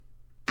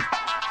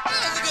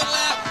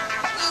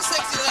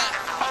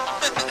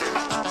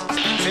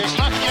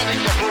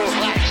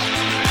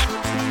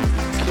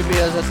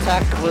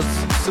attack was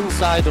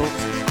suicidal.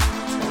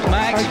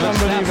 Max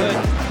Verstappen,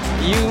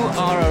 you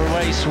are a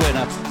race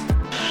winner.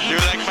 You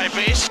like my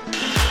bass?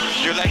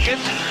 You like it?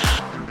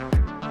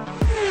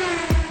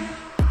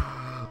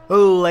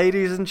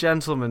 Ladies and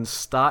gentlemen,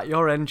 start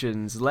your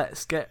engines.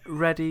 Let's get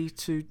ready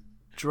to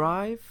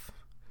drive.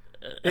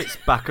 It's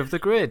Back of the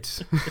Grid.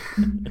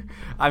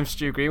 I'm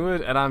Stu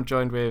Greenwood, and I'm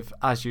joined with,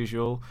 as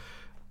usual...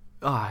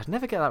 Oh, I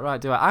never get that right,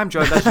 do I? I'm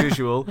joined, as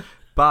usual,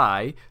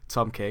 by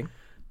Tom King.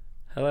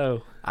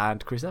 Hello.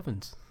 And Chris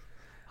Evans.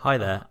 Hi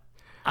there.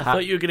 I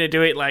thought you were going to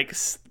do it like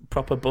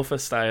proper Buffer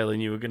style,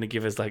 and you were going to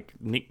give us like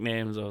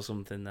nicknames or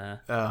something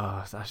there.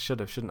 Oh, I should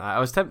have, shouldn't I? I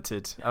was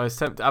tempted. I was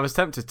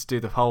tempted to do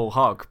the whole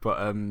hog, but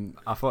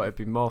I thought it'd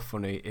be more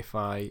funny if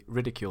I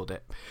ridiculed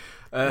it.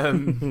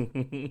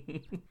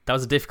 That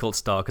was a difficult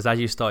start because as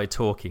you started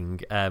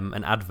talking,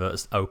 an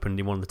advert opened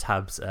in one of the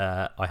tabs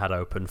I had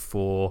open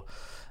for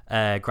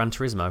Gran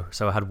Turismo.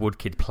 So I had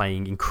Woodkid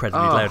playing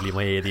incredibly loudly in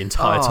my ear the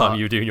entire time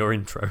you were doing your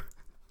intro.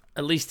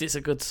 At least it's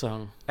a good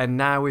song. And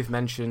now we've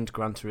mentioned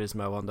Gran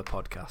Turismo on the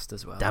podcast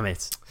as well. Damn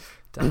it.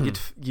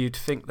 You'd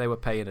think they were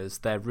paying us.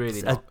 They're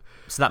really not.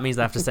 So that means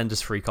they have to send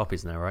us free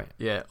copies now, right?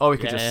 Yeah. Or we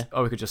could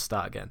just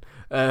start again.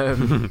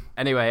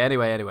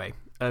 Anyway.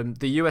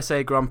 The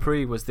USA Grand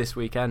Prix was this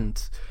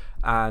weekend,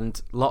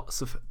 and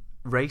lots of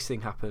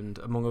racing happened,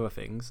 among other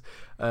things.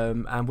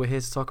 And we're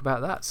here to talk about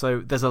that. So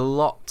there's a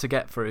lot to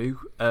get through.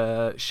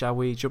 Shall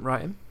we jump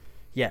right in?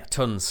 Yeah,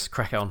 tons.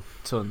 Crack on.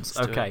 Tons.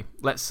 Okay,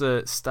 let's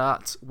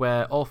start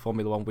where all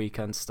Formula One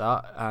weekends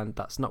start, and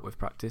that's not with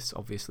practice.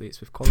 Obviously, it's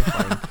with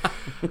qualifying.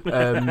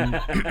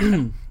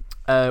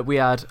 We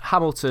had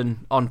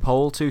Hamilton on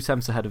pole, 2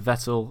 tenths ahead of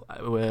Vettel,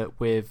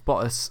 with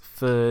Bottas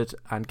third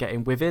and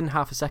getting within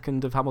half a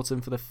second of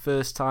Hamilton for the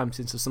first time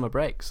since the summer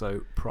break.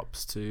 So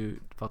props to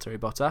Valtteri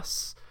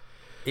Bottas.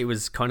 It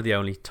was kind of the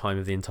only time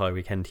of the entire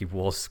weekend he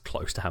was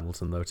close to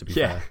Hamilton, though, to be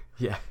fair.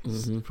 Yeah,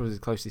 probably the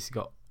closest he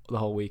got the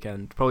whole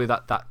weekend. Probably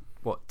that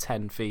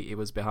 10 feet he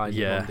was behind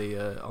him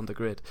on the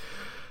grid.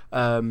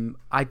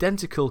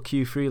 Identical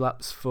Q3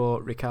 laps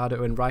for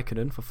Ricciardo and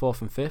Raikkonen for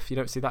 4th and 5th. You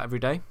don't see that every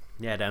day.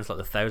 Yeah, down to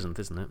like the 1,000th,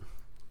 isn't it?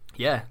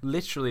 Yeah,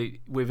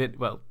 literally within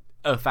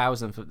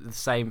 1,000 for the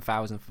same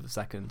 1,000 for the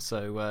second.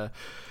 So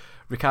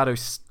Ricciardo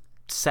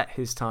set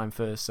his time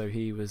first, so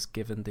he was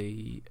given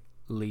the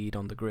lead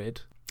on the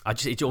grid.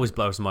 It always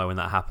blows my mind when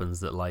that happens,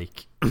 that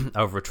like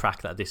over a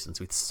track that distance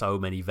with so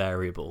many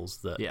variables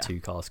that two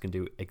cars can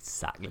do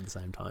exactly at the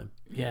same time.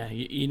 Yeah,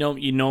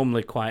 you're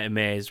normally quite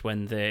amazed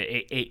when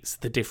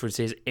the difference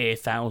is a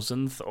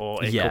thousandth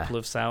or a couple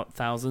of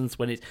thousandths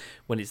when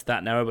it's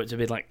that narrow, but to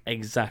be like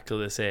exactly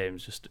the same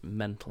is just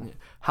mental. Yeah.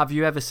 Have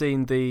you ever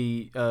seen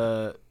the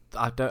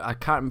I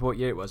can't remember what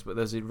year it was, but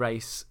there's a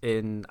race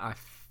in, I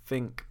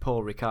think,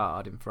 Paul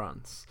Ricard in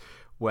France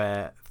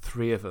where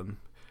 3 of them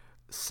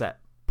set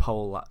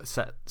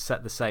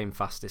the same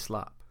fastest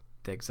lap,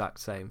 the exact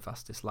same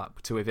fastest lap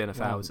to within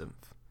 1,000th.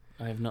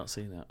 I have not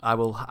seen that. I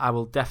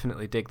will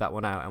definitely dig that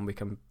one out, and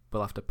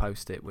we'll have to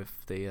post it with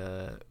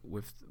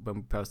when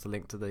we post the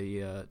link to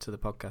the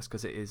podcast,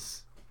 because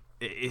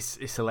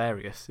it's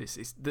hilarious.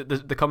 It's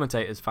the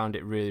commentators found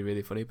it really,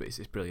 really funny, but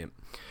it's brilliant.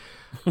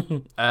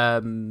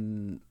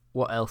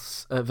 What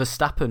else?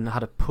 Verstappen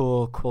had a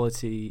poor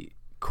quali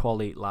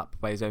lap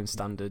by his own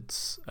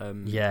standards.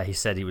 He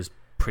said he was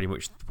pretty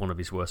much one of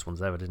his worst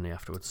ones ever, didn't he,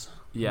 afterwards?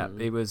 Yeah,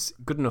 he was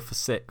good enough for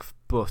 6th,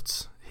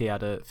 but he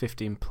had a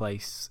 15th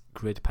place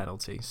grid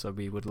penalty, so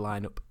we would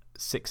line up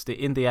 60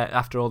 in the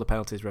after all the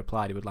penalties were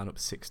applied, he would line up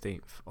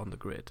 16th on the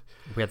grid.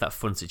 We had that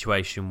fun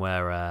situation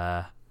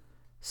where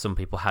some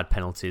people had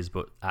penalties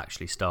but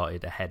actually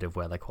started ahead of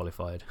where they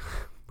qualified,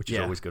 which is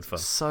always good fun.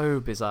 So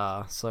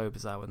bizarre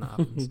when that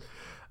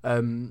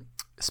happens.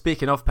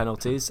 Speaking of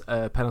penalties,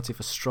 penalty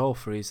for Stroll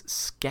for his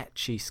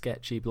sketchy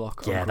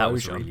block on Grosjean. That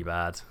was really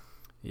bad.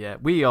 Yeah,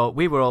 we all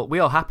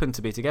happened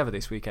to be together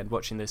this weekend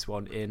watching this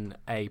one in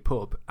a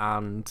pub,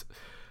 and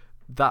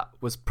that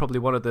was probably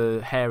one of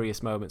the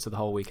hairiest moments of the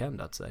whole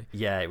weekend, I'd say.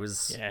 Yeah, it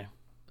was. Yeah.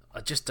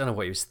 I just don't know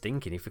what he was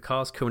thinking. If a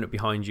car's coming up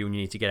behind you and you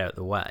need to get out of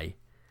the way,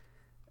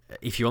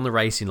 if you're on the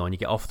racing line, you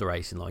get off the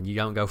racing line. You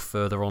don't go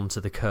further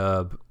onto the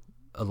curb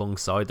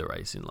alongside the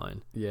racing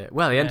line. Yeah,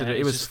 well, he ended it.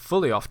 It was just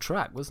fully off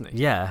track, wasn't he?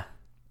 Yeah,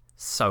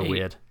 so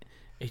weird.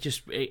 It's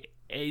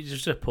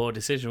just a poor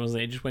decision,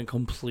 wasn't it? It just went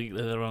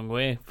completely the wrong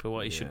way for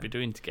what he should be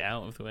doing to get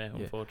out of the way,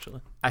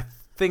 unfortunately. I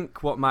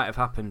think what might have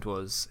happened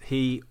was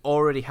he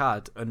already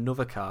had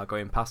another car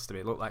going past him.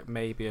 It looked like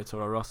maybe a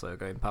Toro Rosso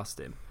going past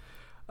him.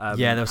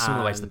 There was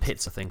some way to the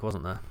pits, I think,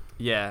 wasn't there?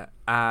 Yeah,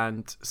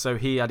 and so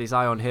he had his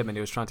eye on him and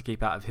he was trying to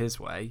keep out of his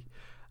way.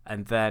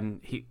 And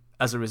then,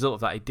 as a result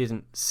of that, he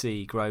didn't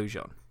see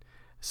Grosjean.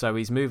 So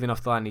he's moving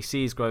off the line. He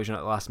sees Grosjean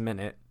at the last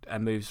minute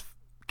and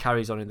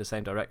carries on in the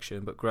same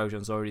direction, but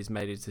Grosjean's already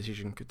made his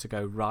decision to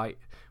go right,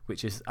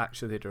 which is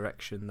actually the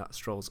direction that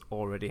Stroll's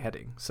already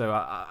heading. So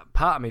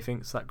part of me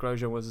thinks that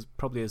Grosjean was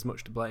probably as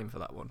much to blame for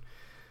that one.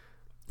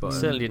 But it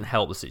certainly didn't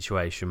help the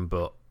situation,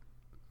 but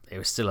it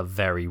was still a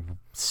very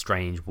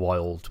strange,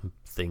 wild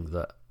thing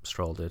that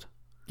Stroll did.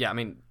 Yeah, I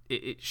mean,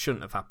 it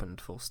shouldn't have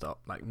happened. Full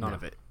stop. Like none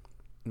of it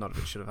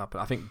should have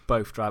happened. I think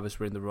both drivers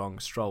were in the wrong.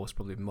 Stroll was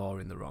probably more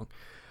in the wrong.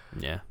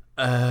 Yeah.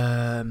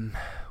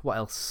 What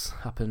else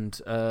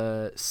happened?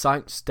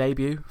 Sainz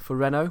debut for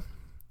Renault.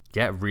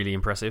 Yeah, really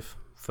impressive.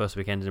 First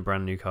weekend in a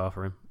brand new car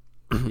for him.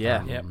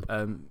 Yeah.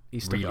 He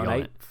started really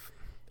on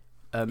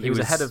 8th. He was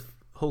ahead of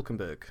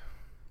Hülkenberg.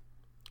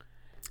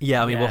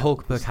 Yeah, I mean,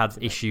 Hülkenberg had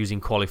issues in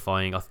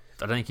qualifying. I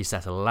don't think he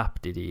set a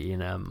lap, did he?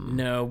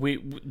 No,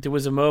 there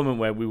was a moment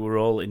where we were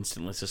all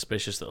instantly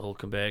suspicious that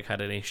Hülkenberg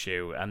had an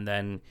issue, and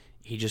then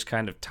he just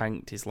kind of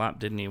tanked his lap,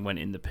 didn't he, and went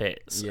in the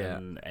pits,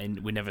 and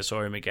we never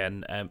saw him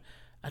again.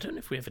 I don't know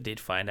if we ever did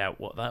find out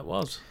what that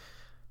was.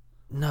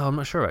 No, I'm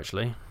not sure,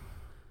 actually.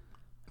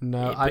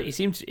 No, but he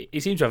seemed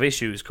to have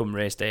issues come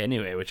race day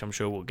anyway, which I'm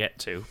sure we'll get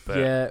to.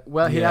 But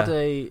he had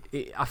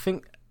I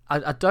think...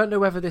 I don't know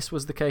whether this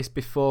was the case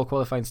before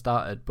qualifying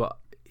started, but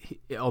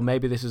or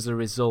maybe this was a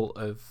result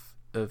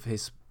of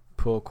his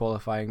poor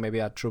qualifying. Maybe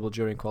he had trouble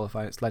during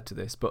qualifying. It's led to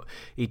this, but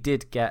he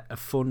did get a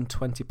fun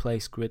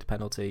 20-place grid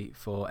penalty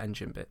for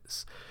engine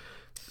bits.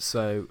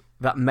 So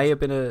that may have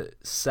been a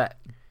set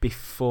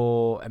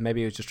before, and maybe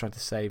he was just trying to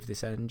save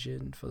this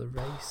engine for the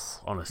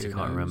race. Honestly,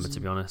 can't remember, to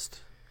be honest.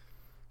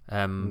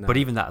 But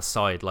even that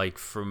aside, like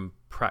from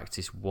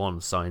practice 1,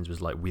 Sainz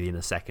was like within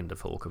a second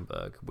of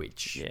Hülkenberg,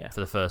 which for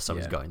the first time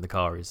he's got in the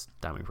car is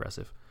damn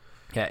impressive.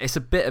 Yeah, it's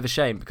a bit of a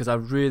shame because I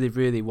really,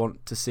 really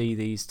want to see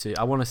these two.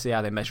 I want to see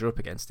how they measure up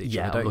against each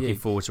other. Yeah, I'm looking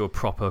forward to a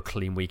proper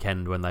clean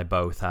weekend when they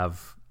both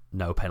have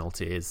no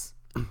penalties,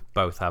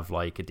 both have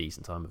like a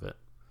decent time of it.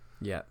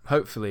 Yeah,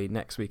 hopefully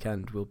next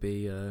weekend will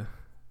be the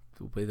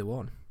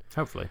one.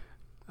 Hopefully.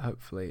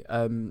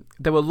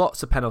 There were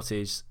lots of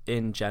penalties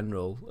in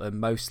general,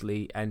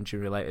 mostly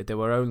engine related. There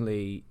were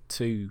only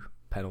 2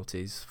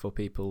 penalties for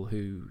people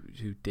who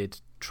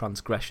did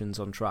transgressions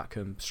on track.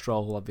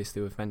 Stroll,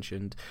 obviously, we've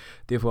mentioned.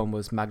 The other one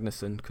was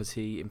Magnussen because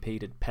he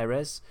impeded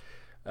Perez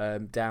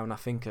down, I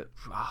think, at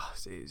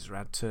it was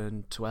around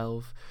turn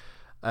 12.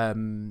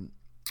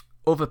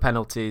 Other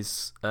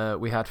penalties,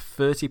 we had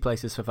 30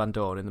 places for Van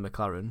Dorn in the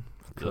McLaren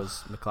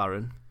because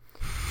McLaren.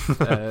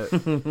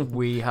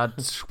 We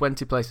had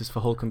 20 places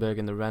for Hülkenberg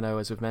in the Renault,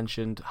 as we've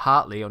mentioned.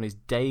 Hartley, on his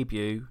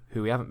debut,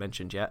 who we haven't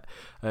mentioned yet,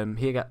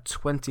 he got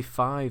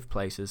 25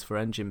 places for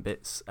engine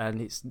bits, and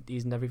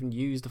he's never even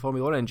used a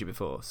Formula 1 engine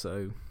before.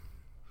 So,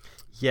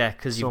 yeah,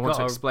 because you've got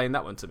to explain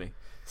that one to me.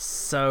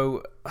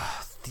 So,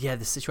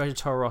 the situation of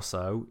Toro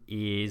Rosso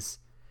is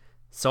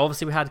so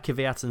obviously we had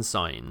Kvyat and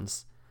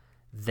Sainz,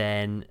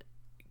 then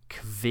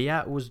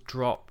Kvyat was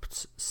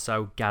dropped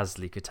so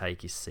Gasly could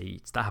take his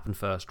seat. That happened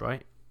first,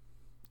 right?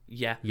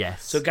 Yeah.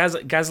 Yes. So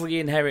Gasly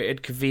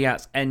inherited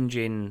Kvyat's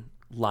engine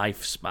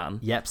lifespan.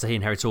 Yep, so he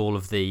inherits all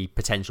of the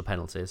potential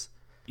penalties.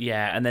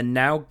 Yeah, and then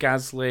now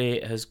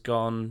Gasly has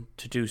gone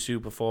to do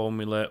Super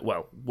Formula,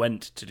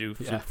 went to do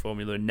Super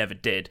Formula and never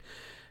did.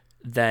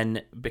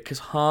 Then, because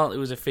Hartley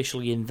was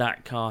officially in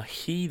that car,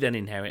 he then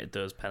inherited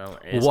those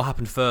penalties. Well, what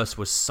happened first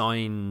was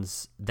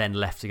Sainz then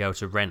left to go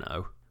to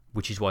Renault,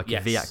 which is why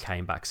Kvyat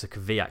came back. So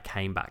Kvyat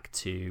came back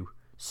to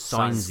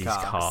Sainz's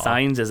car.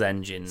 Sainz's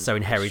engine. So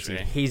inherited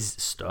his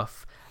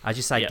stuff. As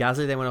you say,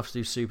 Gasly then went off to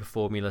do Super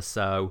Formula,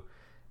 so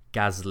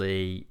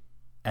Gasly...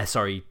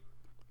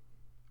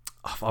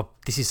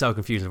 this is so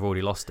confusing, I've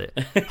already lost it.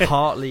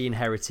 Hartley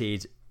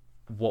inherited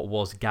what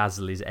was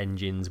Gasly's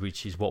engines,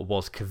 which is what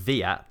was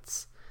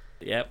Kvyat's.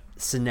 Yep.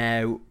 So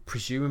now,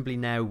 presumably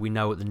now we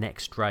know at the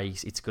next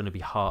race it's going to be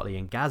Hartley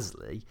and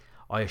Gasly.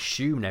 I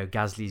assume now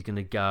Gasly's going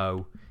to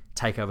go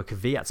take over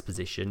Kvyat's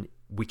position,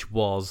 which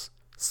was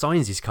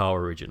Sainz's car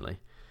originally.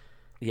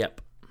 Yep.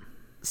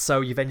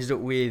 So you've ended up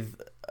with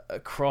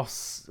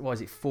across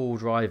 4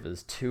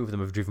 drivers. 2 of them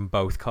have driven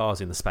both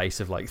cars in the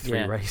space of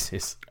 3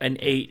 races. And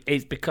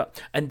it's because,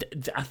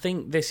 and I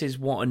think this is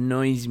what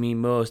annoys me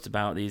most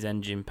about these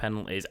engine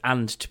penalties,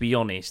 and to be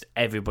honest,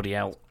 everybody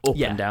else up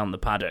and down the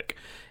paddock.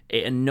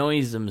 It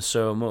annoys them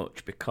so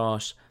much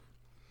because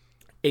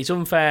it's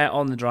unfair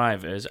on the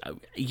drivers.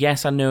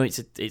 Yes, I know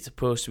it's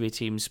supposed to be a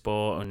team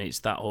sport and it's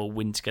that whole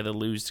win together,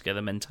 lose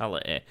together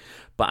mentality.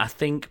 But I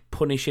think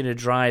punishing a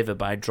driver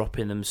by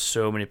dropping them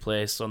so many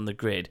places on the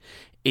grid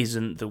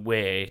isn't the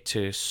way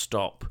to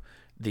stop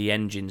the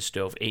engine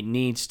stuff. It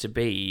needs to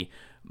be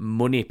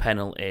money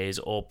penalties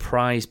or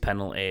prize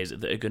penalties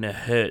that are going to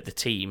hurt the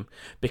team,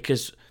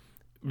 because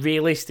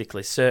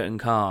realistically, certain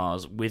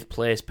cars with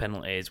place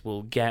penalties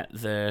will get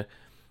the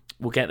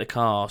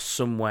car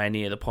somewhere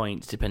near the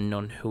points, depending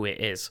on who it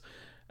is.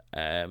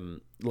 The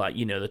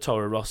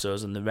Toro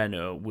Rossos and the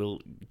Renault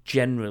will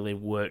generally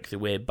work their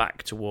way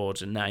back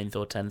towards a 9th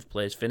or 10th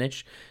place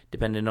finish,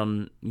 depending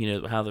on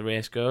how the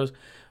race goes.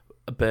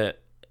 But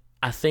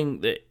I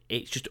think that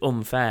it's just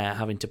unfair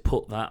having to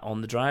put that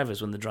on the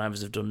drivers when the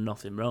drivers have done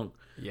nothing wrong.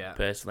 Yeah.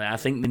 Personally, I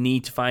think they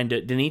need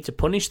to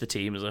punish the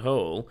team as a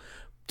whole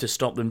to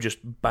stop them just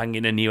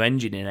banging a new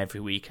engine in every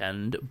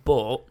weekend,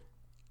 but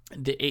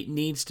it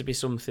needs to be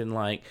something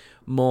like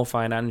more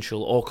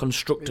financial or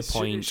constructor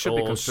points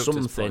or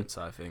something. Points,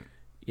 I think.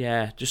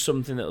 Yeah, just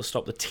something that'll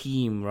stop the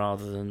team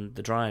rather than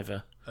the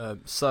driver.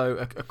 So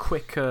a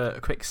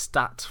quick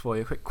stat for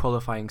you, a quick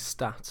qualifying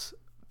stat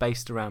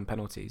based around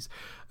penalties.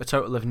 A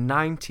total of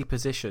 90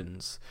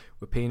 positions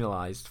were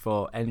penalised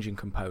for engine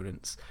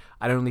components,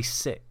 and only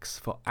 6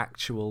 for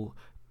actual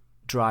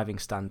driving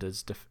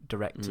standards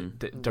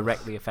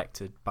directly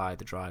affected by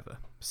the driver.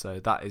 So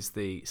that is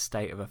the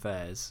state of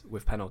affairs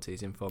with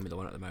penalties in Formula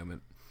 1 at the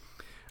moment.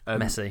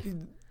 Messy.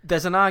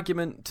 There's an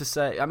argument to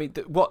say, I mean,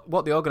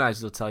 what the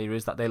organisers will tell you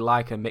is that they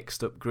like a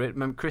mixed up grid.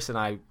 Remember, Chris and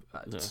I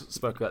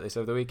spoke about this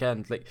over the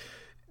weekend. Like,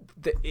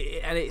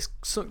 it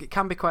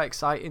can be quite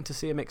exciting to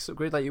see a mixed up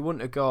grid. Like, you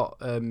wouldn't have got,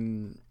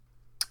 we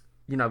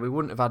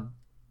wouldn't have had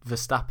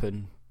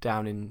Verstappen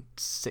down in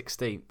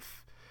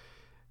 16th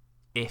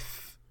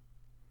if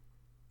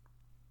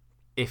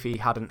he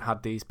hadn't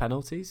had these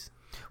penalties.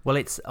 Well,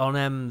 it's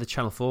on the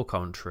Channel 4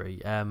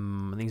 commentary. I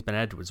think it's Ben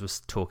Edwards was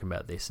talking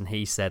about this, and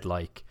he said,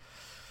 like,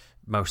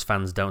 most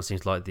fans don't seem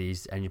to like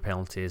these engine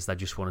penalties. They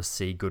just want to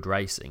see good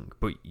racing.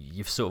 But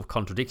you've sort of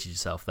contradicted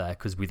yourself there,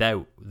 because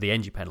without the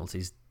engine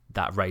penalties,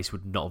 that race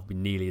would not have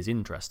been nearly as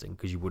interesting,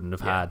 because you wouldn't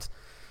have had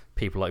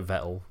people like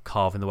Vettel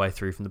carving the way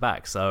through from the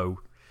back. So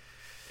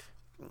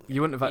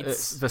you wouldn't have had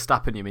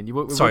Verstappen. You mean?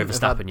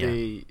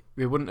 Verstappen.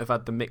 We wouldn't have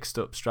had the mixed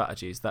up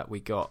strategies that we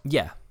got.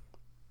 Yeah.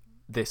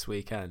 This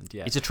weekend,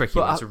 yeah. It's a tricky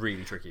one. It's a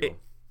really tricky one.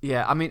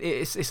 Yeah, I mean,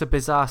 it's a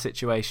bizarre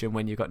situation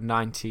when you've got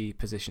 90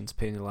 positions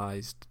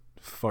penalised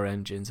for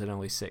engines and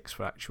only 6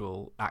 for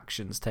actual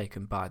actions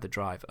taken by the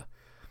driver.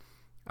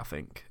 I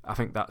think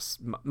that's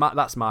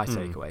my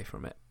takeaway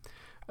from it.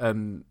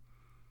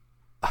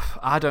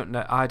 I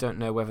don't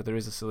know whether there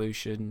is a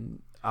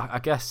solution. I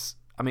guess,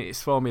 I mean,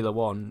 it's Formula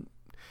 1.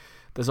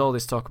 There's all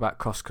this talk about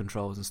cost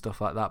controls and stuff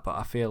like that, but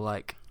I feel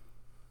like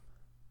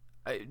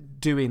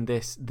doing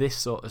this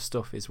sort of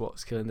stuff is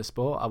what's killing the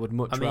sport. I would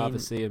much rather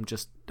see them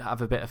just have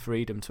a bit of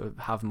freedom to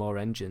have more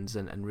engines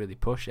and really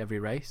push every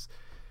race.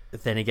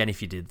 Then again,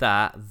 if you did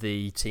that,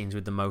 the teams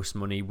with the most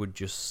money would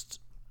just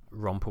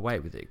romp away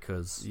with it,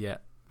 because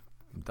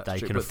they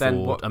can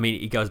afford. I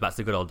mean, it goes back to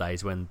the good old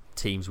days when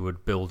teams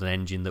would build an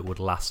engine that would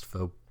last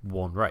for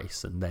one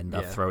race and then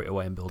they'd throw it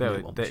away and build a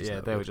new one.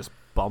 They were just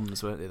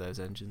bombs, weren't they, those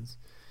engines?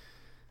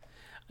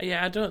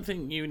 Yeah, I don't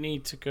think you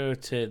need to go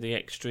to the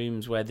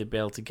extremes where they'd be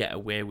able to get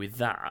away with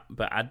that,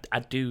 but I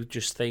do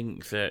just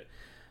think that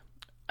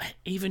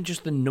even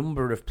just the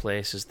number of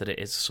places that it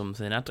is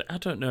something, I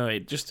don't know,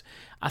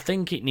 I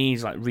think it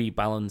needs, like,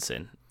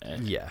 rebalancing.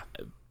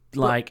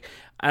 Like,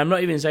 I'm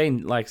not even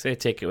saying, like, say,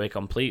 take it away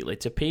completely,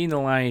 to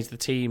penalise the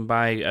team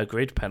by a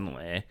grid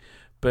penalty,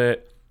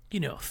 but,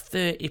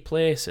 30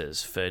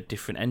 places for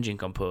different engine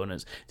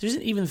components. There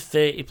isn't even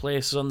 30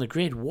 places on the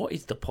grid. What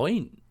is the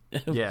point?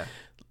 Yeah.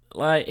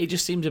 Like, it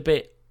just seems a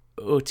bit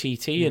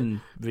OTT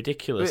and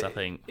ridiculous, I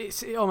think.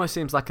 It almost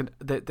seems like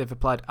they've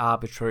applied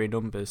arbitrary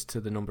numbers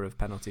to the number of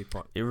penalty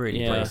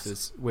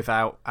places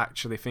without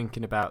actually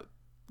thinking about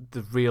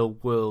the real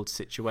world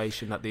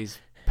situation that these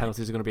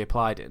penalties are going to be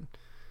applied in.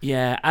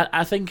 Yeah,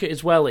 I think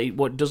as well,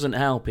 what doesn't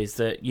help is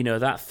that,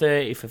 that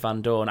 30 for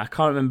Van Dorn, I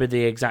can't remember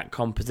the exact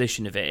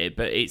composition of it,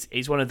 but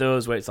it's one of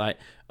those where it's like,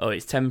 oh,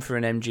 it's 10 for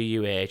an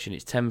MGUH, and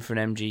it's 10 for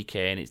an MGK,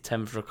 and it's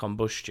 10 for a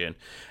combustion.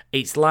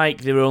 It's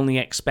like they're only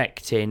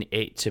expecting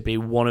it to be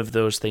one of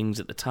those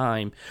things at the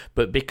time,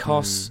 but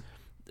because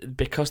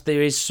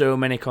there is so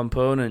many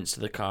components to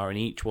the car and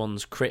each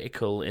one's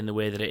critical in the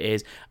way that it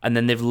is, and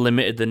then they've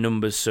limited the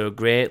numbers so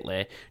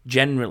greatly,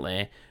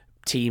 generally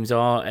teams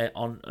are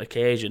on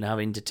occasion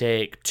having to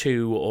take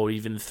 2 or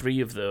even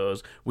 3 of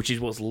those, which is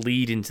what's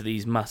leading to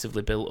these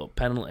massively built up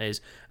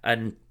penalties.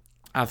 And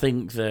I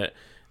think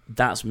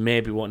that's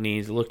maybe what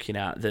needs looking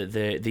at, that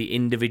the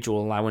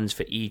individual allowance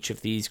for each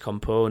of these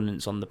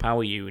components on the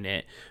power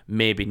unit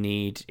maybe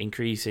need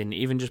increasing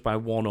even just by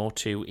 1 or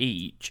 2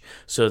 each,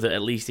 so that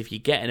at least if you're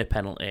getting a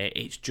penalty,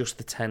 it's just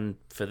the 10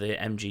 for the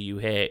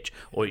MGUH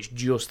or it's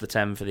just the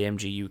 10 for the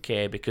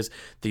MGUK, because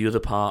the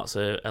other parts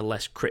are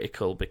less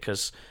critical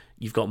because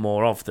you've got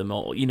more of them,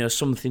 or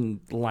something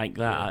like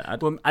that.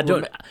 Don't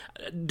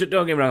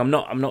get me wrong,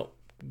 I'm not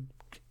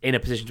in a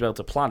position to be able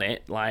to plan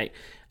it. Like,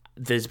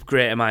 there's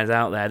greater minds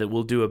out there that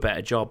will do a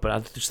better job, but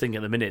I just think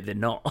at the minute they're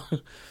not.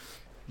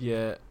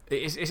 Yeah,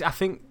 I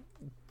think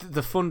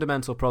the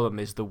fundamental problem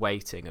is the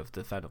weighting of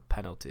the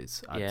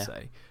penalties. I'd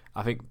say.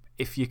 I think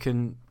if you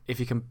can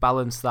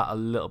balance that a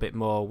little bit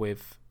more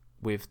with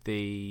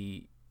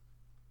the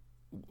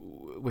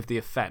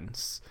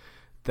offence,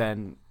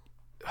 then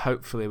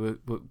hopefully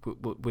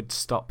we'd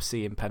stop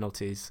seeing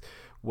penalties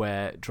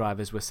where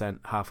drivers were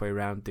sent halfway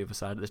around the other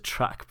side of the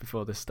track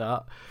before the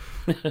start.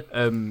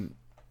 I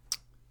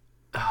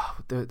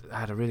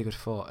had a really good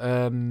thought.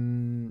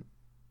 No,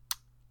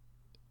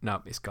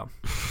 it's gone.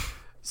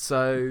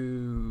 So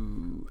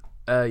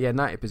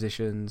 90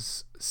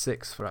 positions,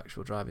 6 for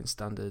actual driving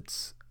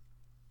standards,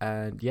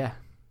 and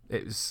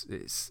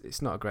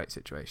it's not a great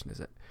situation, is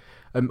it?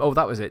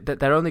 That was it.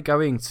 They're only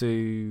going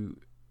to.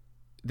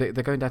 They're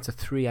going down to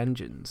 3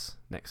 engines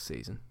next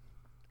season,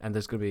 and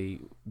there's going to be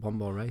one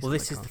more race. Well,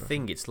 this is the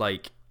thing. It's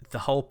like the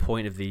whole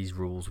point of these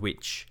rules,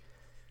 which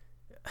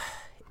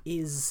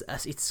is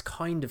it's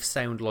kind of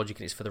sound logic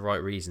and it's for the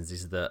right reasons,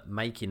 is that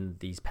making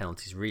these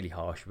penalties really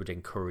harsh would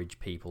encourage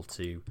people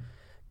to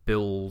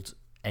build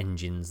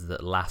engines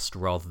that last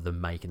rather than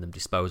making them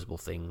disposable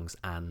things.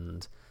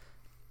 And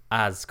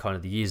as kind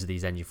of the years of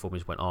these engine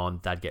formulas went on,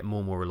 they'd get more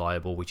and more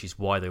reliable, which is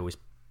why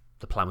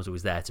the plan was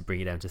always there to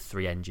bring it down to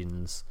 3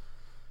 engines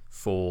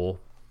for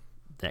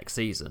next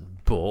season.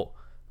 But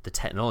the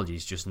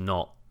technology's just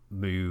not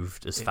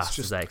moved as fast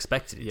as they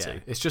expected it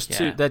to. It's just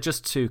too. They're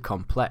just too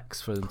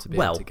complex for them to be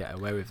able to get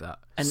away with that.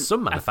 And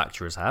some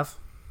manufacturers have.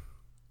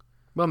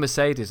 Well,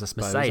 Mercedes, I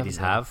suppose. Mercedes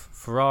have.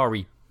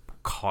 Ferrari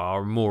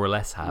car more or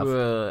less have.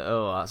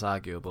 That's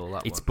arguable.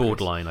 It's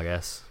borderline, I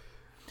guess.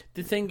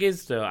 The thing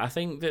is, though, I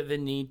think that they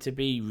need to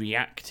be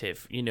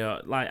reactive. You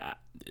know, like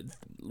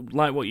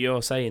what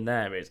you're saying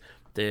there is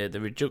the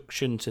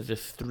reduction to the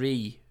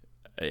 3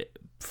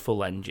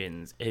 full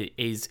engines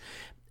is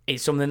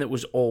something that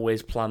was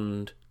always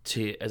planned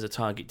as a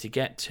target to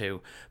get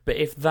to. But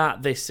if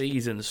that this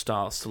season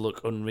starts to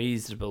look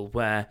unreasonable,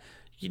 where,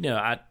 you know,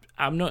 I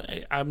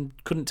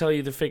couldn't tell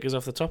you the figures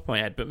off the top of my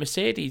head, but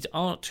Mercedes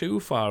aren't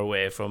too far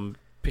away from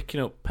picking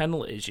up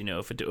penalties, you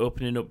know, for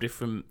opening up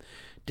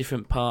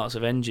different parts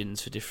of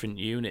engines for different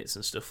units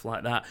and stuff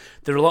like that.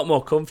 They're a lot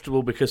more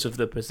comfortable because of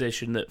the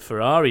position that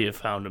Ferrari have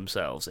found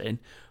themselves in,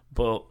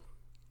 but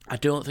I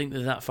don't think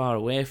they're that far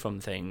away from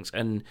things.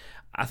 And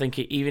I think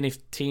even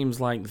if teams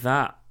like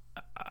that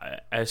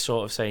are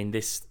sort of saying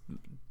this,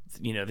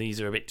 you know,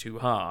 these are a bit too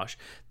harsh,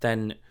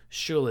 then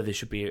surely there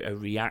should be a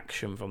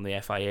reaction from the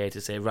FIA to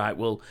say, right,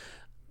 we'll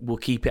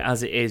keep it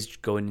as it is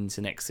going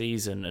into next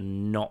season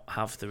and not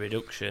have the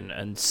reduction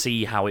and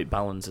see how it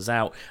balances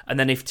out. And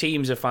then if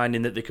teams are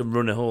finding that they can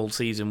run a whole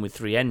season with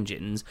 3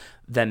 engines,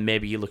 then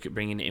maybe you look at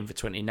bringing it in for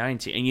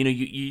 2019. And, you know,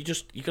 you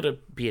got to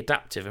be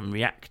adaptive and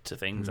react to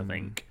things, I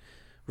think,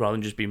 rather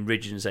than just being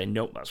rigid and saying,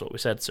 nope, that's what we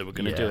said, so we're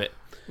going to do it.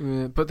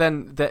 But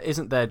then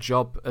isn't their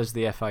job as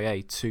the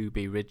FIA to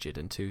be rigid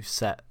and to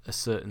set a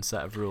certain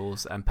set of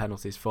rules and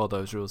penalties for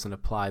those rules and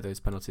apply those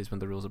penalties when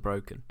the rules are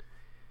broken?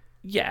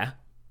 Yeah,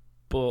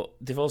 but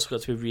they've also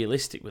got to be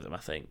realistic with them, I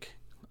think.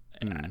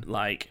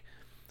 Like,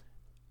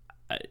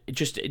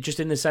 just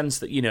in the sense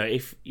that, you know,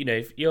 if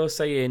you're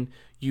saying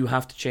you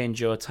have to change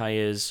your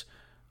tyres,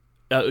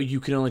 you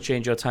can only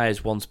change your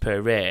tyres once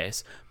per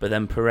race, but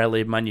then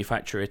Pirelli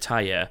manufacture a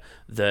tyre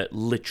that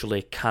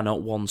literally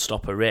cannot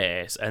one-stop a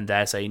race, and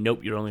they're saying,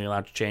 nope, you're only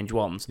allowed to change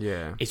once.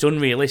 Yeah. It's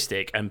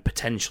unrealistic and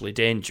potentially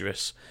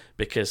dangerous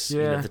because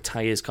you know, the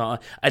tyres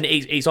can't... And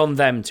it's on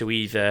them to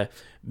either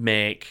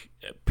make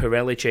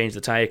Pirelli change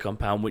the tyre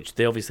compound, which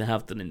they obviously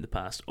have done in the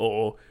past,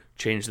 or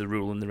change the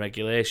rule and the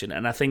regulation.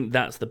 And I think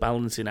that's the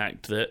balancing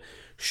act that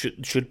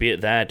should be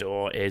at their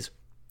door, is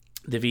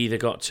they've either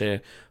got to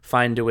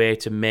find a way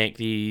to make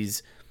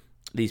these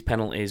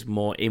penalties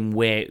more in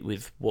weight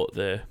with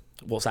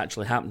what's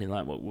actually happening,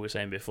 like what we were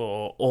saying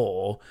before,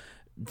 or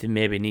they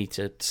maybe need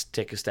to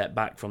take a step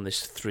back from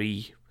this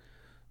 3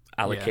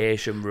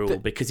 allocation rule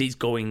because it's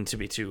going to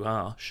be too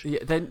harsh. Yeah,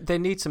 they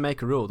need to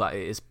make a rule that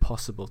it is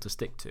possible to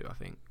stick to, I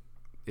think,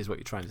 is what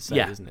you're trying to say,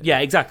 isn't it? Yeah,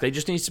 exactly. It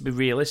just needs to be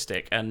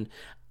realistic, and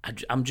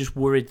I'm just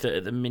worried that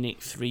at the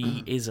minute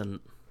 3 isn't.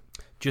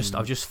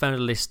 I've just found a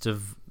list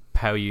of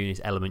power unit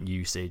element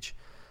usage,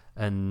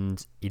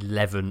 and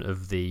 11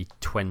 of the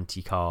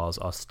 20 cars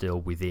are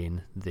still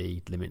within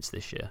the limits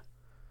this year.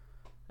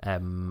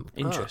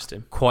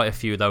 Interesting. Quite a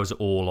few of those are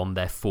all on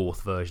their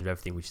 4th version of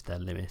everything, which is their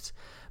limit.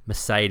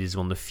 Mercedes is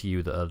one of the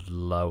few that are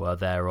lower.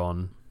 They're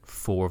on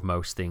 4 of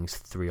most things,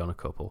 3 on a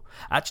couple.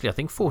 Actually, I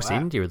think Force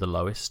India are the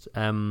lowest.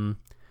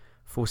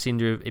 Force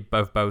India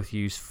both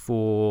use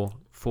 4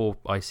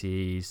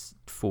 ICEs,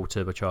 4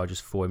 turbochargers,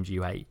 4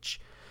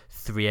 MGU-H,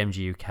 3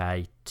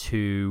 MGU-K,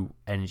 2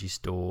 energy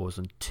stores,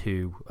 and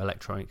 2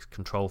 electronics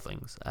control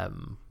things,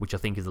 which I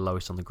think is the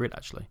lowest on the grid,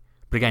 actually.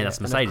 But again,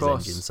 that's Mercedes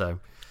engine, so...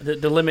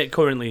 The limit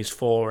currently is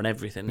 4 on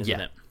everything,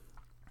 isn't it?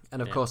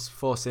 And of course,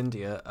 Force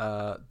India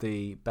are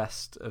the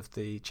best of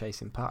the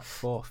chasing pack,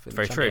 4th in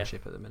Very the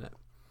championship at the minute.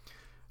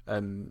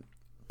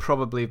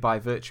 Probably by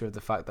virtue of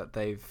the fact that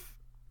they've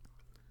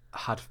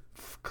had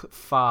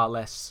far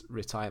less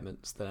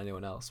retirements than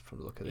anyone else from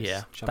the look of this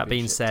championship. That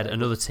being said,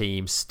 another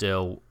team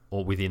still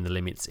or within the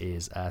limits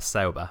is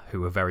Sauber,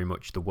 who are very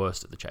much the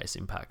worst of the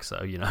chasing pack.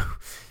 So, you know,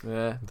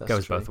 that's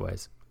goes true. both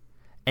ways.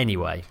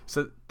 Anyway.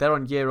 So they're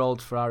on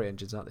year-old Ferrari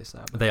engines, aren't they,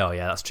 Sauber? They are,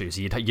 yeah, that's true.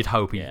 So you'd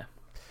hope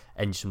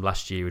engines from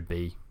last year would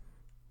be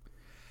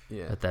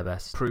at their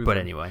best. Proven. But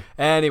anyway.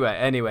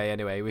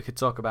 Anyway, we could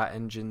talk about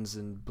engines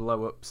and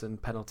blow-ups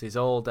and penalties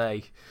all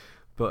day.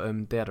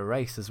 But they had a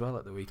race as well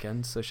at the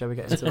weekend, so shall we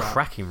get into that?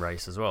 Cracking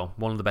race as well.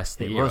 One of the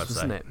best of the year, I'd say.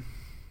 Wasn't it?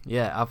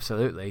 Yeah,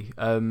 absolutely.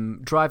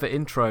 Driver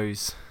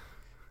intros.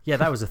 Yeah,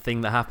 that was a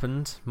thing that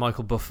happened.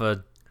 Michael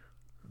Buffer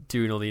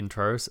doing all the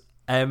intros.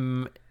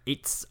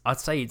 I'd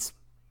say it's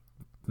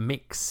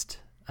mixed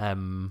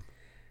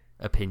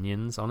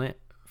opinions on it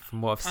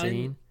from what I've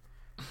seen.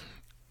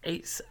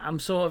 I'm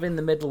sort of in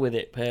the middle with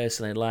it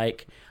personally.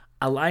 Like,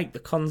 I like the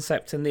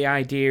concept and the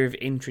idea of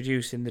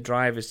introducing the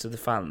drivers to the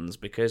fans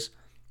because,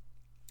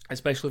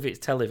 especially if it's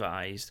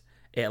televised,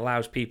 it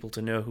allows people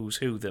to know who's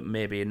who that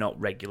maybe are not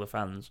regular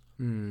fans.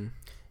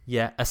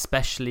 Yeah,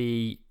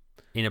 especially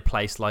in a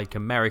place like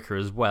America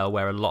as well,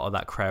 where a lot of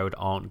that crowd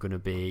aren't going to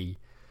be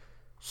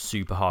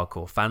super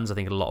hardcore fans. I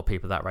think a lot of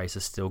people at that race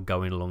are still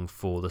going along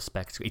for the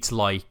spectacle. It's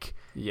like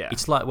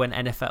when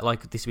NFL,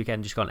 like this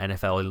weekend, just gone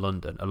NFL in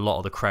London. A lot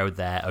of the crowd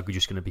there are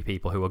just going to be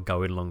people who are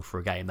going along for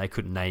a game. They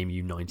couldn't name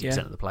you 90%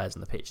 of the players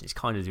on the pitch, and it's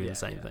kind of doing the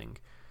same thing.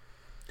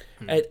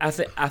 I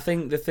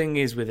think the thing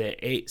is with it,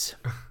 it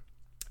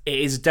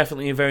is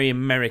definitely a very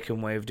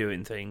American way of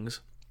doing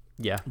things.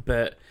 Yeah,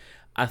 but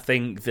I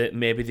think that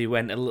maybe they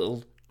went a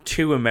little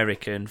too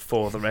American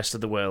for the rest of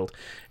the world.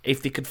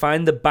 If they could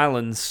find the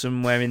balance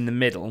somewhere in the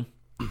middle,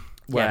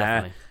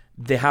 where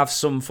they have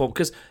some fun,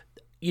 because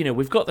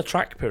we've got the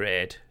track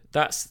parade.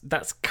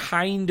 That's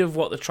kind of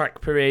what the track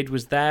parade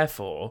was there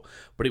for,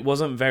 but it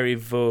wasn't very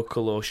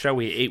vocal or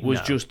showy. It was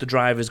just the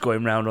drivers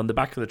going round on the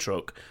back of the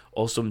truck,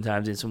 or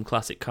sometimes in some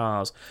classic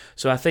cars.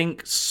 So I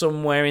think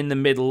somewhere in the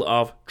middle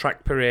of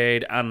track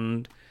parade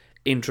and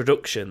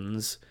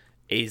introductions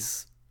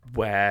is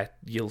where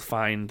you'll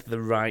find the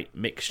right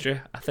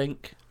mixture, I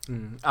think.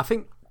 I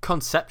think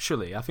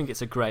conceptually, I think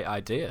it's a great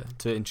idea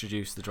to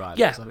introduce the drivers.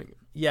 Yeah. I think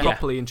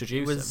properly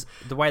introduce them.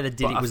 The way they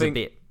did it was a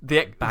bit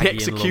the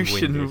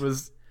execution and long-winded.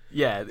 was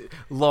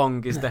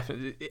long is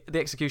definitely the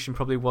execution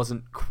probably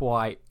wasn't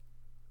quite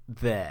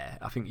there.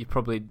 I think you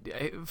probably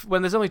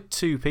when there's only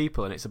two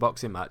people and it's a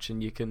boxing match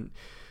and you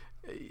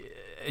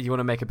want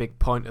to make a big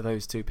point of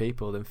those two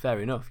people, then fair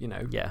enough,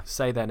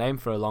 say their name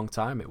for a long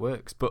time, it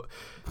works. But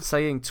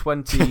saying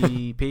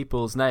 20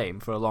 people's name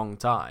for a long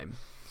time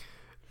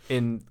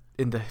in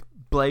the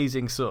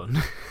blazing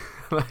sun,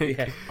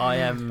 I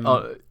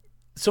am.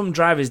 Some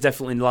drivers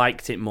definitely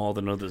liked it more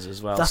than others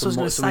as well. That's what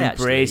I was some going to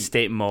say, embraced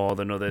it more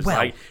than others. Well,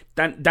 like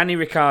Danny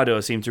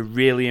Ricciardo seemed to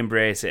really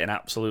embrace it and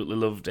absolutely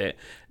loved it.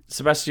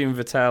 Sebastian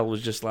Vettel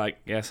was just like,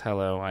 "Yes,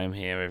 hello, I am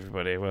here,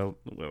 everybody. Well,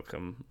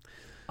 welcome."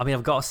 I mean,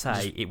 I've got to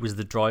say, it was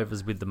the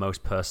drivers with the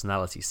most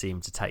personality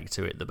seemed to take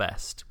to it the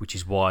best, which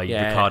is why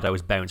Ricciardo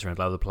was bouncing around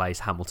all over the place.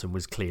 Hamilton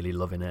was clearly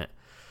loving it.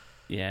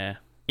 Yeah.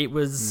 It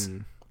was...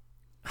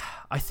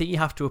 I think you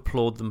have to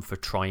applaud them for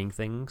trying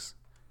things.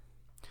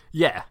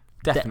 Yeah,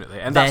 definitely.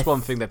 And that's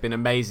one thing they've been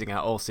amazing at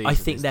all season. I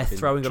think they're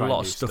throwing a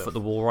lot of stuff at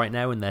the wall right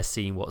now, and they're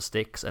seeing what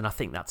sticks, and I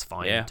think that's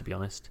fine, to be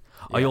honest.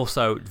 Yeah. I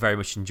also very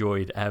much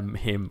enjoyed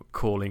him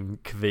calling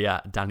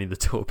Kvyat Danny the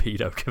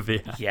Torpedo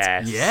Kvyat.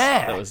 Yes.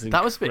 Yeah.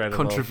 That was a bit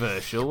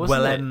controversial,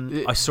 wasn't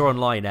it? I saw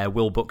online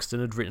Will Buxton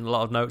had written a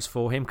lot of notes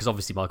for him, because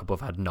obviously Michael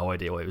Buff had no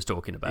idea what he was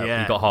talking about.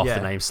 He got half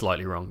the name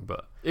slightly wrong,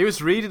 but... He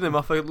was reading them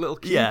off a little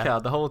key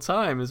card the whole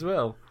time as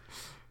well.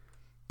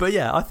 But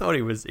yeah, I thought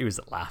it was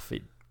a laugh.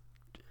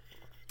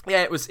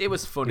 Yeah, it was funny.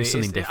 It was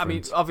something different. I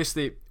mean,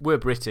 obviously we're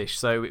British,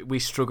 so we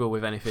struggle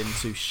with anything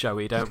too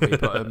showy, don't we?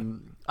 But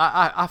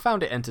I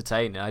found it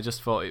entertaining. I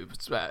just thought it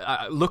was.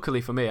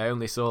 Luckily for me, I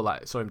only saw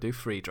him do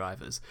 3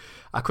 drivers.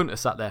 I couldn't have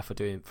sat there for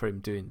him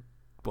doing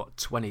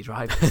 20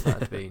 drivers.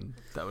 I'd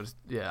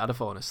have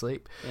fallen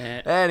asleep.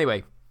 Yeah.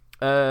 Anyway,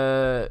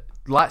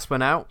 lights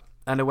went out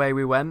and away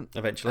we went.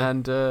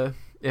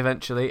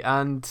 Eventually,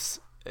 and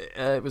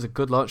it was a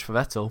good launch for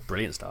Vettel.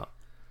 Brilliant start.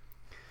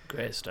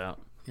 Great start.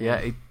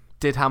 Yeah, he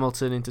did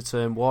Hamilton into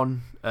turn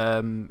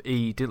 1.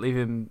 He didn't leave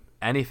him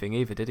anything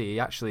either, did he? He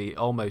actually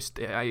almost...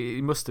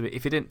 He must have...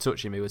 If he didn't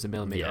touch him, he was a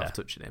millimetre off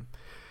touching him.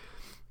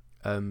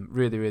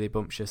 Really, really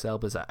bumptious.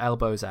 Elbows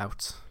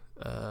out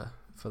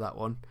for that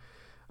one.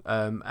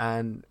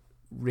 And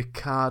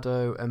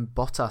Ricciardo and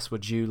Bottas were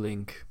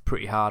dueling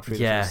pretty hard through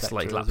the first sector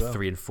like lap as well.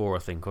 3 and 4, I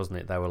think, wasn't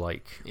it? They were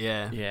like...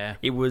 Yeah.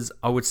 It was,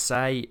 I would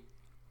say,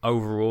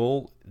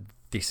 overall,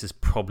 this has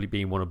probably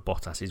been one of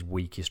Bottas's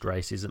weakest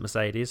races at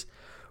Mercedes.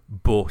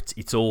 But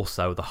it's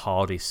also the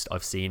hardest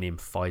I've seen him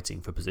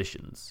fighting for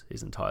positions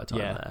his entire time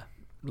there.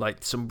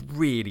 Like some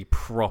really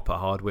proper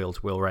hard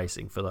wheel-to-wheel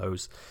racing for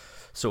those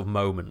sort of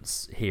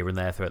moments here and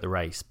there throughout the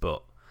race.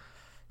 But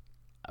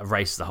a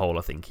race as a whole,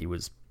 I think he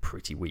was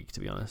pretty weak,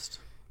 to be honest.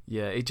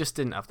 Yeah, he just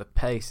didn't have the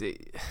pace.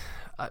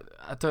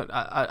 I've not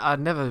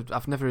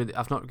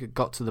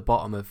got to the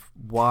bottom of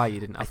why he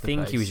didn't have the pace. I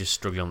think he was just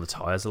struggling on the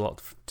tyres a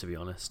lot, to be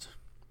honest.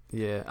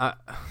 Yeah,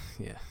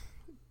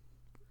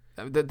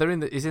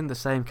 He's in the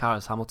same car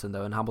as Hamilton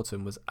though, and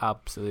Hamilton was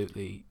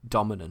absolutely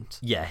dominant.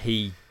 Yeah,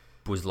 he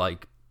was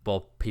like,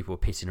 while people were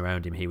pitting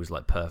around him, he was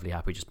like perfectly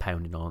happy just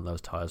pounding on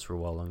those tyres for a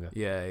while longer.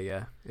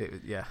 Yeah,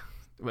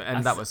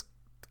 and that was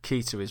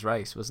key to his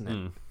race, wasn't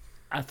it?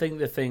 I think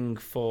the thing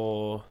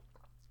for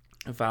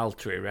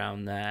Valtteri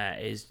around there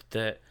is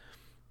that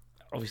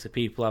obviously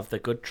people have the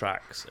good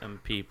tracks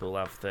and people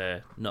have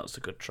the not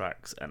so good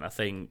tracks, and I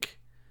think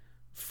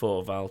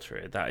for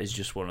Valtteri, that is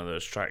just one of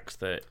those tracks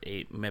that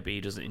maybe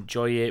he doesn't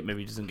enjoy it, maybe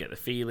he doesn't get the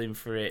feeling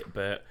for it,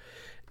 but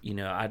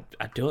I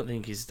don't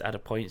think he's had a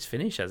points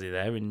finish, has he,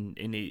 there in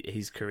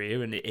his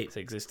career and its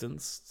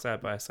existence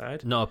side by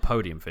side. Not a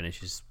podium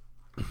finish, he's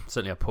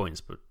certainly had points,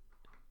 but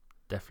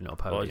definitely not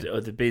a podium. Or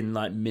they've been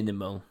like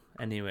minimal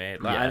Anyway,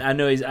 I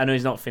know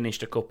he's not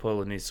finished a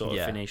couple, and he's sort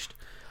of finished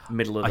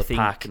middle of the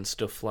pack and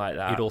stuff like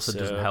that. It also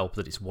doesn't help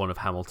that it's one of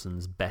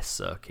Hamilton's best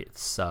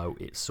circuits, so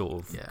it sort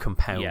of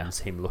compounds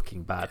him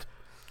looking bad.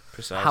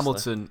 Precisely.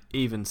 Hamilton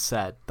even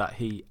said that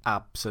he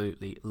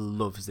absolutely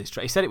loves this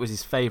track. He said it was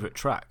his favourite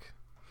track.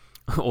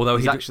 Although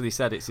he's actually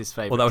said it's his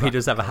favourite. Although track. he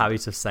does have a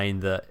habit of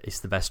saying that it's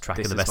the best track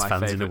and the best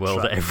fans in the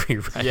world at every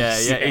race.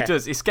 Yeah, he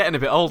does. It's getting a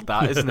bit old,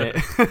 that, isn't it?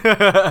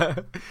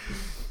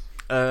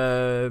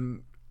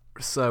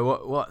 So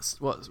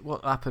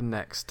what happened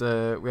next?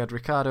 We had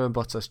Ricciardo and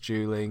Bottas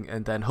duelling,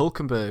 and then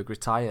Hülkenberg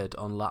retired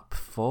on lap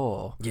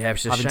 4. Yeah,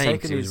 it's a shame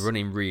because he was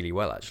running really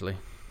well, actually.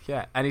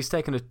 Yeah, and he's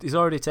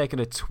already taken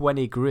a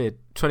 20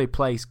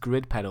 place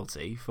grid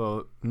penalty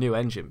for new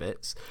engine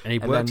bits. And he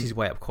worked his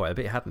way up quite a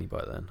bit, hadn't he,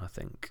 by then, I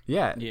think?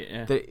 Yeah.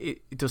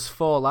 It does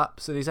 4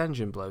 laps and his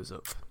engine blows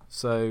up.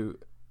 So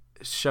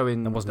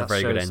showing that wasn't a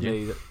very good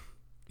engine.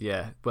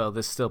 Well,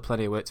 there's still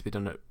plenty of work to be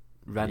done at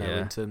Renault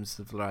in terms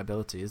of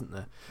reliability, isn't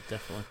there?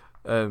 Definitely.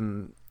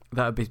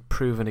 That would be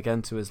proven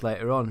again to us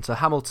later on. So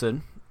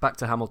back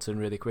to Hamilton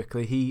really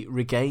quickly. He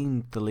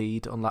regained the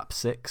lead on lap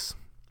 6.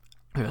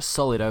 A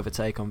solid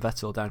overtake on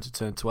Vettel down to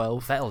turn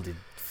 12. Vettel did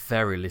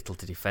very little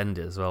to defend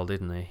it as well,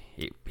 didn't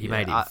he? He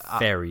made it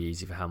very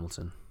easy for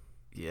Hamilton.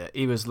 Yeah,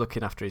 he was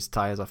looking after his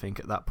tyres, I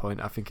think, at that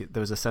point. I think there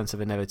was a sense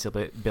of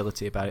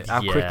inevitability about it.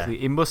 How quickly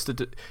he must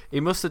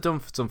have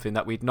done something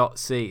that we'd not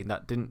seen,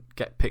 that didn't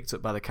get picked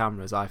up by the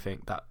cameras, I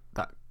think,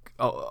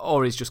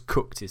 or he's just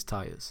cooked his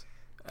tyres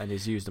and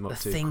he's used them up too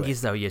quick. The thing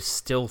is, though, you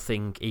still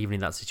think, even in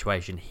that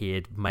situation,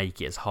 he'd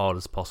make it as hard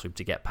as possible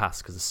to get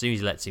past, because as soon as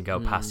he lets him go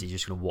past, you're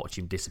just going to watch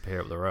him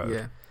disappear up the road.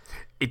 Yeah,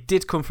 it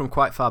did come from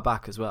quite far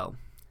back as well,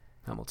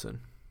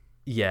 Hamilton.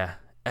 Yeah,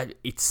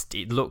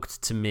 it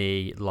looked to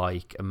me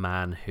like a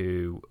man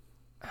who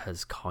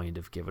has kind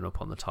of given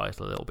up on the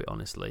title a little bit,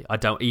 honestly.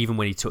 Even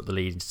when he took the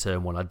lead into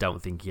turn 1, I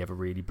don't think he ever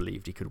really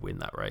believed he could win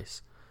that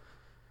race.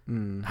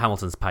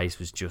 Hamilton's pace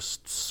was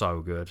just so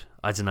good.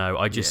 I don't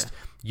know.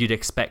 You'd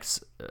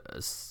expect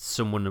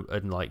someone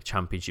in like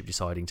championship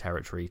deciding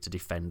territory to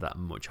defend that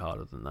much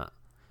harder than that.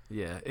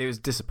 Yeah, it was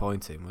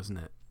disappointing, wasn't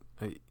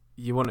it?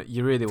 You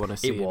really want to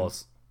see him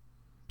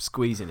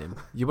squeezing him.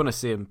 You want to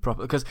see him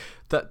proper, because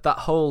that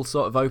whole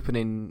sort of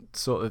opening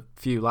sort of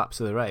few laps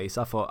of the race,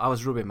 I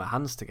was rubbing my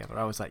hands together.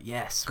 I was like,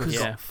 yes,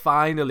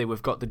 finally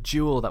we've got the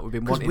duel that we've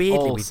been wanting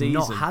all season. We've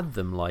not had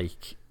them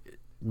like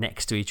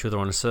next to each other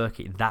on a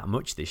circuit that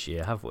much this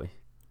year, have we?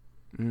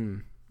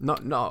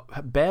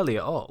 Not barely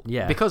at all.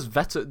 Yeah, because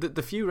Vettel,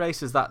 the few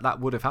races that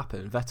would have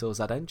happened, Vettel's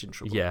had engine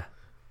trouble. Yeah,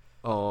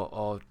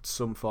 or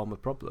some form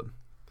of problem.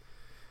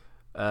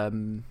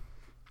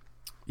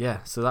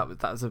 Yeah, so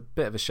that was a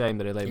bit of a shame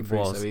that he let him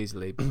through so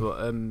easily. But what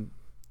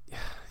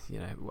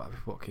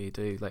can you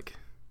do? Like,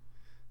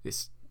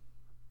 it's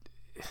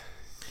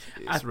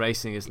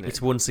racing, isn't it?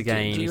 It's once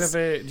again. Do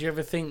you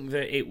ever think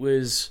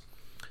that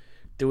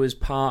there was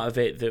part of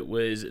it that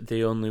was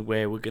the only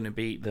way we're going to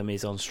beat them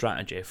is on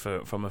strategy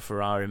from a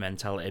Ferrari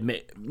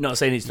mentality? Not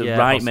saying it's the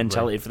right possibly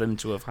mentality for them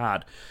to have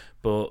had,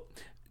 but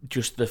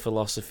just the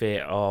philosophy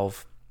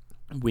of,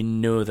 we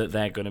know that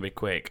they're going to be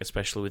quick,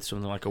 especially with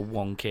something like a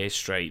 1K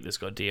straight that's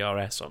got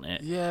DRS on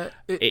it. Yeah.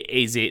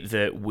 Is it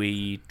that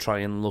we try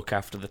and look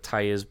after the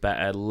tyres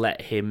better,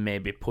 let him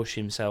maybe push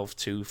himself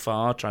too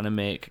far, trying to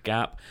make a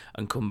gap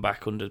and come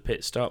back under the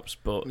pit stops?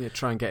 But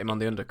try and get him on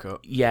the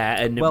undercut.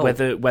 Yeah, and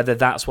whether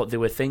that's what they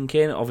were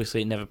thinking,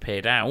 obviously it never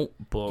paid out.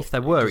 But if they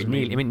were, it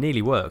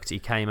nearly worked. He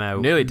came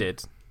out. Nearly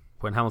did.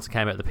 When Hamilton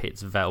came out of the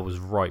pits, Vettel was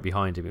right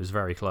behind him. It was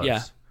very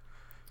close.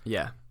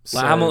 Yeah. So,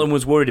 Hamilton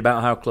was worried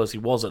about how close he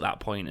was at that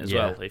point as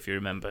well, if you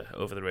remember,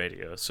 over the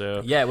radio.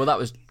 So yeah, well, that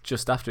was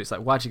just after. It's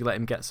like, why'd you let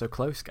him get so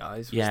close,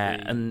 guys?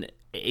 And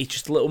it's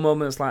just little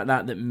moments like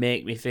that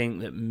make me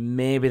think that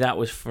maybe that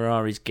was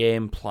Ferrari's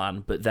game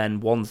plan. But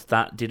then once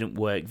that didn't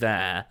work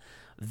there,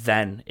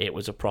 then it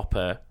was a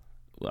proper,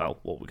 well,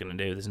 what we're going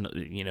to do? There's no,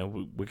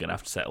 we're going to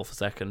have to settle for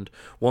second.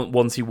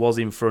 Once he was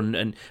in front,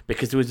 and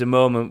because there was a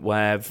moment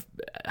where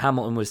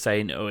Hamilton was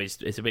saying, "Oh,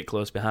 it's a bit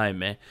close behind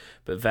me,"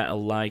 but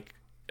Vettel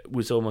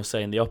was almost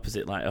saying the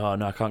opposite, like, "Oh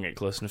no, I can't get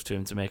close enough to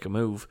him to make a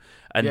move,"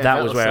 and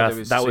that was where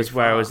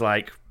I was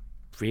like,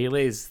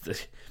 "Really?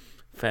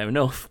 Fair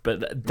enough."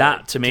 But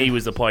that to me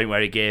was the point where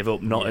he gave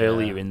up. Not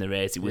earlier in the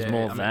race; it was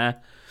more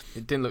there.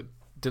 It didn't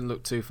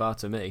look too far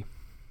to me.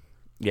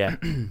 Yeah.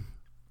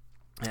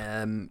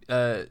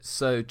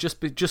 So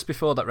just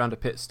before that round of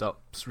pit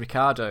stops,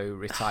 Ricciardo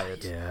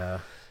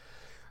retired.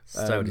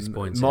 So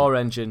disappointing. More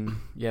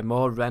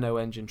Renault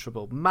engine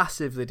trouble.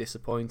 Massively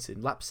disappointing.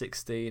 Lap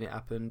 16 it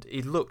happened.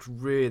 He looked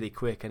really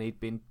quick, and he'd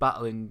been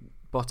battling.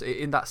 But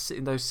in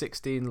those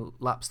 16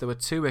 laps, there were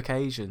 2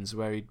 occasions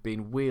where he'd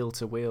been wheel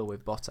to wheel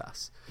with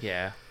Bottas.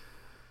 Yeah.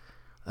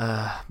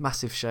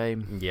 Massive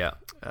shame. Yeah.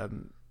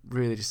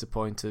 Really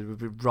disappointed. We've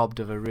been robbed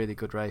of a really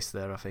good race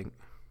there, I think.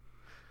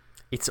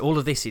 It's all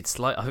of this. It's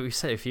like we've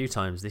said it a few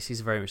times. This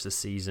is very much the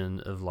season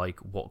of like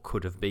what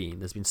could have been.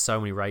 There's been so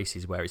many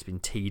races where it's been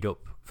teed up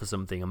for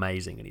something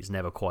amazing and it's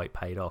never quite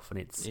paid off. And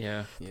it's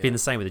been the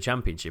same with the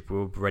championship. We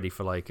were ready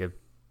for like a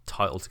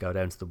title to go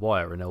down to the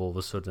wire, and all of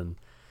a sudden,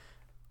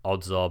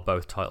 odds are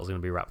both titles are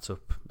going to be wrapped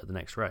up at the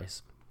next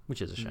race,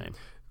 which is a shame.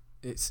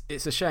 It's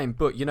a shame,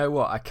 but you know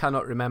what? I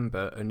cannot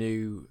remember a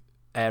new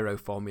aero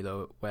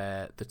formula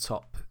where the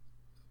top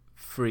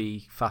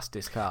 3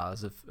 fastest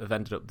cars have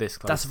ended up this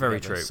close. That's very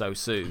together true. So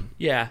soon.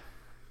 Yeah.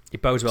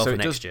 It bodes well So for it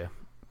next does- year.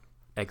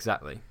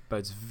 Exactly.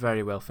 Bodes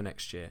very well for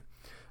next year.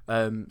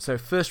 So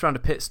first round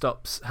of pit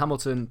stops,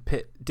 Hamilton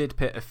did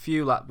pit a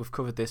few laps. We've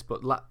covered this,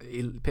 but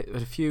he pitted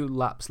a few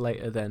laps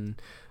later than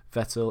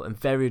Vettel, and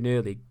very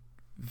nearly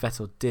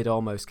Vettel did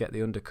almost get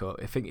the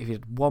undercut. I think if he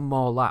had one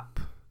more lap,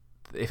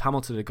 if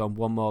Hamilton had gone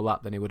one more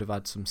lap, then he would have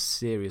had some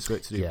serious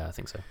work to do. Yeah, I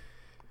think so.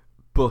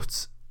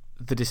 But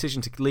the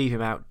decision to leave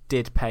him out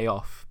did pay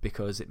off,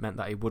 because it meant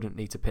that he wouldn't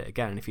need to pit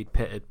again. And if he'd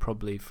pitted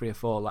probably 3 or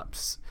 4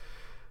 laps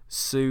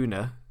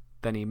sooner,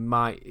 then he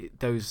might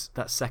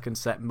that second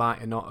set might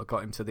have not have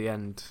got him to the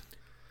end.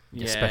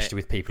 Yeah. Especially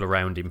with people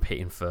around him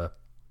pitting for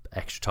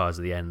extra tyres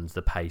at the end,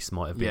 the pace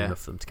might have been enough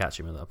for them to catch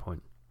him at that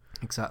point.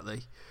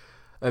 Exactly.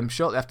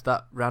 Shortly after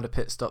that round of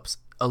pit stops,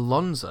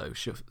 Alonso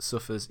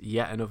suffers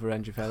yet another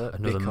engine failure.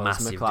 Another because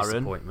massive McLaren,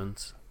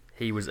 disappointment.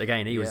 He was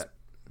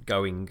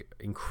going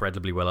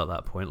incredibly well at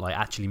that point, like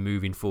actually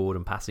moving forward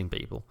and passing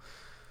people.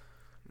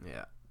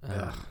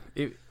 Yeah.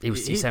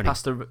 He sounded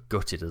passed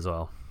gutted as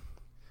well.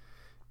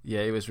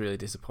 Yeah, he was really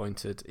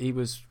disappointed. He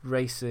was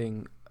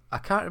racing. I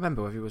can't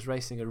remember whether he was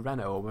racing a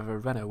Renault or whether a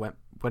Renault went.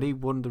 When he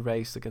won the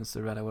race against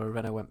the Renault, or a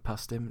Renault went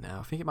past him.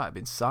 Now I think it might have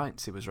been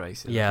Sainz he was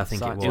racing. Yeah, I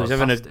think it Sainz was. He was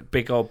having past a him.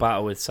 big old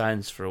battle with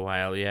Sainz for a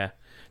while, yeah.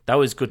 That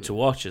was good to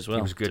watch as well.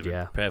 He was good, to be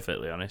yeah.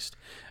 perfectly honest.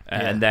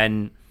 Yeah. And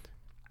then,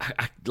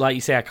 like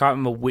you say, I can't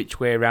remember which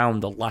way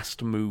around the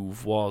last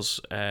move was,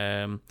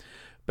 but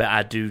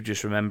I do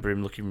just remember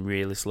him looking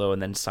really slow,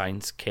 and then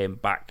Sainz came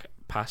back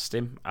past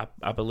him,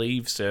 I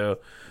believe. So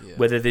Yeah.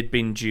 whether they'd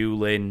been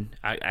dueling,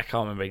 I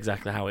can't remember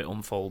exactly how it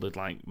unfolded,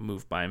 like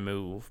move by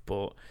move,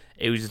 but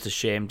it was just a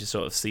shame to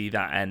sort of see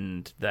that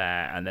end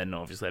there, and then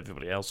obviously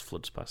everybody else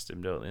floods past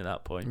him, don't they, at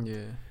that point?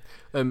 Yeah.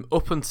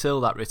 Up until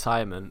that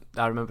retirement,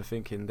 I remember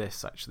thinking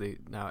this actually.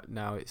 Now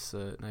it's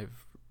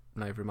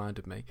now you've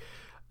reminded me.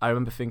 I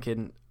remember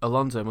thinking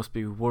Alonso must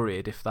be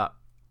worried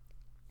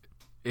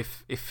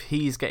if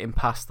he's getting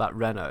past that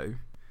Renault,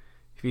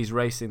 if he's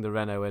racing the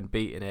Renault and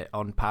beating it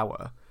on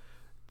power,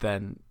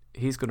 then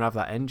he's going to have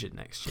that engine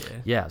next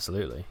year. Yeah,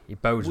 absolutely. He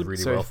bodes really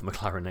so well if- for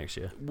McLaren next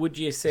year. Would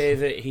you say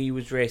that he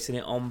was racing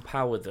it on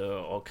power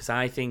though, or because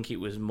I think it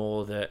was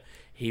more that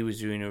he was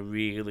doing a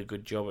really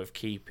good job of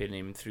keeping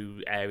him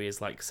through areas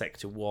like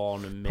Sector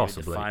 1 and maybe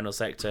Possibly. the final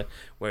sector,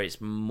 where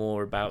it's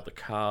more about the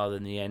car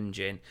than the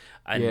engine.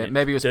 And Yeah,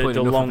 maybe he was putting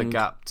enough of a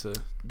gap to.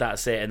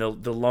 That's it,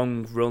 and the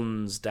long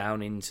runs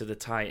down into the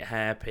tight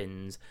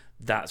hairpins,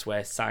 that's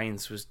where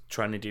Sainz was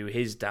trying to do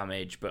his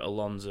damage, but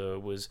Alonso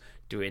was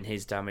doing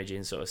his damage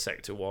in sort of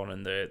Sector 1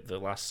 and the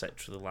last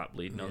sector of the lap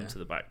leading on to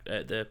the back,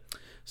 the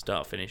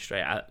start-finish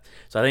straight.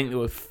 So I think they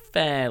were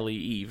fairly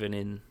even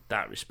in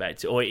that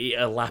respect, or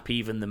a lap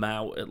evened them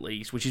out at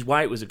least, which is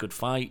why it was a good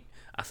fight,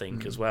 I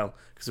think, as well,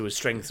 because there were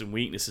strengths and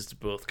weaknesses to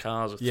both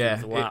cars through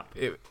the lap.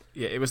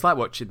 It was like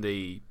watching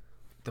the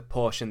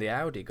Porsche and the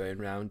Audi going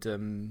round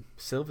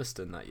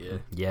Silverstone that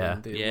year. Yeah.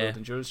 in the Yeah. World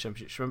Endurance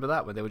Championships. Remember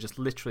that, when they were just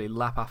literally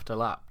lap after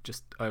lap,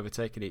 just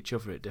overtaking each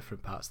other at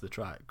different parts of the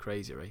track.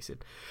 Crazy racing.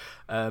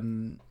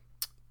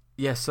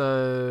 Yeah,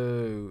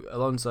 so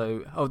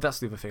Alonso. Oh, that's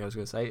the other thing I was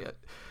going to say.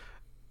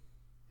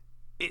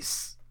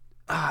 It's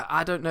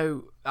I don't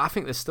know. I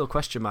think there's still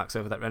question marks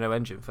over that Renault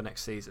engine for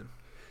next season.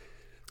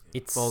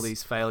 It's For all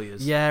these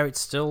failures. Yeah, it's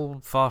still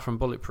far from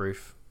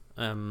bulletproof.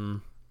 I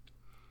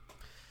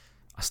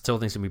still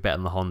think it's going to be better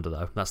than the Honda,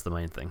 though. That's the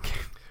main thing.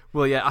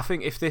 Well, yeah, I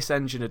think if this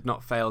engine had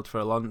not failed for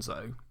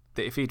Alonso,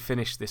 that if he'd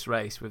finished this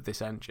race with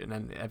this engine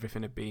and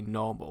everything had been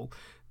normal,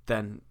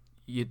 then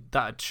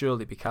that'd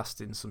surely be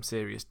casting some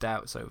serious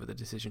doubts over the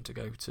decision to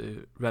go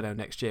to Renault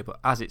next year. But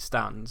as it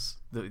stands,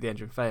 the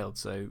engine failed,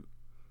 so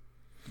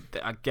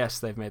I guess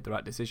they've made the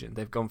right decision.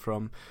 They've gone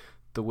from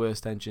the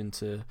worst engine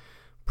to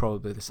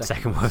probably the second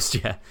Second worst,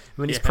 yeah.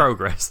 I mean, it's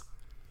progress.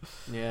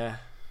 Yeah.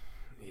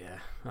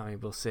 I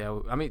mean, we'll see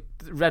how. I mean,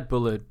 Red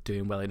Bull are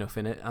doing well enough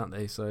in it, aren't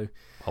they? So.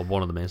 Well,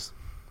 one of them is.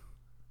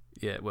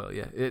 Yeah, well,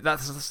 yeah.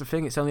 That's the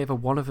thing. It's only ever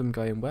one of them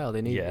going well.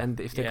 They need, and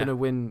if they're going to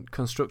win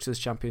constructors'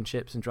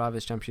 championships and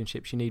drivers'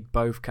 championships, you need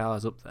both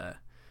cars up there.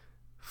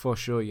 For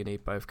sure, you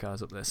need both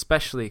cars up there,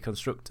 especially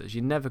constructors.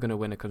 You're never going to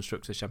win a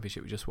constructors'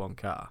 championship with just one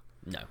car.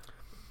 No.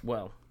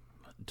 Well,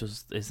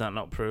 is that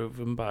not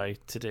proven by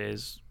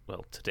this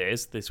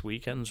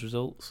weekend's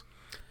results?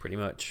 Pretty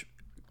much.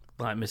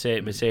 Like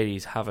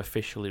Mercedes have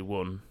officially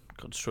won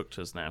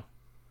constructors now.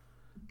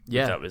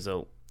 Yeah. With that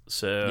result.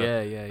 So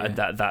yeah. And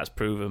that's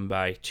proven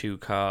by two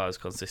cars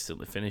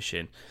consistently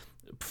finishing.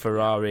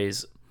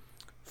 Ferrari's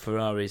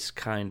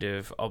kind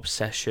of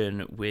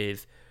obsession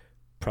with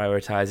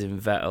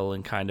prioritising Vettel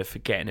and kind of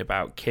forgetting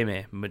about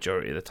Kimi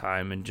majority of the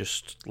time and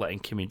just letting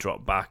Kimi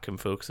drop back and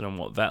focusing on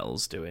what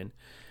Vettel's doing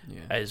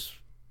has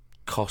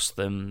cost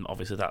them,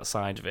 obviously, that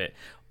side of it.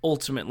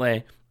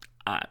 Ultimately,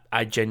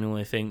 I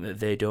genuinely think that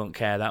they don't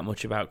care that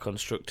much about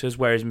constructors,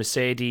 whereas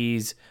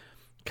Mercedes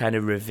kind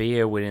of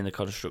revere winning the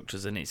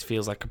constructors and it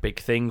feels like a big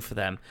thing for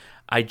them.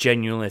 I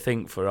genuinely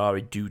think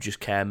Ferrari do just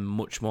care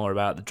much more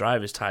about the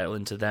driver's title,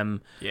 and to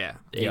them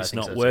it's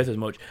not worth as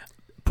much.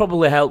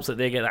 Probably helps that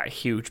they get that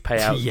huge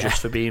payout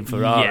just for being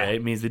Ferrari. Yeah.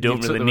 It means they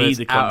don't really need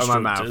the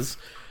constructors.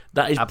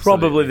 That is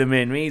probably the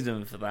main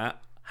reason for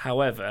that.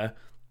 However,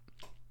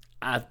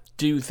 I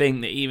do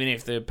think that even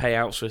if the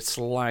payouts were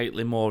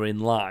slightly more in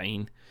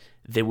line,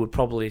 they would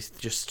probably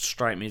just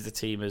strike me as a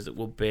team as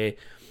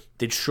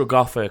they'd shrug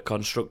off a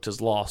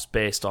constructor's loss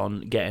based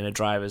on getting a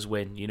driver's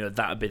win. You know,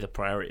 that would be the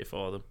priority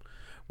for them.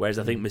 Whereas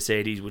I think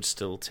Mercedes would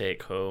still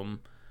take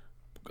home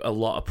a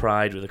lot of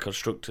pride with a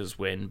constructor's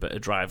win, but a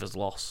driver's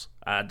loss.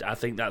 And I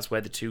think that's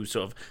where the two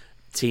sort of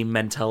team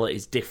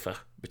mentalities differ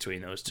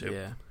between those two.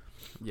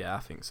 Yeah, I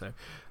think so.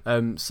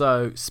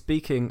 So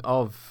speaking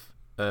of,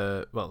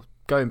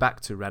 going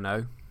back to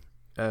Renault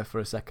for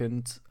a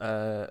second,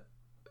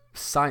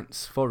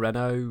 Sainz for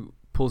Renault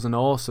pulls an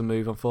awesome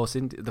move on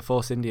the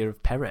Force India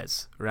of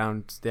Perez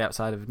around the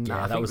outside of the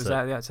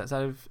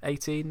outside of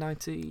 18,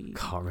 19.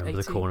 Can't remember 18?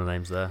 The corner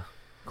names there.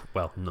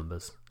 Well,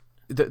 numbers.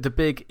 The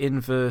big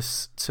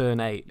inverse turn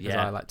 8, as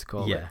I like to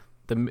call it.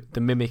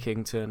 The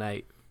mimicking turn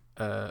 8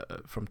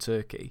 from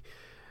Turkey.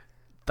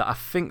 That I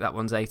think that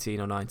one's 18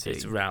 or 19.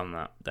 It's around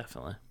that,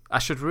 definitely. I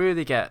should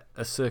really get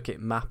a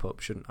circuit map up,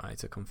 shouldn't I,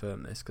 to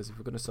confirm this? Because if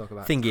we're going to talk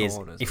about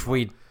corners, if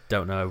we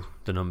don't know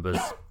the numbers,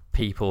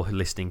 people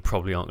listening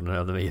probably aren't going to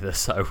know them either.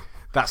 So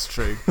that's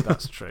true.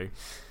 That's true.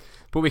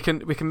 But we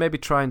can maybe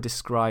try and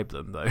describe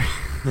them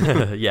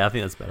though. Yeah, I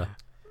think that's better.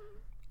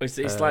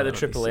 It's like the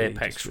triple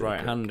apex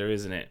right-hander,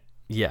 isn't it?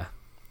 Yeah.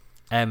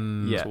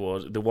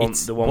 Towards the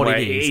one where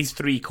he's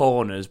three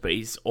corners, but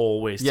he's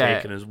always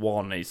taken as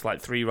one. It's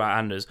like three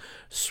right-handers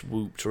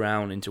swooped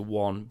around into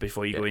one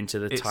before you go into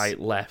the tight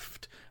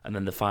left and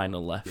then the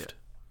final left. Yeah.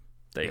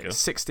 There you go.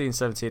 16,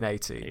 17,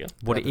 18.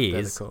 What it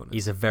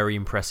is a very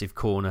impressive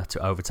corner to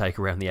overtake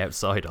around the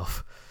outside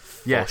of.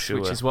 Yeah,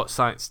 sure. Which is what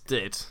Sainz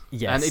did.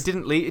 Yes. And it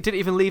didn't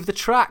even leave the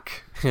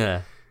track.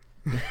 Yeah.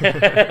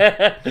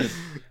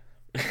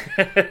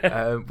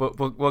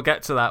 We'll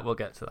get to that. We'll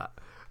get to that.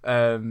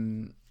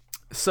 And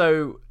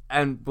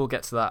we'll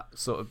get to that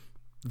sort of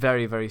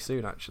very, very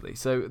soon, actually.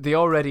 So the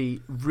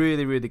already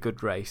really, really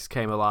good race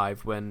came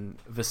alive when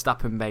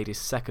Verstappen made his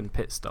second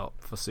pit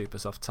stop for super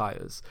soft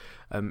tyres.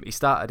 He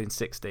started in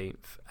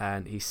 16th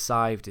and he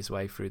sived his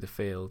way through the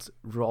field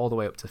all the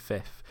way up to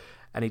 5th.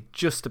 And he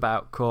just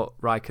about caught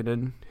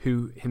Raikkonen,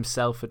 who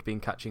himself had been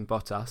catching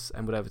Bottas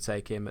and would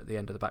overtake him at the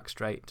end of the back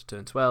straight to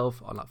turn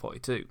 12 on lap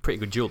 42. Pretty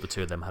good duel the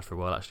two of them had for a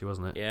while, actually,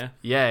 wasn't it?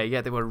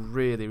 Yeah, they were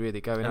really, really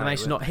going at it. And they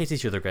managed to not hit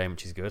each other again,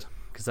 which is good,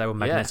 because they were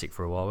magnetic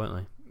for a while,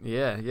 weren't they?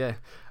 Yeah.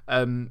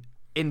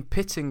 In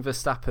pitting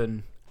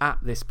Verstappen at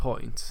this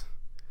point,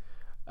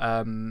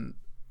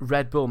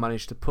 Red Bull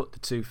managed to put the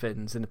two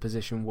Finns in a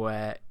position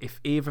where if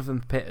either of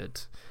them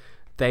pitted,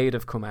 they'd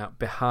have come out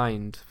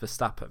behind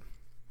Verstappen.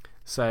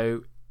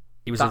 So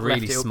it was a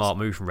really smart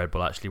move from Red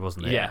Bull, actually,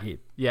 wasn't it?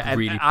 Yeah.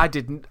 Really...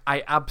 And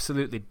I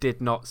absolutely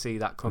did not see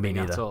that coming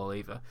at all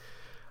either.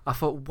 I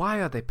thought, why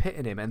are they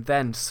pitting him? And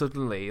then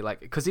suddenly,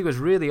 because he was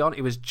really on,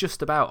 he was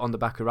just about on the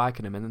back of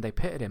Raikkonen, and then they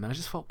pitted him, and I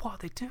just thought, what are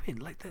they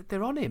doing?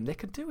 They're on him. They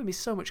can do him. He's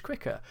so much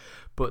quicker.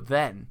 But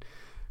then,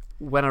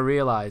 when I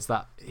realised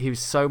that he was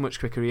so much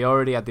quicker, he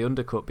already had the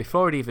undercut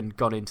before he'd even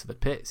gone into the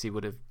pits. He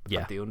would have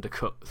had the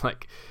undercut.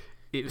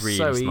 It was really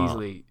so smart.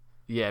 Easily.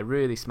 Yeah,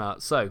 really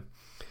smart. So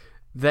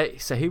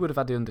he would have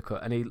had the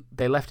undercut, and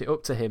they left it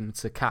up to him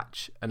to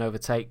catch and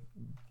overtake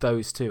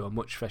those two on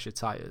much fresher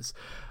tyres.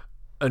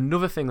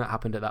 Another thing that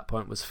happened at that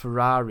point was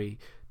Ferrari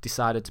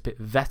decided to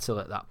pit Vettel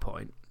at that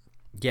point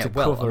to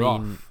cover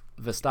off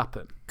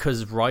Verstappen.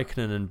 Because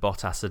Raikkonen and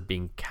Bottas had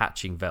been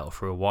catching Vettel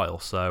for a while,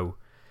 so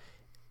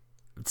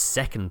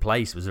second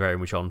place was very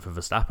much on for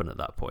Verstappen at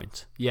that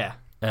point. Yeah,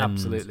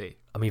 absolutely.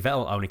 I mean,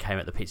 Vettel only came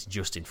at the pits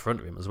just in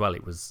front of him as well.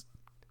 It was...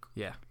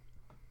 Yeah.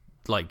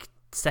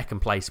 Second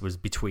place was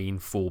between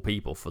four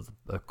people for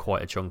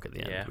quite a chunk at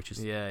the end, which is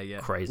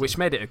crazy. Which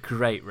made it a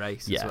great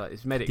race as well.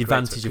 It's made it the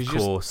advantage, of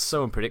course,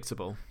 so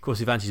unpredictable. Of course,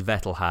 the advantage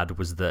Vettel had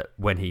was that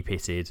when he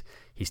pitted,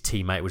 his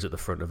teammate was at the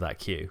front of that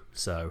queue.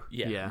 So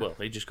well,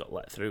 they just got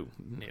let through,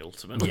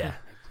 ultimately. Yeah,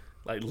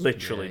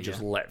 literally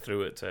just let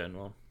through at turn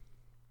 1.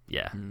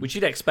 Yeah, which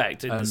you'd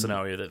expect in the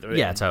scenario that they're in.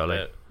 Yeah,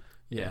 totally.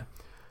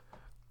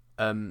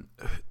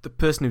 The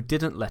person who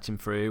didn't let him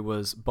through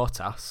was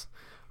Bottas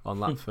on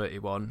lap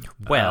 31.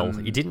 Well,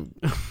 he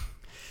didn't.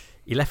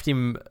 He left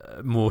him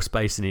more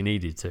space than he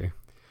needed to.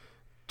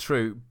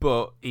 True,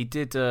 but he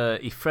did.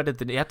 He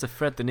had to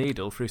thread the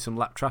needle through some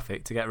lap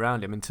traffic to get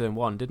around him in turn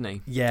 1, didn't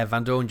he? Yeah,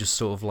 Van Dorn just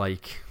sort of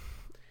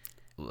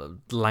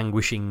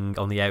languishing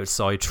on the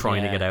outside,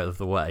 trying to get out of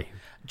the way.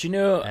 Do you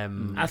know?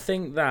 I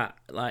think that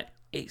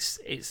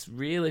it's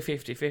really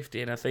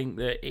 50-50, and I think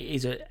that it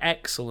is an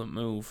excellent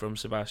move from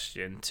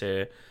Sebastian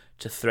to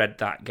thread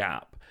that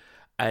gap.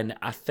 And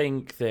I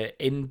think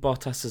that in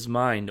Bottas's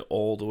mind,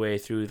 all the way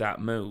through that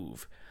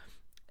move,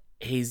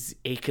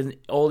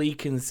 all he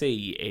can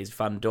see is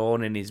Van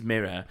Dorn in his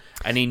mirror,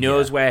 and he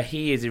knows where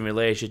he is in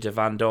relation to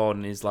Van Dorn,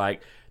 and he's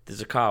like,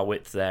 there's a car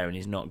width there, and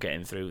he's not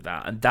getting through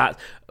that. And that,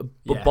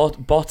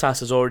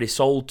 Bottas has already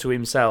sold to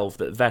himself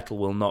that Vettel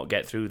will not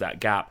get through that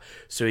gap,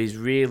 so he's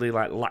really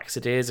like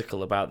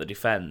lackadaisical about the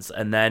defence.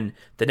 And then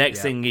the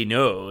next thing he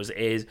knows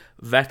is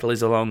Vettel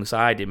is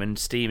alongside him and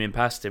steaming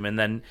past him, and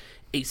then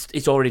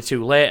it's already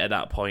too late at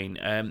that point.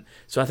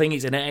 So I think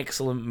it's an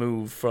excellent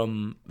move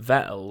from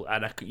Vettel,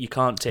 and you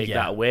can't take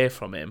that away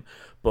from him.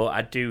 But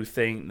I do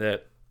think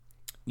that,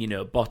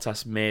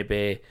 Bottas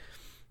maybe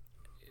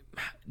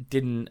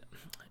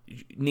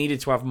needed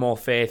to have more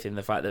faith in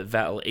the fact that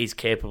Vettel is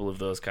capable of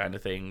those kind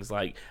of things.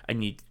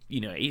 He's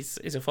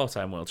a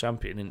 4-time world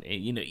champion, and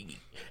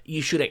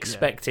you should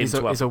expect him to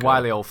have. He's a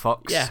wily old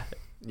fox.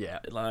 Yeah.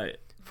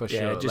 For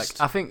sure.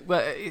 I think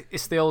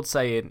it's the old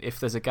saying: if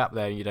there's a gap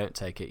there and you don't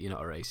take it, you're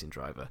not a racing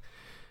driver.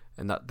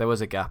 And that there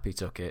was a gap, he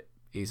took it.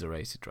 He's a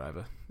racing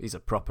driver. He's a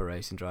proper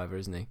racing driver,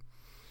 isn't he?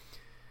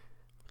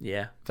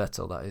 Yeah,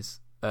 Vettel, that is.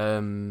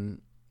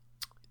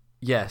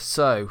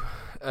 So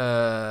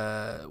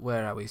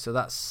where are we? So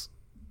that's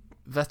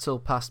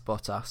Vettel past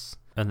Bottas,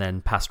 and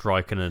then past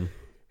Raikkonen.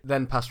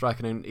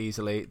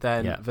 Easily.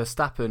 Then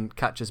Verstappen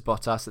catches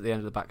Bottas at the end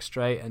of the back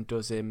straight and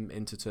does him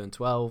into turn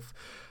 12.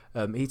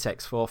 He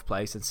takes 4th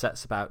place and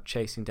sets about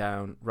chasing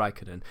down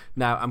Raikkonen.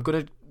 Now, I'm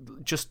going to,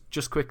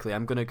 just quickly,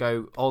 I'm going to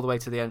go all the way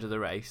to the end of the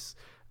race,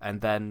 and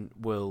then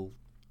we'll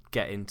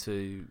get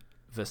into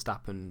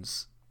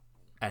Verstappen's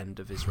end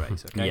of his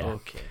race, okay?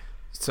 Okay.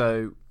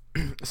 So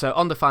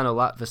on the final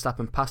lap,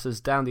 Verstappen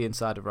passes down the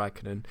inside of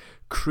Raikkonen,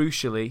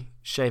 crucially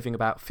shaving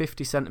about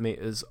 50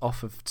 centimetres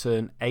off of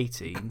turn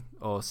 18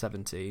 or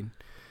 17,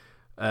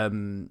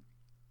 and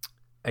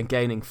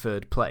gaining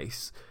 3rd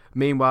place.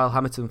 Meanwhile,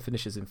 Hamilton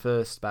finishes in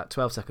 1st, about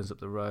 12 seconds up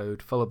the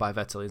road, followed by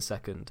Vettel in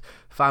 2nd.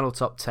 Final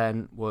top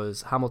 10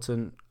 was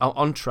Hamilton...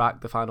 on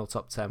track, the final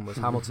top 10 was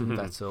Hamilton,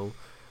 Vettel,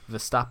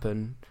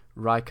 Verstappen,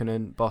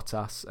 Raikkonen,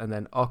 Bottas, and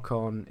then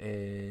Ocon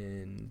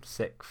in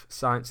 6th,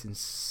 Sainz in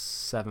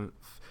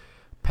 7th,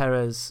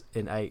 Perez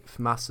in 8th,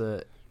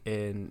 Massa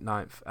in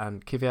 9th,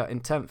 and Kvyat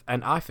in 10th.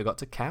 And I forgot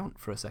to count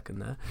for a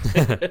second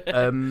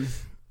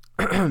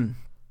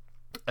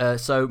there.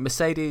 So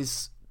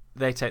Mercedes...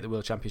 They take the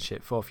World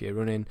Championship 4th year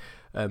running.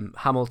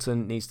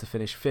 Hamilton needs to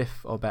finish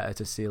 5th or better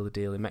to seal the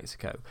deal in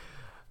Mexico.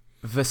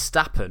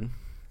 Verstappen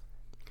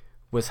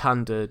was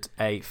handed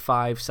a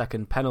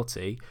 5-second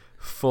penalty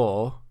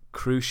for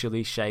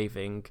crucially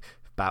shaving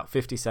about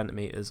 50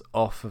 centimetres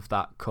off of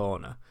that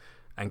corner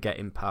and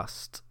getting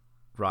past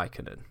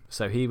Raikkonen.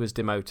 So he was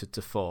demoted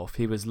to 4th.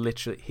 He was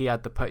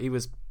he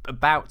was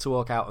about to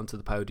walk out onto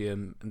the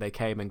podium, and they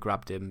came and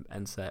grabbed him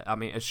and said, I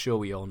mean, I'm sure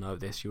we all know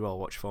this, you all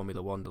watch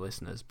Formula One, the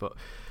listeners, but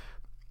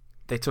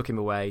they took him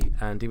away,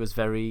 and he was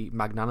very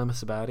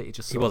magnanimous about it. He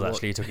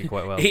took it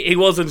quite well. He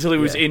was until he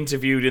was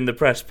interviewed in the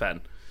press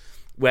pen,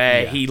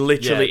 where he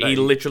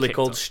literally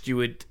called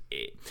Stewart.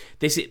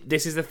 This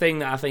is the thing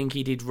that I think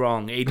he did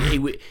wrong.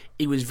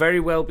 He was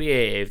very well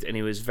behaved, and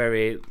he was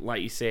very,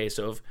 like you say,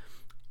 sort of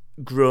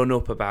grown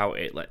up about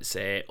it, let's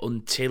say,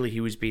 until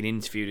he was being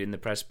interviewed in the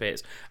press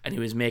pits, and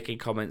he was making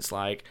comments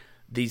like,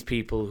 these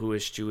people who are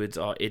stewards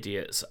are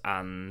idiots,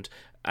 and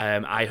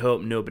I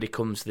hope nobody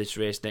comes to this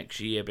race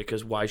next year,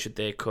 because why should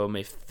they come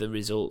if the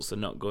results are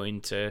not going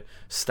to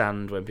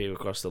stand when people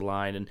cross the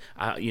line? And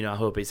I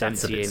hope it's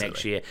MTA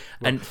next year.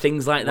 And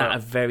things like that are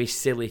very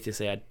silly to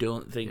say. I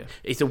don't think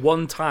it's the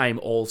one time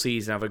all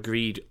season I've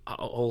agreed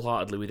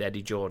wholeheartedly with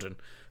Eddie Jordan,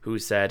 who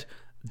said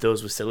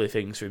those were silly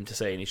things for him to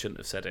say and he shouldn't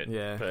have said it.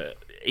 Yeah, but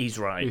he's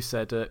right. Who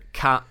said,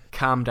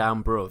 "Calm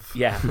down, bruv."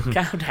 Yeah,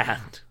 calm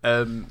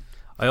down.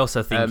 I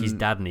also think his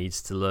dad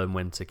needs to learn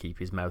when to keep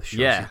his mouth shut.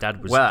 Yeah, his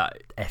dad was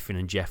effing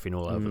and jeffing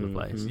all over the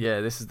place.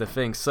 Yeah, this is the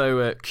thing.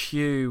 So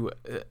cue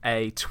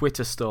a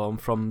Twitter storm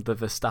from the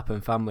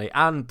Verstappen family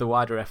and the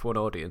wider F1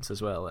 audience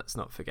as well, let's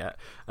not forget.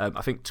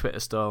 I think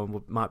Twitter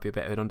storm might be a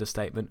bit of an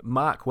understatement.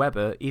 Mark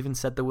Webber even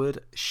said the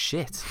word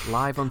shit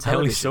live on television. I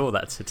only saw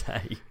that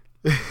today.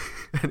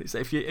 And it's,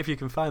 if you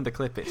can find the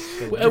clip, it's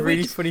the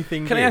really funny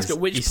thing. Can I ask at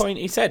which point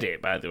he said it,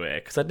 by the way?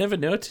 Because I'd never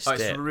noticed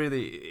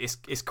it.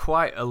 It's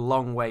quite a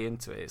long way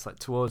into it. It's like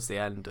towards the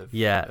end of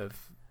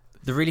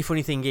The really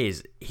funny thing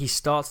is, he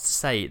starts to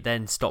say it,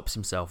 then stops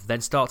himself,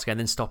 then starts again,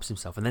 then stops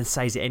himself, and then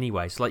says it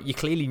anyway. So, like, you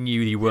clearly knew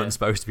you weren't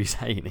supposed to be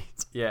saying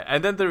it. Yeah,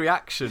 and then the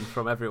reaction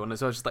from everyone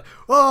as well, just like,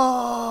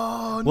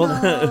 oh, no!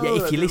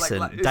 Well, if you listen,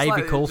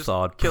 David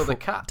Coulthard killed a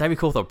cat. David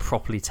Coulthard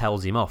properly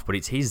tells him off, but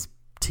it's his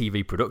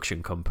TV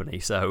production company,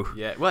 so...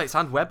 Yeah, well, it's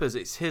and Webber's.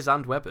 It's his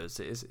and Webber's.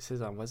 It's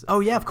his and Webber's. Oh,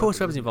 yeah, of course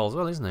Webber's involved as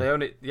well, isn't it? They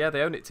own it. Yeah,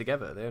 they own it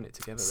together. Silly.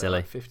 They're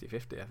like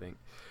 50-50, I think.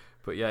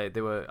 But yeah,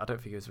 they were... I don't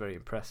think he was very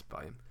impressed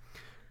by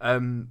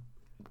him.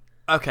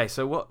 Okay,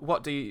 so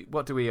what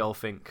do we all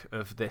think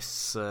of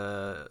this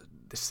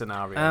this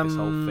scenario, this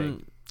whole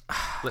thing?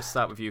 Let's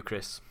start with you,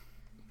 Chris.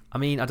 I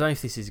mean, I don't know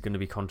if this is going to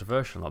be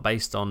controversial. Like,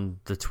 based on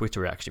the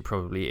Twitter reaction, it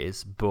probably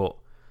is. But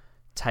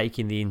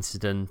taking the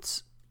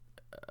incident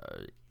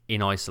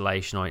in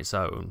isolation on its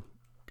own,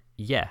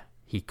 yeah,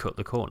 he cut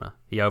the corner.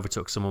 He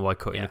overtook someone by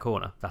cutting the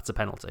corner. That's a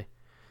penalty.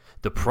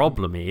 The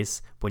problem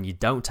is, when you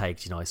don't take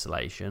it in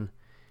isolation,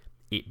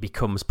 it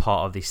becomes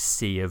part of this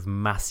sea of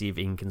massive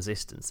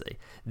inconsistency.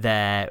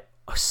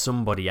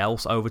 Somebody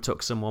else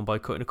overtook someone by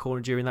cutting a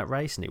corner during that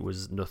race,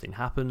 and nothing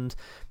happened.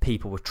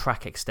 People were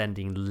track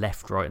extending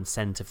left, right, and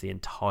centre for the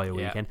entire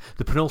weekend.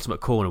 The penultimate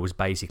corner was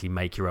basically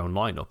make your own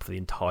lineup for the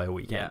entire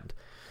weekend.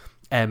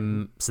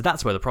 So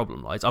that's where the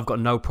problem lies. I've got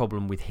no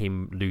problem with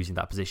him losing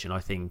that position. I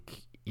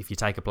think if you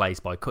take a place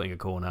by cutting a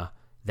corner,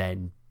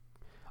 then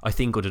I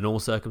think under normal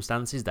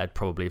circumstances they'd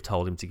probably have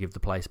told him to give the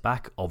place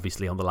back.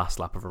 Obviously, on the last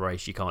lap of a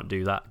race, you can't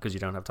do that because you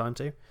don't have time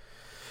to.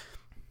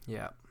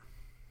 Yeah.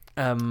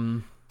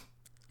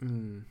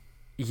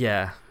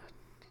 Yeah.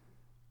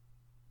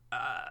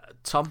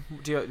 Tom,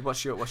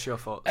 what's your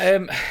thoughts?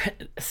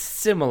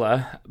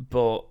 Similar,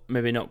 but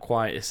maybe not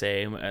quite the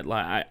same.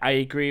 Like I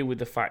agree with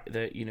the fact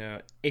that, you know,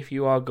 if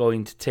you are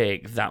going to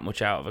take that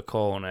much out of a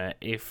corner,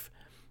 if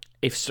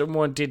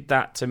someone did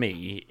that to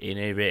me in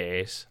a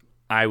race,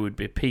 I would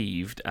be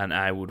peeved and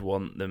I would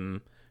want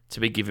them to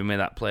be giving me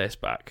that place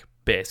back,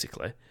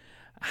 basically.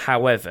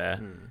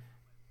 However,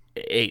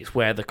 it's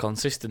where the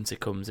consistency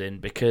comes in,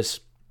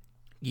 because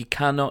you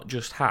cannot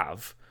just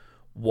have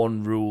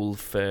one rule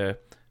for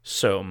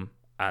some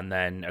and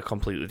then a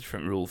completely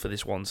different rule for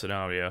this one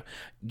scenario.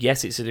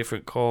 Yes, it's a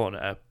different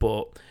corner,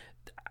 but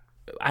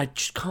I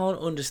just can't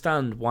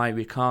understand why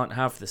we can't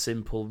have the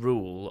simple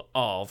rule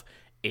of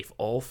if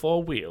all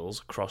four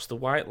wheels cross the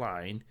white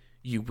line,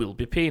 you will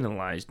be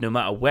penalised, no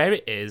matter where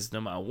it is,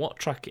 no matter what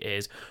track it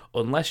is,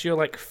 unless you're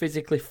like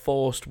physically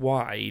forced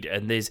wide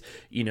and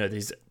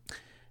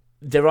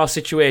there are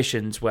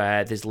situations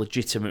where there's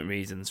legitimate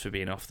reasons for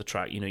being off the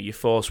track. You know, you're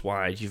forced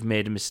wide, you've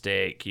made a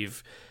mistake,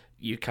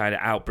 you kind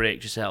of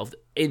outbraked yourself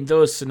in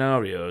those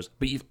scenarios,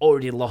 but you've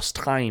already lost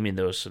time in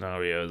those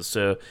scenarios,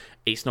 so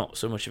it's not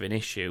so much of an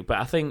issue. But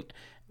I think,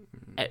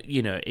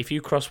 you know, if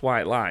you cross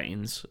white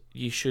lines,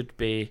 you should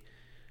be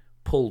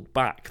pulled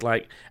back.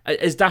 Like,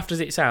 as daft as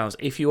it sounds,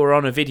 if you were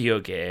on a video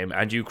game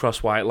and you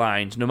cross white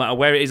lines, no matter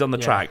where it is on the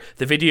track,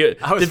 the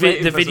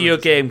video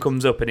game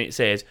comes up and it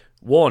says,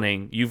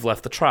 warning, you've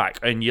left the track,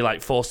 and you're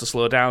like forced to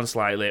slow down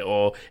slightly,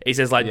 or it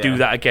says like do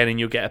that again and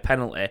you'll get a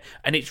penalty,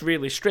 and it's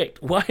really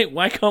strict. Why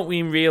can't we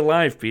in real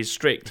life be as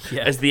strict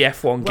as the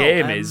F1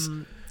 game is?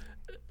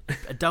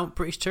 Don't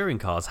British touring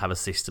cars have a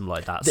system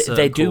like that?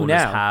 They do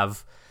now.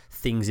 Have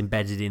things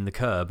embedded in the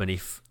curb, and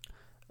if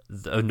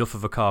enough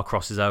of a car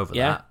crosses over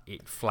that,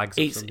 it flags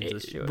up something to the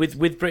stewards.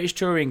 With British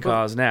touring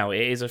cars now,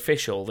 it is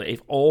official that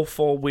if all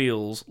four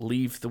wheels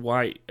leave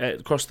the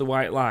cross the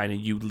white line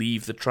and you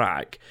leave the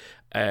track,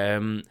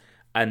 and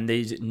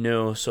there's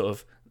no sort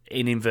of,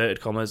 in inverted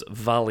commas,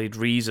 valid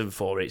reason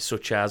for it,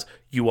 such as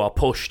you are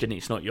pushed and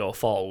it's not your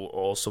fault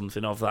or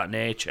something of that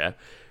nature,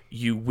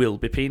 you will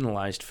be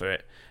penalised for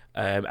it.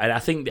 And I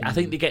think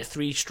they get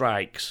 3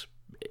 strikes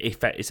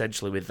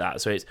essentially with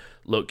that. So it's,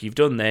 look, you've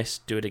done this,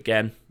 do it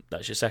again.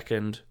 That's your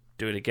second.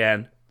 Do it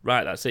again.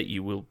 Right, that's it.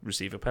 You will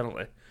receive a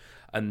penalty.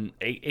 And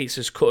it's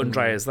as cut and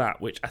dry as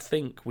that, which I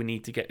think we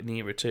need to get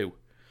nearer to.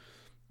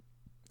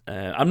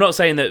 I'm not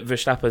saying that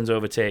Verstappen's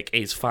overtake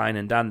is fine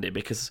and dandy,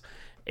 because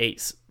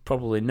it's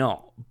probably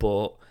not.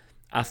 But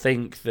I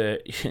think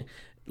that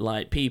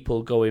like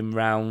people going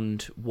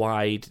round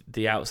wide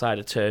the outside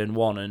of turn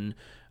 1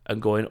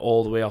 and going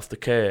all the way off the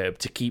curb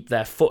to keep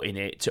their foot in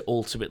it to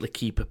ultimately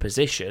keep a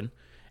position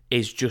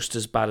is just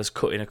as bad as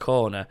cutting a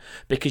corner,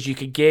 because you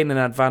could gain an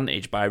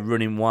advantage by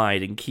running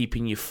wide and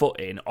keeping your foot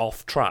in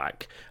off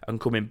track and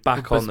coming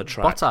back on the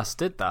track. Bottas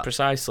did that.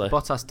 Precisely.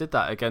 Bottas did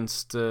that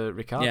against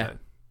Ricciardo. Yeah.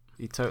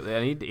 He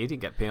didn't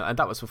get penalised, and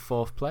that was for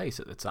 4th place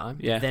at the time.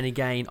 Yeah. Then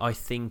again, I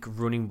think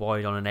running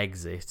wide on an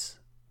exit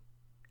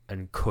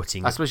and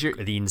cutting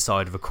the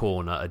inside of a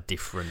corner are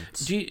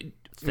different.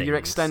 You're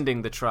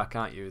extending the track,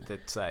 aren't you?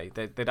 They'd say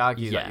they'd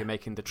argue that you're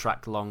making the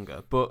track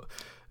longer, but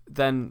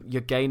then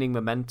you're gaining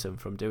momentum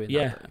from doing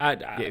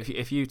that.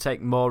 If you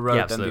take more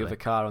road than the other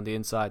car on the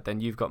inside,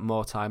 then you've got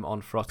more time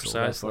on throttle.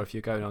 Precisely. Therefore, if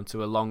you're going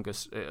onto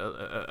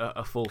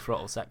a full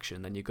throttle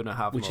section, then you're going to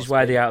have which more is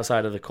why speed. the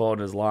outside of the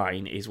corner's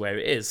line is where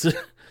it is.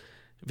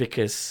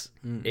 Because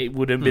it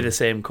wouldn't be the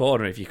same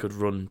corner if you could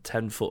run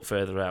 10 foot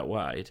further out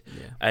wide.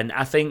 Yeah. And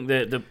I think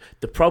that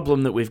the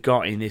problem that we've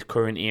got in this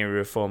current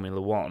era of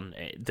Formula 1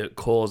 that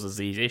causes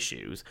these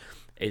issues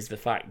is the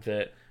fact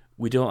that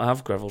we don't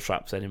have gravel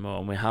traps anymore,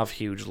 and we have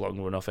huge long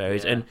runoff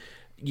areas, and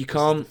you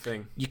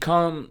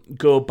can't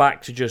go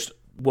back to just,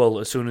 well,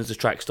 as soon as the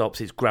track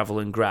stops, it's gravel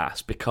and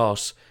grass,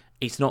 because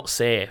it's not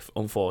safe,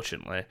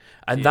 unfortunately.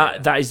 And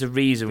that is the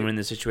reason we're in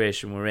the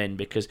situation we're in,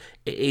 because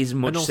it is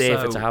much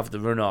safer to have the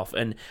runoff,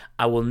 and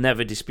I will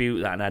never dispute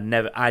that, and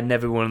I'd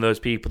never be one of those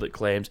people that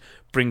claims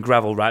bring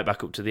gravel right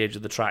back up to the edge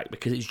of the track,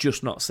 because it's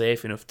just not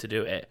safe enough to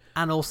do it.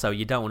 And also,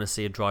 you don't want to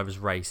see a driver's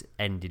race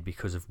ended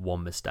because of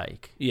one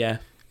mistake. Yeah.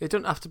 It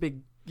doesn't have to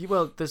be.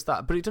 Well, there's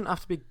that, but it doesn't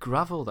have to be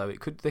gravel though.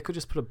 They could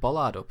just put a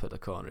bollard up at the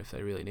corner if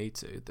they really need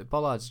to. The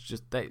bollards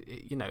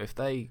if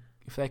they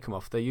come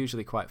off, they're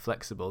usually quite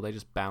flexible. They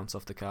just bounce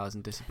off the cars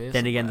and disappear.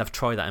 Then again, somewhere. they've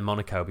tried that in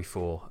Monaco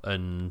before,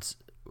 and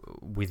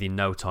within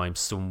no time,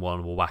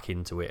 someone will whack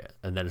into it,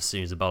 and then as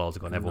soon as the bollards are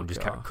gone, everyone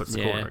just cuts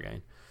the corner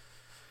again.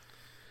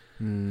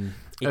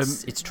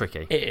 It's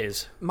tricky. It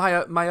is. My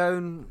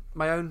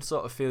own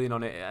sort of feeling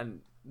on it,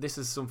 and this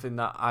is something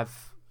that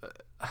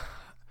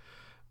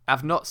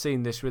I've not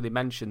seen this really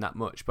mentioned that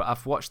much, but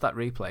I've watched that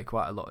replay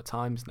quite a lot of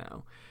times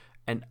now,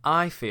 and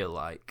I feel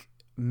like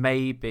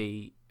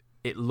maybe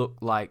it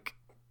looked like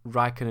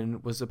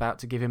Raikkonen was about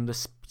to give him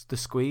the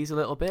squeeze a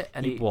little bit,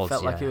 and he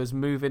felt like he was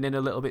moving in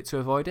a little bit to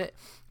avoid it.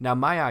 Now,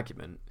 my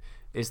argument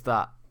is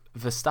that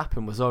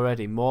Verstappen was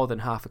already more than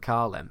half a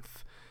car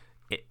length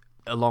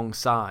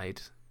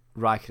alongside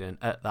Raikkonen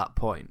at that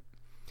point,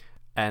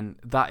 and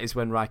that is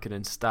when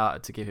Raikkonen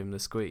started to give him the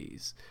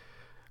squeeze.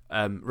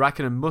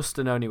 Raikkonen must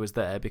have known he was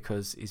there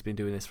because he's been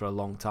doing this for a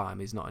long time.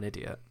 He's not an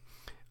idiot.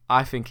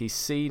 I think he's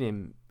seen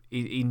him.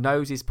 He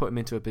knows he's put him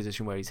into a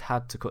position where he's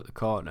had to cut the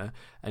corner,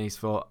 and he's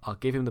thought, I'll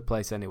give him the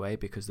place anyway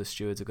because the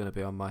stewards are going to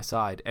be on my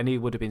side. And he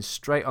would have been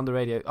straight on the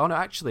radio. Oh, no,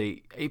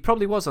 actually, he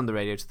probably was on the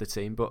radio to the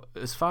team, but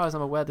as far as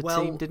I'm aware, the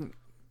team didn't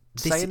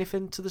say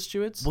anything to the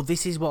stewards. Well,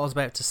 this is what I was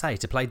about to say.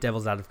 To play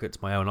devil's advocate to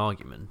my own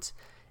argument,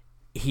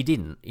 he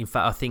didn't. In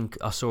fact, I think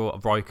I saw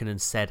Raikkonen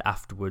said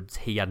afterwards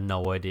he had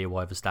no idea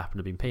why Verstappen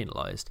had been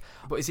penalised.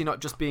 But is he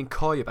not just being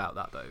coy about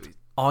that, though?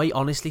 I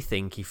honestly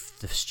think if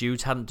the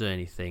stewards hadn't done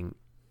anything,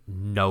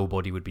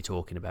 nobody would be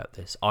talking about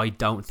this. I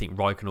don't think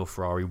Raikkonen or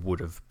Ferrari would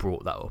have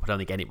brought that up. I don't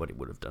think anybody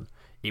would have done.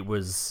 It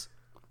was...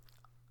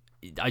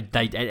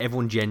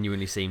 everyone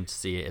genuinely seemed to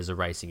see it as a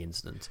racing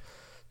incident.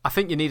 I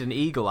think you need an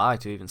eagle eye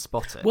to even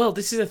spot it. Well,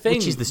 this is the thing.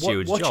 Which is the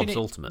steward's jobs,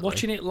 ultimately.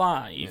 Watching it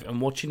live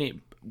and watching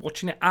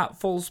it at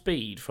full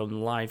speed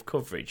from live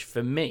coverage,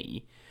 for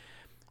me,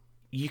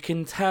 you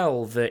can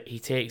tell that he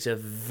takes a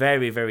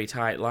very, very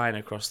tight line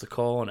across the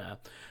corner,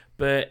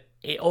 but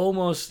it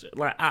almost,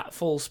 like at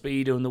full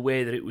speed on the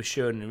way that it was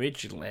shown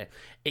originally,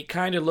 it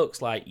kind of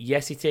looks like,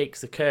 yes, he takes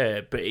the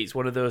curb, but it's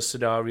one of those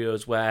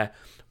scenarios where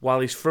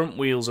while his front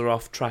wheels are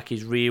off track,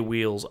 his rear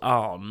wheels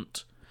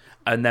aren't.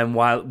 And then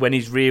when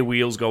his rear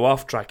wheels go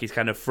off track, his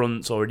kind of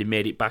front's already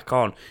made it back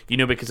on,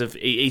 because of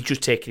he's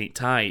just taking it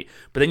tight.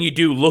 But then you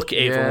do look at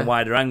it from a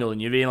wider angle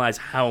and you realise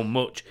how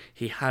much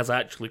he has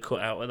actually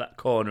cut out of that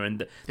corner,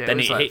 and then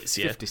it hits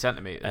you 50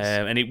 centimetres.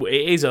 And it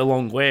is a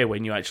long way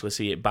when you actually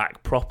see it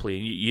back properly.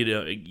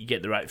 You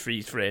get the right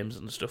freeze frames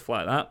and stuff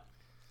like that.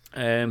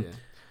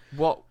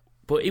 What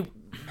would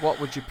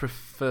you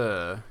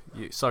prefer?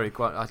 Sorry,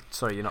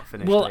 you're not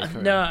finished. Well,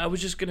 no, I was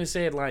just going to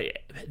say,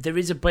 there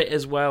is a bit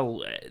as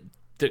well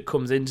that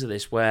comes into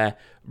this where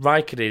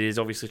Raikkonen is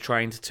obviously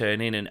trying to turn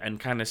in and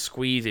kind of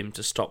squeeze him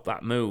to stop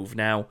that move.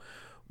 Now,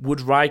 would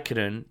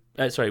Verstappen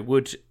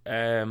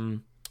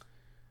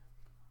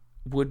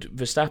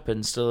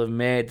still have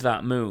made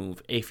that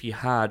move if you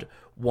had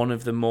one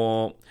of the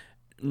more,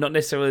 not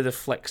necessarily the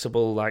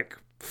flexible,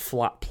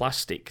 flat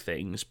plastic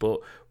things, but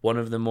one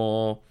of the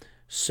more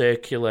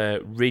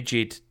circular,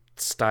 rigid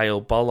style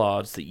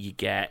bollards that you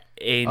get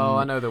in... Oh,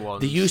 I know the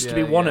ones. There used to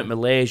be one at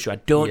Malaysia. I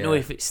don't know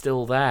if it's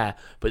still there,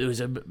 but there was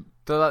a...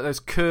 They're like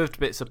those curved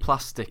bits of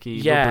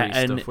plasticky, rubbery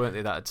stuff, weren't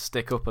they, that'd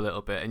stick up a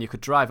little bit, and you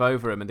could drive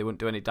over them and they wouldn't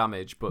do any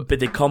damage, but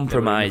they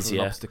compromise you.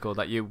 An obstacle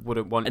that you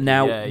wouldn't want.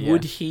 Now,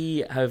 would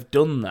he have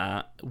done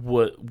that?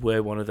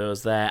 Were one of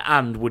those there,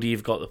 and would he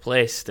have got the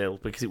place still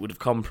because it would have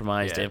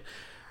compromised him?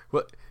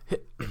 Well,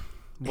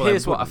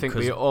 here's what I think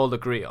we all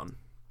agree on.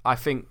 I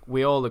think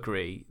we all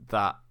agree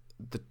that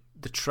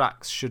the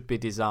tracks should be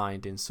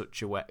designed in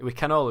such a way. We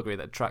can all agree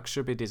that tracks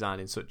should be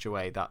designed in such a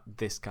way that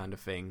this kind of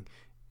thing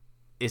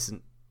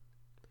isn't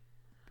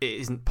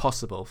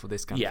possible for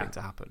this kind of thing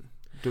to happen.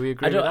 Do we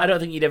agree? I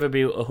don't think you'd ever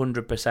be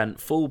 100%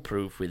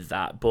 foolproof with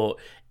that, but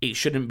it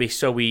shouldn't be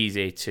so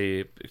easy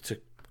to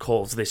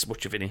cause this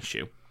much of an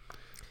issue.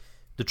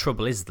 The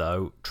trouble is,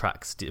 though,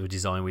 tracks were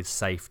designed with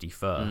safety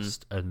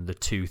first, and the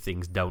two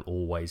things don't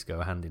always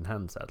go hand in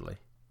hand, sadly.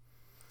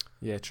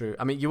 Yeah, true.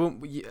 I mean, you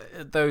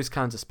won't those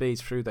kinds of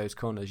speeds through those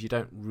corners. You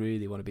don't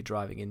really want to be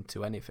driving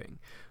into anything,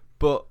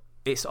 but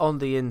it's on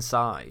the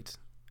inside,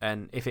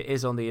 and if it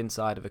is on the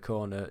inside of a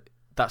corner,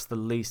 that's the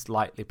least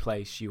likely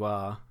place you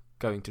are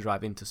going to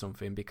drive into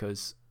something,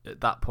 because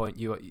at that point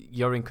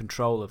you're in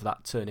control of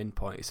that turn-in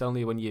point. It's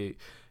only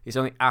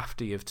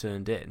after you've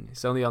turned in.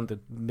 It's only on the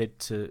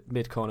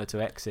mid corner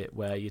to exit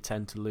where you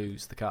tend to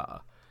lose the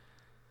car.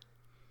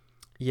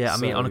 Yeah, I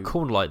mean, on a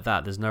corner like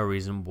that, there's no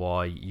reason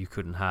why you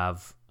couldn't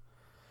have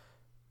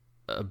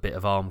a bit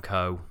of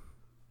Armco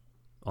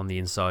on the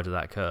inside of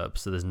that curb,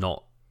 so there's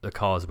not a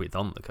car's width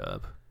on the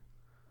curb.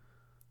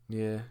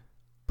 Yeah,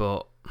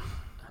 but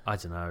I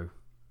don't know.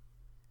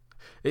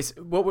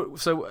 What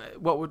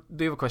would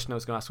the other question I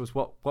was going to ask was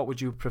what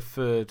would you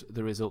preferred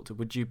the result to?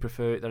 Would you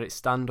prefer that it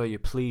stand, or are you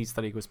pleased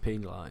that he was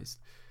penalised?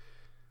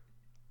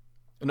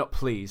 Not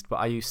pleased, but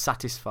are you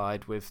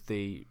satisfied with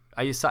the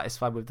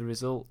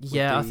result?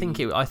 Yeah, I think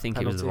it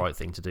was the right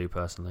thing to do,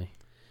 personally.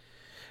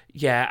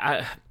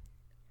 Yeah,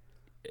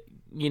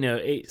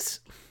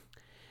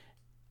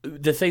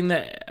 The thing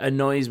that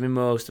annoys me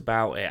most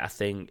about it, I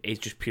think, is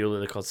just purely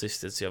the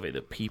consistency of it,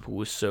 that people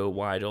were so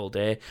wide all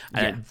day.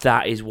 And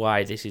that is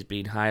why this is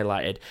being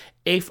highlighted.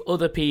 If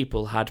other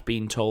people had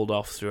been told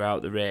off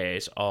throughout the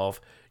race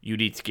of, you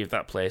need to give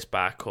that place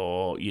back,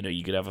 or, you know,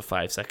 you could have a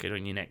 5 second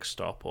on your next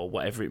stop, or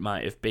whatever it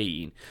might have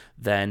been,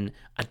 then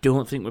I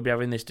don't think we'd be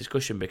having this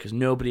discussion, because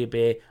nobody would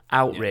be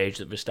outraged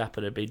that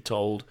Verstappen had been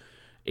told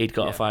he'd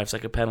got a 5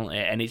 second penalty,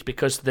 and it's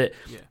because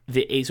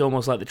it's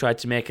almost like they tried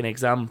to make an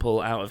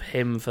example out of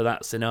him for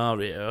that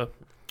scenario,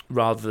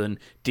 rather than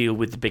deal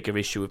with the bigger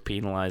issue of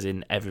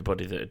penalising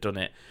everybody that had done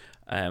it.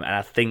 And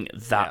I think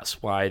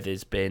that's why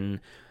there's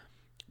been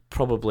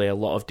probably a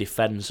lot of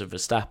defence of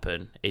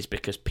Verstappen, is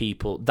because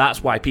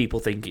that's why people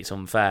think it's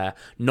unfair.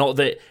 Not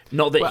that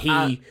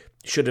he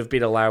should have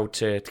been allowed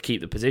to keep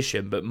the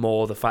position, but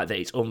more the fact that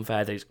it's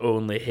unfair that it's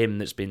only him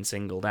that's been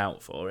singled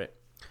out for it.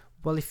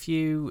 Well, if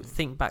you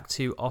think back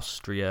to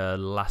Austria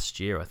last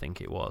year, I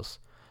think it was,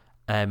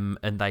 and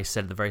they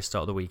said at the very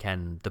start of the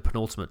weekend, the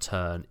penultimate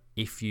turn,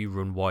 if you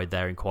run wide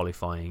there in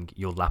qualifying,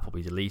 your lap will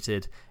be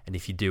deleted, and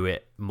if you do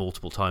it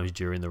multiple times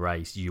during the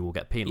race, you will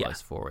get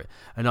penalised for it.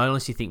 And I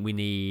honestly think we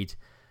need,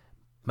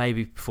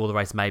 maybe before the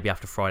race, maybe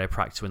after Friday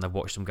practice when they've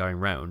watched them going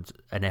round,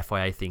 an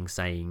FIA thing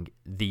saying,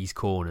 these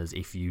corners,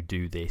 if you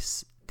do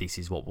this, this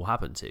is what will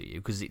happen to you,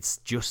 because it's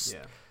just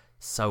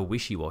so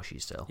wishy-washy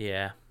still.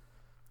 Yeah.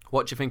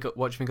 What do you think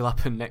will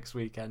happen next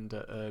weekend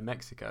at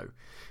Mexico?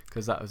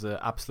 Because that was an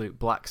absolute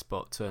black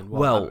spot turn.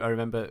 I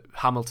remember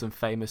Hamilton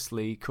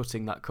famously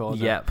cutting that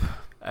corner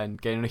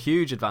and getting a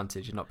huge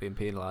advantage and not being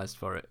penalised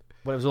for it.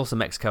 Well, it was also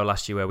Mexico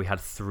last year where we had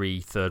 3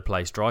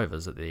 third-place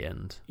drivers at the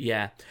end.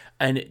 Yeah,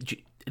 and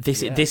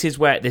this is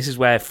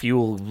where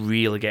fuel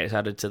really gets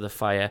added to the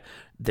fire.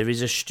 There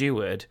is a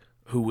steward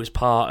who was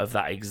part of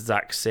that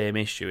exact same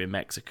issue in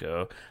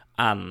Mexico,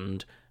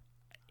 and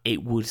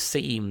it would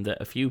seem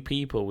that a few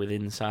people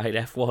within inside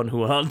F1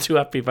 who aren't too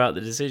happy about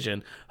the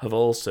decision have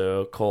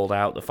also called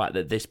out the fact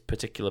that this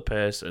particular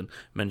person,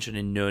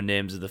 mentioning no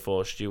names of the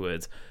 4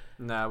 stewards.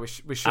 No,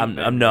 we shouldn't.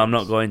 I'm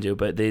not going to,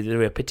 but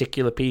there are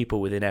particular people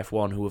within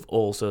F1 who have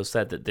also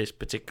said that this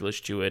particular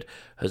steward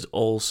has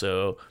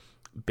also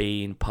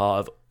been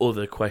part of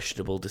other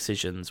questionable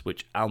decisions,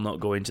 which I'll not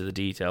go into the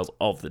details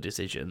of the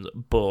decisions,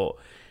 but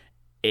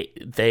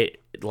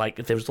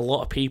there's a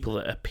lot of people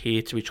that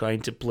appear to be trying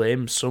to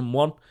blame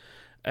someone,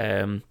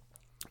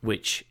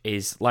 which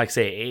is, like I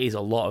say, it is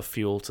a lot of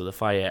fuel to the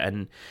fire,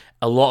 and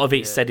a lot of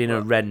it's said in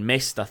a red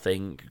mist, I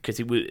think,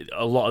 because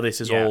a lot of this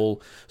is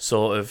all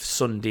sort of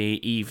Sunday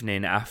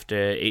evening after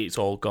it's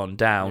all gone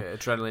down. Yeah,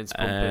 adrenaline's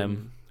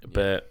pumping.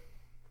 But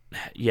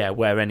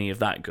where any of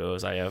that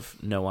goes, I have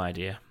no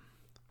idea.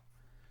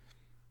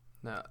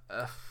 No.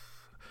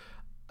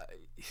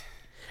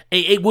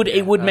 It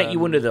would make you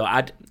wonder though.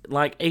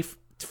 If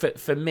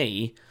for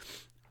me,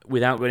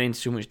 without going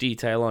into too much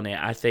detail on it,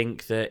 I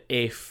think that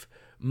if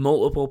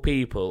multiple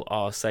people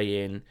are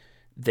saying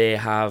they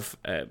have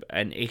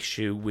an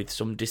issue with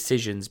some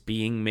decisions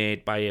being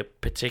made by a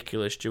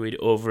particular steward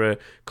over a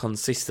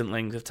consistent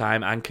length of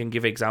time and can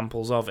give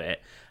examples of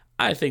it,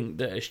 I think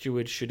that a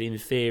steward should, in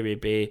theory,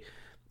 be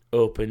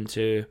open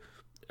to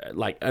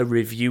a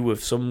review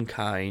of some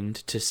kind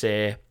to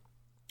say.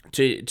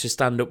 To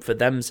stand up for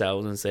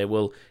themselves and say,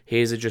 well,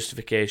 here's a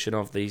justification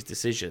of these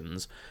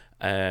decisions,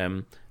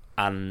 and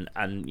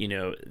you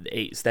know,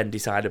 it's then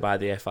decided by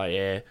the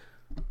FIA.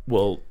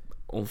 Well,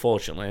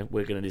 unfortunately,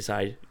 we're going to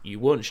decide you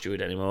won't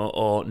steward anymore,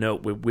 or no,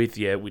 we're with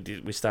you.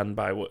 We stand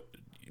by what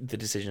the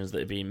decisions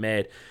that are being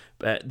made.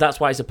 But that's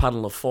why it's a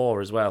panel of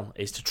 4 as well,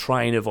 is to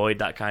try and avoid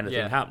that kind of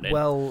thing happening.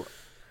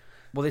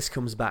 Well, this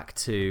comes back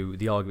to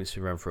the arguments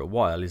we've been around for a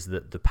while, is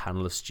that the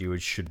panel of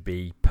stewards should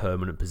be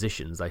permanent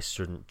positions. They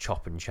shouldn't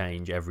chop and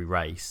change every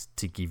race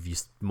to give you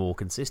more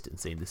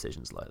consistency in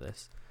decisions like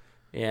this.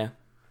 Yeah.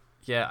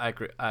 Yeah, I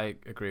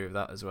agree with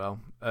that as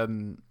well.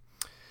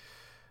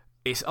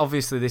 It's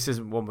obviously, this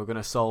isn't one we're going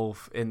to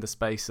solve in the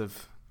space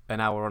of an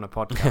hour on a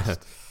podcast,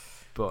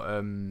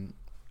 but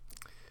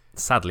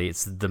sadly,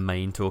 it's the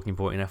main talking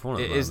point in F1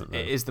 at the moment.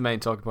 It is the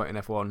main talking point in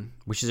F1.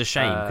 Which is a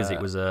shame,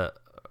 because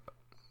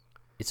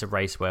it's a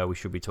race where we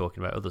should be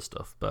talking about other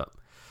stuff, but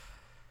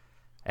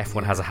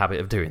F1 has a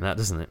habit of doing that,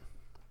 doesn't it?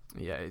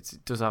 Yeah, it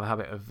does have a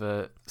habit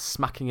of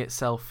smacking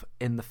itself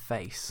in the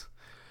face.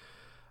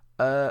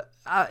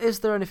 Is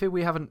there anything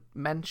we haven't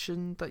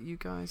mentioned that you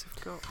guys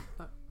have got?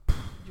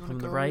 From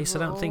the race? I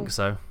don't think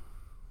so.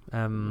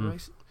 We're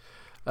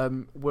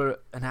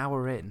an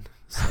hour in,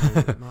 so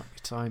it might be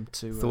time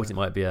to... Thought it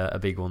might be a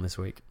big one this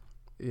week.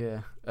 Yeah.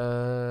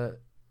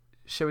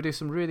 Shall we do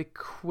some really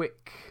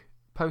quick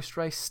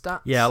post-race stats?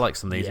 Yeah, I like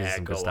some of these.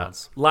 Some good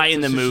stats. Lighten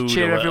the mood.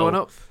 Cheer everyone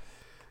up.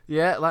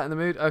 Yeah, lighten the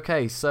mood.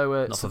 Okay,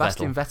 so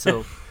Sebastian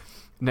Vettel.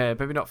 No,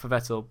 maybe not for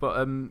Vettel,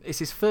 but it's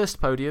his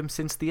first podium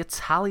since the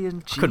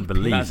Italian GP. I couldn't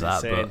believe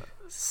that, but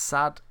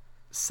sad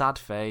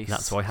face.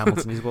 That's why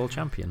Hamilton is world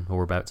champion,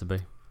 or about to be.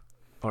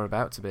 Or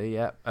about to be,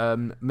 yeah.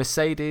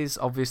 Mercedes,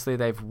 obviously,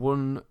 they've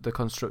won the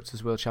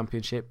Constructors' World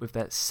Championship with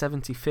their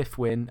 75th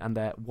win and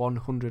their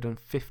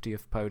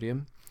 150th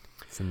podium.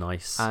 It's a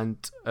nice.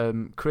 And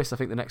Chris, I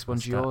think the next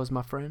one's What's that? yours,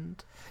 my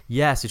friend.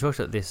 Yes, we talked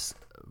about this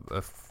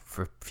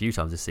for a few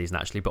times this season,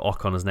 actually, but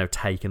Ocon has now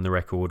taken the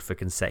record for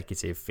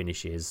consecutive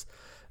finishes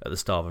at the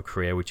start of a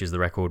career, which is the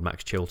record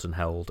Max Chilton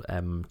held.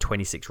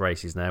 26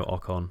 races now,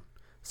 Ocon,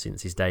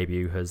 since his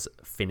debut, has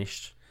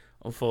finished.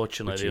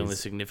 Unfortunately, the only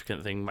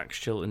significant thing Max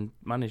Chilton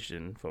managed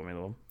in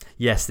Formula 1.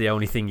 Yes, the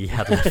only thing he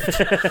had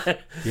left.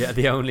 Yeah,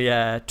 the only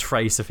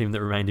trace of him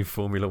that remained in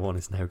Formula 1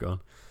 is now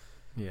gone.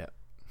 Yeah.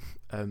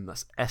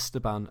 That's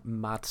Esteban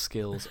Mad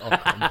Skills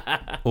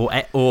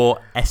Ocon.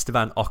 or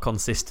Esteban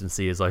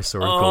Oconsistency, as I saw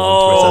him call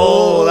on Twitter.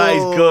 Oh, that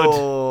is good.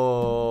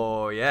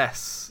 Oh,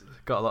 yes.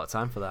 Got a lot of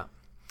time for that.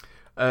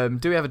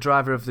 Do we have a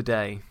driver of the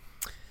day?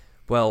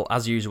 Well,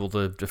 as usual,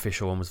 the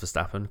official one was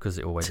Verstappen, because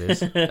it always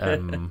is.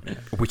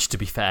 Which, to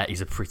be fair, is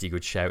a pretty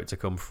good shout to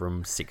come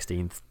from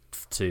 16th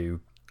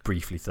to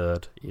briefly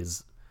 3rd.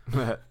 Is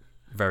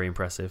very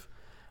impressive.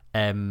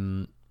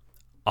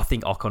 I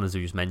think Ocon, as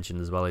we just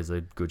mentioned as well, is a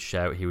good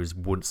shout. He was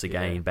once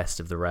again best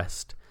of the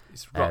rest.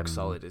 He's rock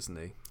solid, isn't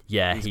he?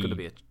 Yeah, he's going to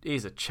be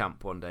he's a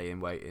champ one day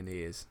in waiting.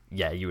 He is.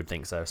 Yeah, you would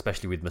think so,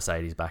 especially with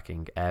Mercedes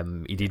backing.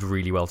 He did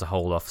really well to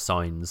hold off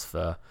Sainz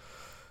for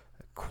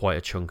quite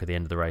a chunk at the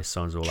end of the race.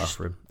 Sainz all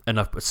after him, and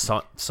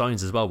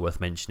Sainz as well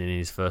worth mentioning in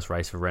his first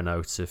race for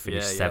Renault to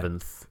finish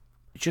 7th.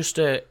 Just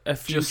a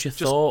future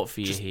thought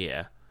for you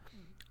here.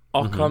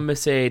 Ocon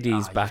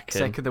Mercedes back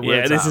in.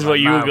 Yeah, this is what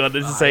you were going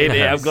to say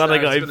there. I'm glad I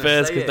got it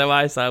first because now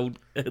I sound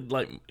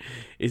like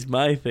it's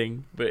my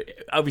thing. But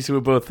obviously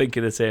we're both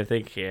thinking the same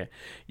thing here.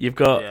 You've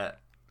got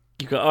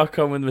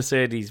Ocon with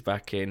Mercedes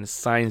back in,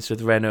 Sainz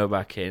with Renault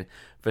back in,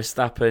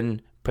 Verstappen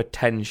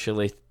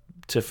potentially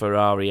to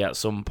Ferrari at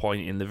some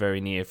point in the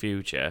very near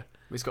future.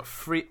 He's got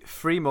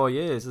three more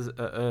years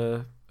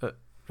at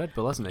Red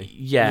Bull, hasn't he?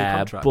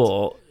 Yeah,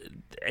 but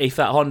if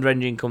that Honda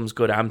engine comes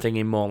good, I'm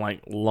thinking more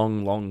like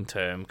long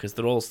term because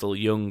they're all still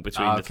young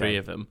between the three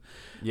of them.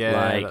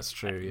 Yeah, that's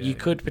true. Yeah, you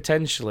could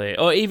potentially,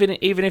 or even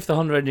if the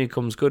Honda engine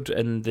comes good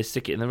and they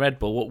stick it in the Red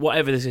Bull,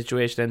 whatever the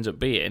situation ends up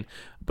being,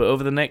 but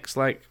over the next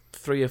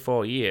 3 or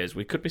 4 years,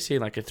 we could be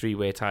seeing a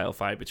 3-way title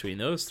fight between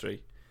those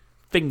three.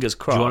 Fingers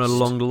crossed. Do you want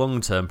a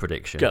long term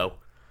prediction? Go.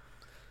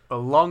 A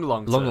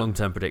long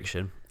term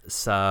prediction.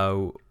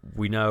 So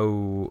we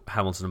know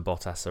Hamilton and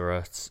Bottas are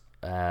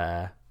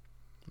at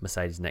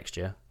Mercedes next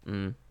year.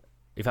 In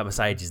fact,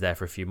 Mercedes is there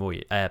for a few more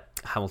years.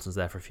 Hamilton's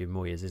there for a few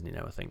more years, isn't he?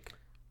 Now I think.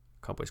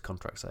 Can't what his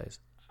contract says.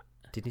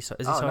 Did he? Is he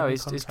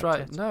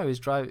his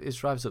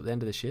drive's up the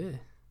end of this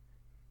year.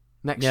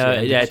 Next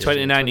year. Yeah.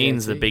 2019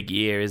 is the big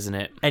year, isn't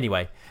it?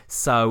 Anyway,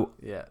 so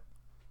yeah.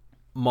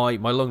 My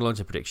long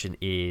term prediction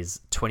is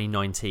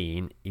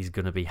 2019 is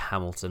going to be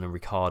Hamilton and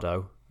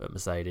Ricciardo at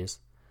Mercedes.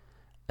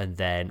 And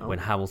then when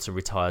Hamilton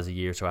retires a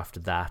year or two after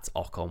that,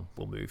 Ocon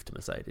will move to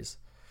Mercedes.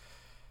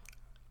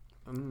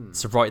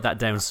 So write that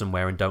down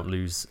somewhere and don't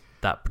lose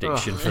that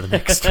prediction for the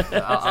next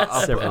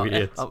several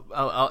years.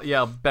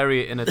 I'll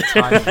bury it in a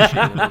time machine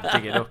and we'll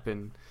dig it up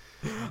in.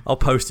 I'll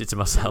post it to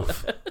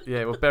myself.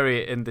 Yeah, we'll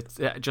bury it in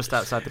just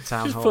outside the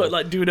town hall. Just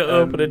put do not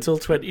open until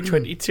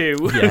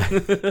 2022.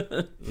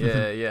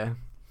 Yeah.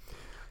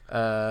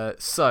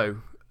 So,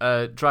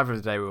 driver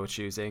of the day we were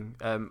choosing.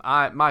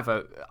 My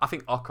vote. I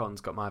think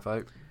Ocon's got my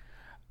vote.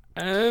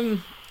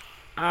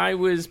 I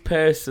was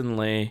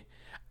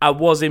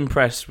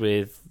impressed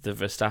with the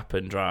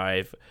Verstappen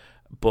drive,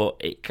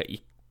 but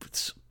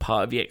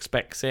part of you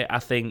expects it. I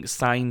think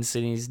Sainz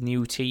in his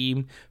new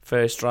team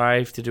first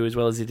drive to do as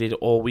well as he did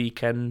all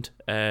weekend.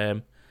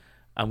 I'm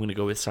going to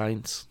go with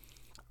Sainz.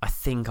 I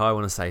think I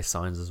want to say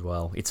Sainz as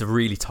well. It's a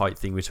really tight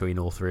thing between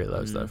all three of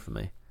those, though, for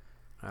me.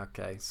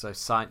 Okay, so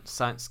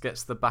Sainz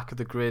gets the back of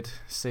the grid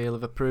seal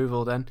of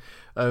approval. Then,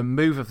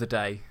 move of the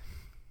day.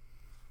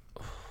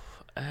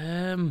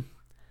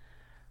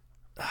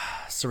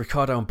 So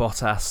Ricciardo and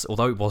Bottas,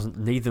 although it wasn't,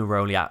 neither were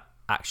only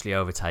actually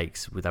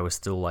overtakes. They were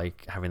still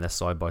having their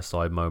side by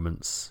side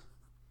moments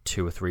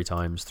 2 or 3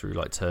 times through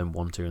turn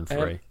 1, 2, and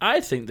 3.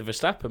 I think the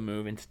Verstappen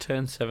move into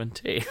turn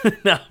 17.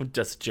 No,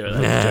 just a joke.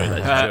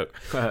 That's a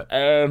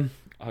joke.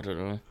 I don't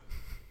know.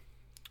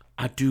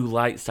 I do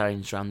like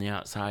Sainz around the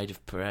outside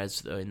of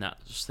Perez though in that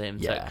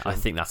same section. I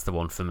think that's the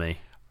one for me.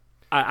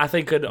 I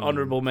think an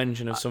honourable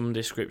mention of some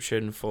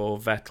description for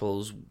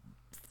Vettel's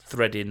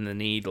threading the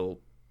needle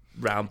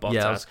round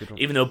Bottas.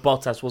 Even though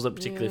Bottas wasn't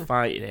particularly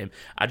fighting him,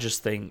 I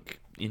just think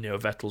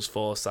Vettel's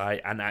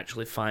foresight and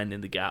actually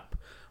finding the gap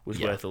was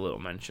worth a little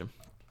mention.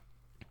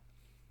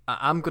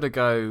 I'm gonna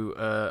go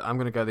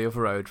the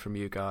other road from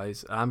you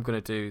guys. I'm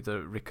gonna do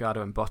the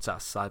Ricciardo and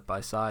Bottas side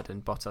by side,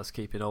 and Bottas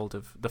keeping hold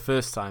of the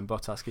first time.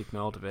 Bottas keeping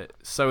hold of it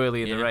so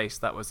early in the race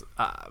that was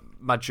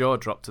my jaw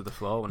dropped to the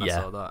floor when I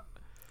saw that.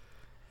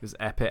 It was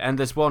epic. And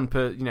there's one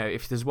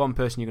if there's one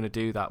person you're going to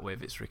do that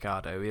with, it's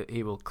Ricciardo.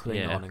 He will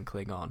cling on and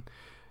cling on,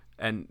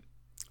 and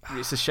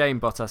it's a shame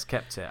Bottas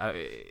kept it.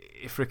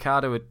 If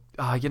Ricciardo would,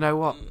 you know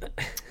what?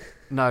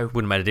 No.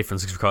 Wouldn't have made a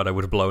difference because Ricciardo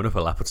would have blown up a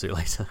lap or two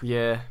later.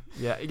 Yeah.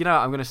 You know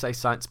what? I'm going to say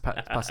Sainz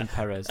passing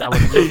Perez. I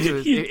would love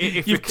to.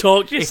 You've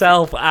talked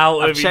yourself out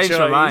I've of your changed choice.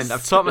 my mind.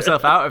 I've talked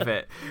myself out of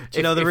it. Do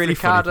you know the really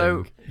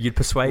Ricardo, funny thing? You'd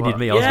persuaded What?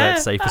 me. I was about Yeah.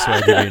 to say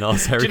persuaded me, and I'll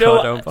say Do you know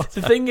Ricciardo and what? Bottas.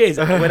 The thing is,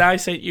 when I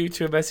sent you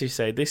to a message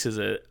saying this is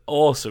an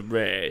awesome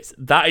race,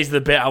 that is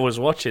the bit I was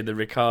watching, the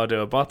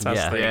Ricardo Bottas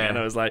Yeah. thing, Yeah. and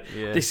I was like,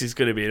 Yeah. this is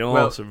going to be an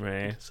Well, awesome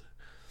race.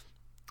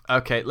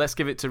 Okay, let's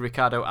give it to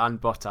Ricardo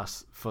and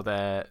Bottas for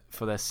their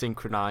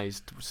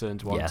synchronized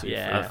turns 1, Yeah. 2,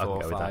 Yeah, 3, I can 4,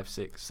 go with 5, that.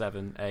 6,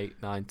 7, 8,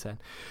 9,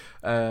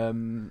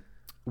 10.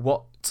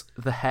 What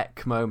the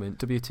heck moment,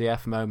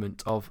 WTF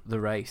moment of the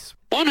race?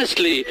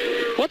 Honestly,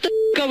 what the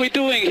are we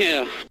doing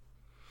here?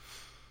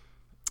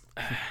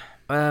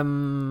 I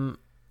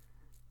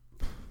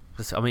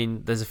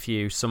mean, there's a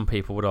few. Some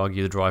people would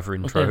argue the driver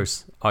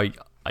intros.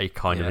 I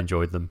kind of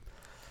enjoyed them.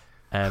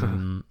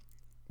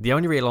 The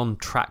only real on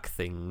track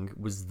thing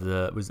was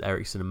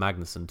Ericsson and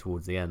Magnussen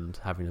towards the end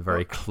having a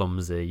very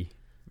clumsy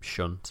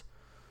shunt.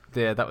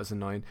 Yeah, that was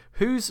annoying.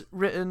 Who's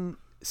written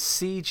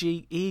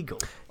CG Eagle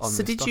on So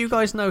this did you document?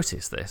 guys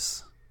notice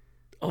this?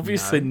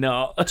 Obviously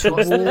not.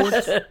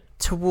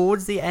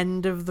 Towards the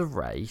end of the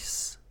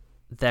race,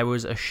 there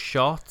was a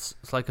shot.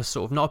 It's like a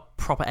sort of not a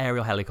proper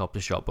aerial helicopter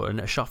shot, but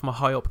a shot from a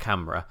high up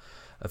camera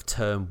of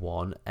turn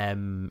 1.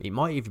 It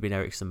might even been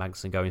Ericsson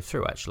Magnussen going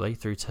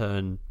through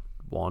turn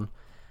 1,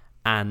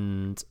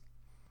 and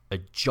a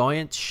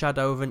giant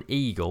shadow of an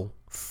eagle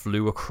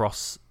flew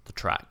across the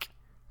track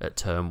at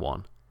turn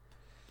 1.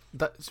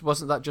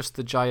 Wasn't that just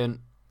the giant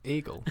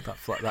eagle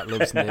that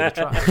lives near the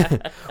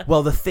track?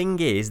 Well, the thing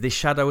is, this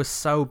shadow was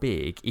so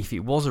big, if it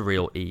was a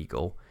real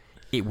eagle,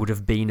 it would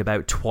have been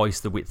about twice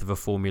the width of a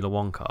Formula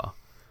 1 car.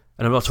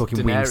 And I'm not talking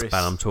Daenerys.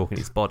 wingspan, I'm talking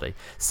its body.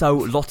 So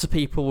lots of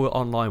people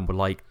online were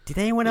like, did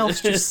anyone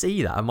else just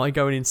see that? Am I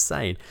going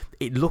insane?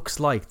 It looks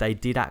like they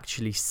did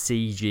actually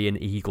CG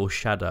an eagle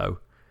shadow.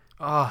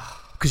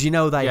 Because you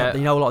know a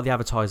lot of the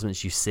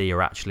advertisements you see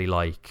are actually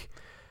like,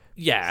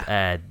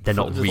 they're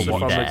not really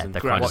From there.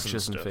 They're kind of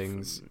watches and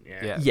things.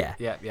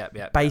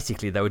 Yeah.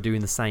 Basically, they were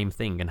doing the same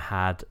thing and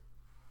had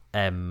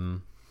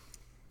an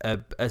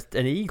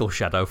eagle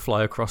shadow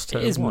fly across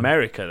turn It is 1.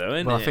 America, though,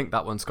 isn't Well, it? I think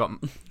that one's got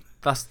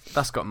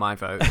that's got my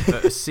vote.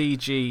 But a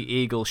CG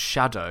eagle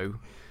shadow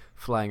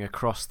flying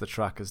across the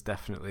track is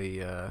definitely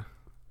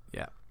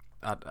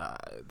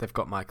they've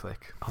got my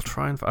click. I'll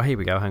try and. Oh, here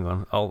we go. Hang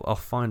on. I'll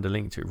find a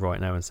link to it right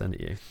now and send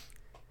it you.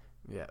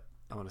 Yeah,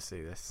 I want to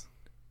see this.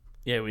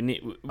 Yeah, we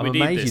need. I'm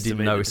need amazed this you to didn't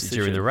make notice it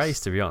during the decisions. race.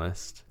 To be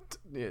honest.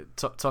 Yeah,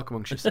 talk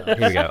amongst yourselves.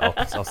 Here we go.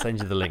 I'll send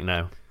you the link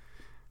now.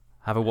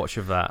 Have a watch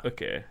of that.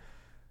 Okay.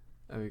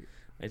 There we go.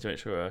 I need to make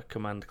sure I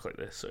command click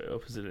this so it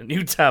opens in a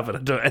new tab and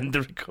I don't end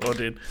the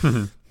recording.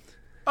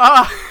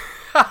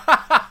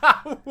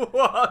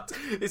 What?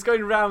 It's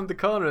going round the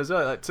corner as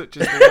well. Like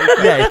touches the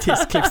apex. Yeah,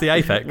 it clips the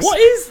apex. What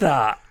is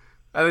that?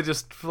 And they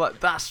just like,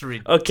 that's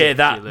ridiculous. Okay,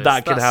 that can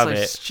That's have so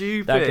it.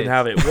 Stupid. That can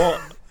have it.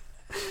 What?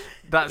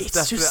 That's It's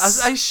definitely.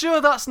 just- Are you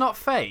sure that's not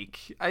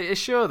fake? Are you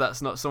sure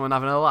that's not someone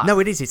having a laugh? No,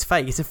 it is. It's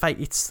fake. It's a fake.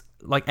 It's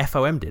like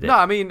FOM did it. No,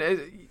 I mean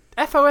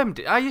FOM.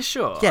 Are you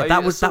sure? Yeah, Are that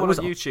you- was someone on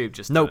YouTube.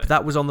 Just Nope, did it?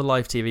 that was on the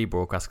live TV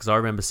broadcast because I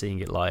remember seeing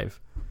it live.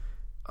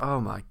 Oh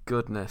my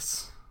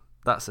goodness,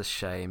 that's a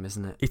shame,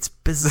 isn't it? It's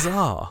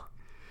bizarre.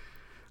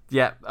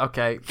 Yeah.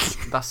 Okay.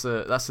 That's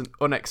an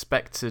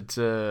unexpected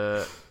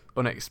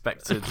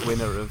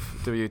winner of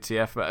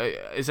WTF. But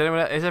is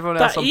everyone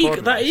else on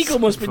board? That with eagle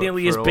this must be for-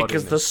 nearly for as big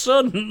as awarding the this?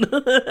 sun.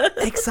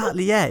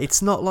 Exactly. Yeah,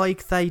 it's not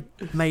like they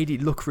made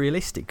it look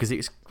realistic because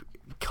it's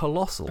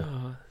colossal.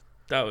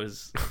 That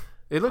was.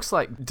 It looks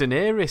like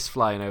Daenerys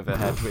flying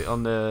overhead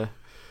on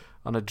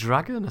a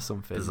dragon or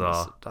something.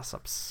 Bizarre. That's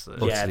absurd.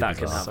 Yeah, Utterly that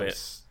can bizarre. have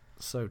it.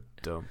 So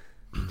dumb.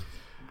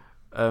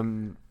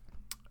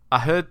 I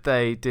heard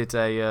they did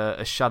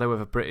a shadow of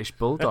a British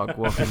bulldog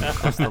walking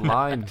across the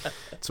line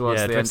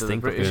towards Yeah, the don't end of the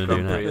think we're British gonna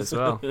do Grand Prix that. as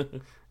well.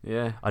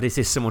 Yeah. I did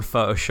see someone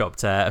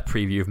photoshopped a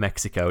preview of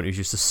Mexico and it was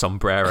just a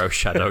sombrero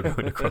shadow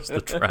going across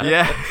the track.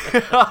 Yeah.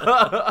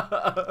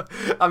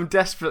 I'm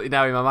desperately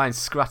now in my mind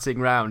scratching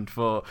round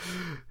for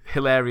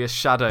hilarious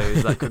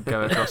shadows that could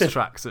go across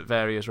tracks at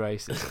various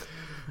races.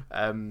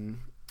 But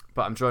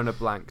I'm drawing a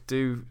blank.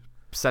 Do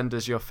send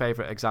us your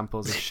favourite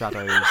examples of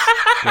shadows.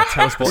 Yeah,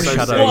 tell us what So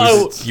shadows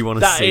Whoa, you want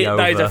to see over.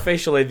 that is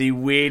officially the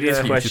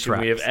weirdest Yeah. question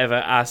we have Future ever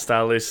asked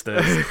our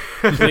listeners.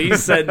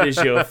 Please send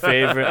us your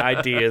favourite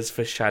ideas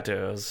for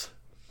shadows.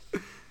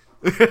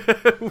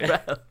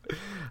 Well,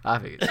 I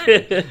think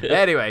it's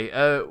anyway,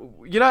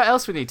 you know what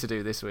else we need to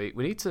do this week?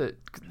 The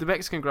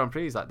Mexican Grand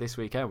Prix is like this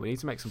weekend. We need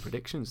to make some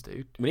predictions,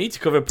 dude. We need to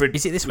cover.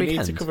 Is it this we need to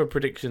weekend? cover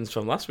predictions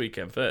from last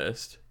weekend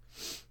first.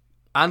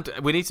 And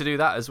we need to do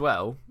that as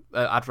well.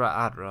 I'd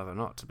rather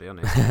not, to be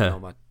honest. All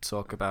my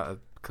talk about a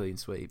clean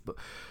sweep. But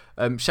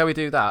shall we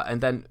do that?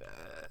 And then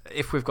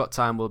if we've got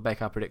time, we'll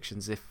make our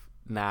predictions. If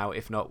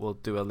not, we'll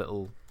do a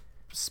little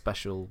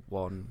special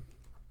one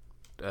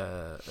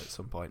at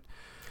some point.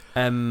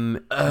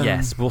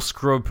 Yes, we'll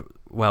scrub.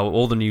 Well,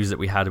 all the news that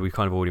we had, we've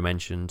kind of already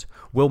mentioned.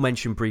 We'll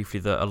mention briefly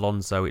that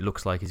Alonso, it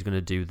looks like he's going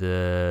to do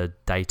the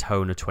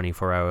Daytona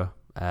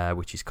 24-hour,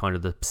 which is kind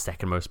of the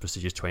second most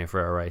prestigious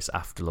 24-hour race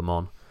after Le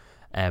Mans.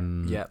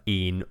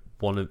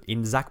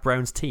 In Zach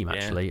Brown's team,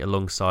 actually,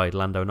 alongside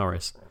Lando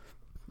Norris.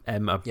 I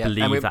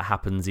believe that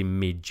happens in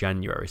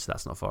mid-January, so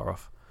that's not far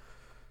off.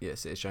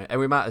 Yes, it is. And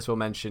we might as well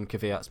mention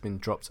Kvyat's been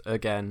dropped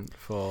again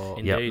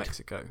for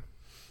Mexico,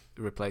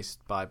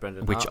 replaced by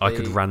Brendan Which Hartley, I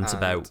could rant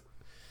about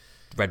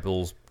Red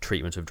Bull's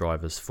treatment of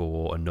drivers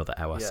for another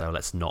hour, so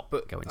let's not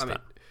go into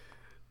that.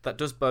 That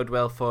does bode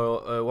well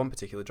for one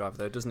particular driver,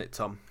 though, doesn't it,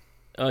 Tom?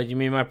 Oh, you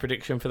mean my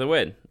prediction for the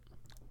win?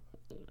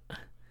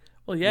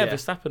 Well,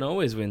 Verstappen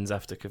always wins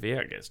after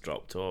Kvyat gets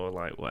dropped or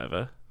like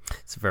whatever.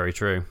 It's very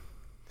true.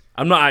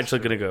 I'm not actually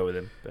going to go with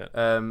him. But.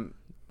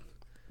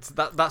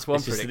 So that's one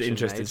it's prediction.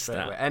 Just an interesting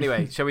stat.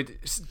 Anyway, shall we?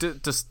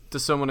 Does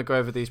someone want to go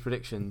over these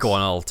predictions? Go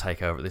on, I'll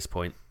take over at this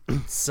point.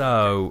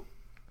 So,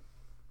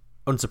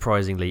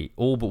 unsurprisingly,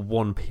 all but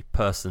one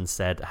person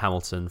said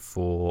Hamilton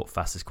for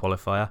fastest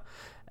qualifier.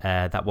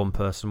 That one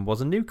person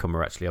was a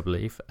newcomer, actually, I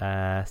believe.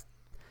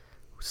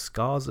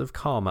 Scars of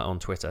Karma on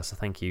Twitter. So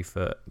thank you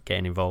for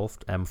getting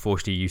involved.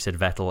 Fortunately, you said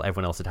Vettel.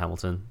 Everyone else said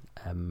Hamilton.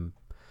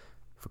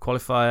 For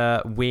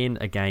qualifier, win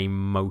again,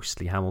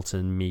 mostly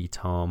Hamilton. Me,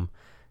 Tom.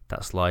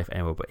 That's life.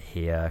 Anyone but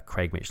here,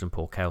 Craig Mitchell and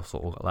Paul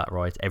Kelsall all got that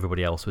right.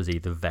 Everybody else was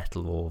either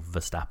Vettel or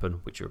Verstappen,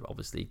 which are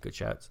obviously good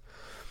shouts.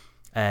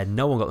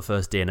 No one got the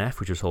first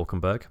DNF, which was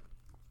Hulkenberg.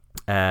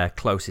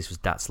 Closest was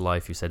That's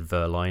Life, who said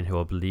Verline,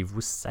 who I believe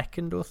was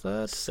second or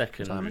third.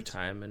 Second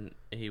retirement.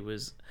 He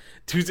was.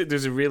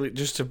 There's a really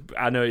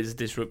I know it's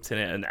disrupting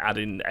it and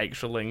adding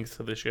extra length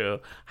to the show.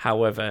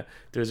 However,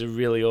 there was a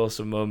really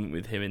awesome moment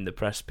with him in the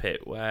press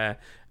pit where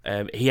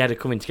he had a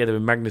coming together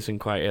with Magnussen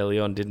quite early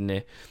on, didn't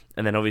he?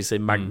 And then obviously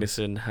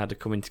Magnussen had a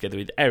coming together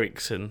with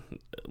Ericsson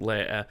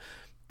later.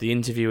 The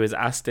interviewers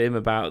asked him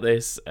about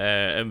this,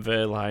 and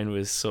Verline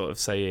was sort of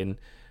saying,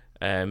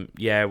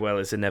 well,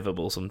 it's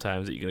inevitable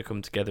sometimes that you're going to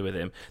come together with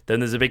him.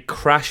 Then there's a big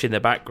crash in the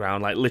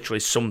background, like literally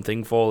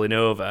something falling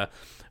over.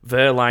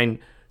 Verline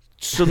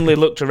suddenly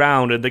looked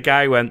around and the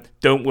guy went,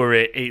 "Don't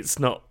worry, it's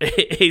not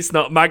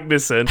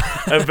Magnussen."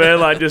 And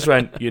Verline just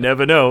went, "You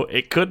never know,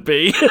 it could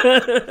be."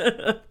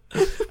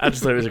 I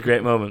just thought it was a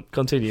great moment.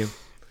 Continue.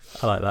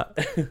 I like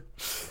that.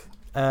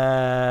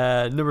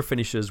 Number of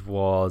finishers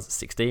was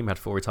 16. We had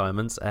 4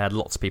 retirements.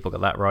 Lots of people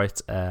got that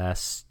right.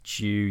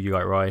 Stu, you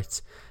got it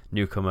right.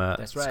 Newcomer,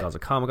 that's right. Scars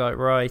of Karma got it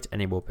right.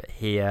 Anyone but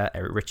here,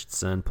 Eric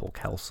Richardson, Paul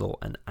Kelsall,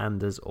 and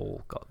Anders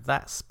all got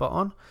that spot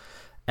on.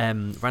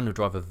 Random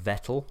driver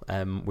Vettel.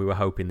 We were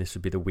hoping this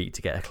would be the week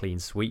to get a clean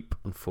sweep.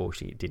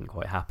 Unfortunately, it didn't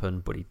quite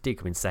happen, but he did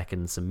come in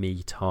second. So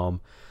me,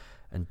 Tom,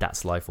 and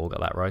That's Life all got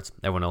that right.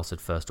 Everyone else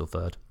said first or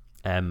third.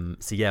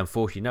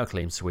 Unfortunately, no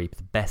clean sweep.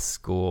 The best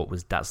score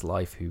was That's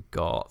Life, who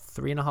got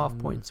 3.5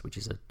 points, which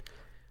is a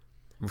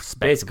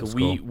respectable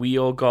score. We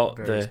all got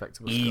the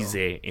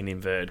easy, in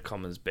inverted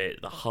commas,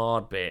 bit. The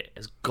hard bit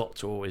has got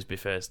to always be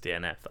first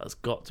DNF. That's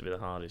got to be the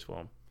hardest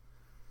one.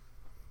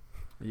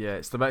 Yeah,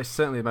 it's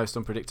certainly the most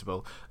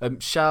unpredictable.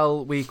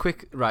 Shall we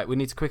we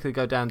need to quickly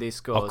go down these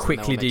scores. I'll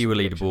quickly do your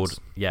leaderboard.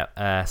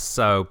 Yeah.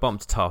 So bottom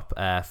to top,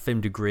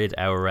 Film de Grid,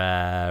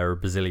 our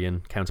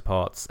Brazilian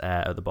counterparts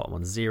at the bottom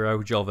on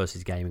 0. Joel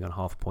versus Gaming on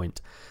 0.5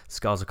 point.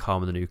 Scars of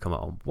Karma, the newcomer,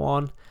 on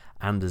 1.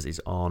 Anders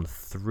is on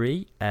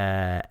 3.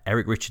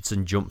 Eric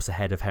Richardson jumps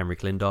ahead of Henrik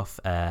Lindoff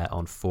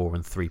on 4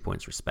 and 3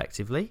 points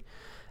respectively.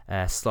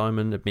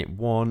 Simon Admit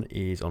 1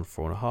 is on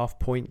 4.5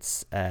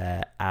 points,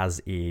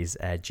 as is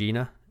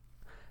Gina.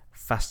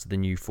 Faster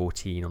Than You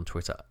 14 on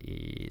Twitter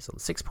is on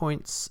 6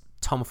 points.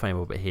 Tom Fame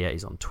over here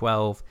is on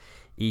 12.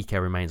 Ike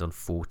remains on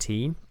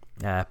 14.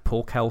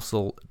 Paul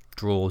Kelsall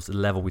draws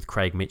level with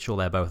Craig Mitchell.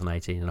 They're both on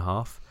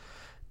 18.5.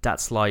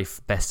 That's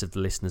Life, best of the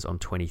listeners, on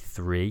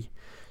 23.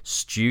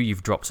 Stu,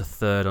 you've dropped a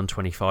third on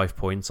 25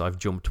 points. I've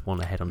jumped one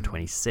ahead on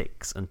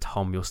 26. And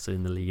Tom, you're still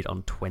in the lead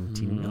on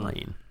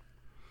 29.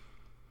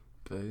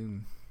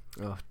 Boom.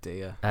 Oh,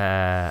 dear.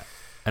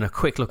 And a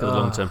quick look at the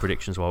long-term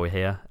predictions while we're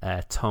here.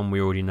 Tom,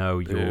 we already know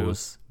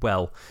yours.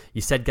 Well,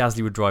 you said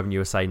Gasly would drive in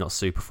USA, not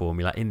Super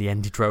Formula. In the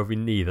end, he drove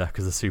in neither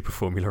because the Super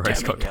Formula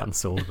race got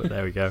cancelled. But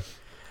there we go.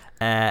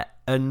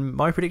 And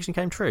my prediction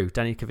came true.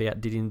 Daniel Kvyat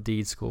did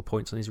indeed score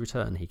points on his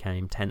return. He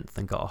came 10th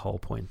and got a whole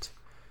point.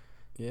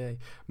 Yay.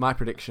 My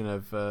prediction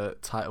of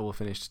title will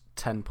finish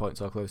 10 points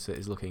or closer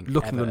is looking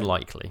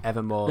unlikely.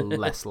 Ever more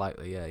less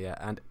likely, yeah.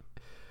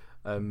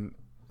 And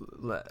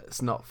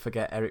let's not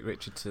forget Eric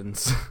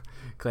Richardson's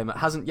claim that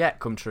hasn't yet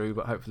come true,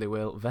 but hopefully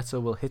will.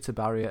 Vettel will hit a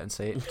barrier and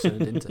say it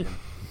turned into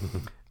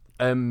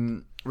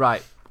him.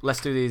 Right, let's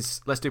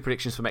do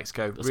predictions for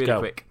Mexico. Let's go.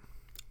 Quick.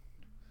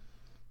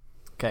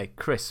 Okay,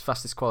 Chris,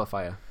 fastest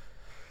qualifier.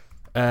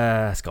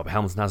 It's got to be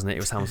Hamilton, hasn't it?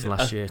 It was Hamilton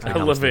last year. I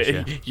love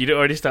it. You'd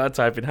already started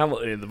typing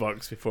Hamilton in the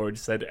box before you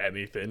said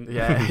anything.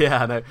 Yeah,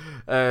 I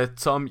know.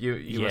 Tom,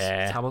 you was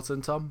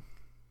Hamilton, Tom?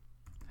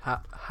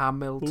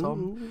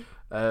 Hamilton?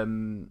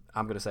 I'm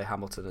going to say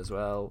Hamilton as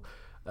well.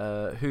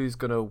 Who's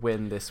going to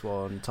win this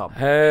one,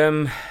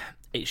 Tom?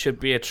 It should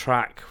be a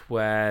track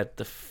where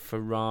the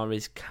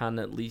Ferraris can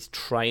at least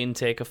try and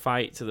take a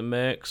fight to the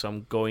Merc, so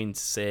I'm going to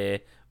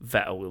say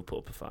Vettel will put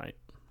up a fight.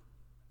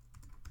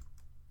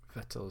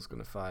 Vettel's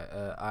going to fight.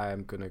 I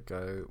am going to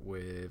go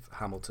with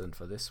Hamilton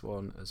for this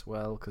one as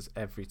well, because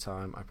every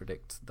time I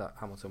predict that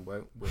Hamilton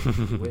won't win,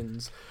 he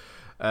wins.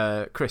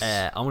 Chris?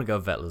 I'm going to go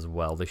Vettel as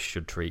well. This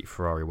should treat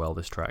Ferrari well,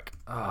 this track.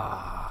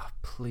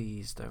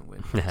 Please don't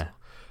win.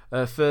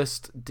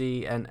 First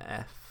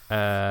DNF.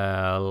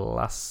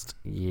 Last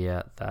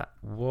year that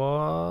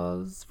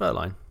was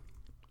Verline.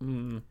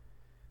 Verline.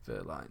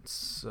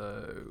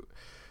 So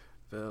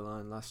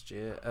Verline last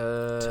year.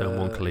 Turn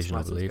 1 collision,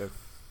 I believe.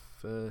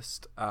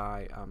 First,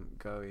 I am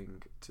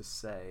going to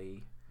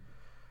say.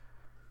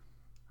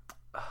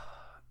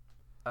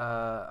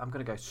 I'm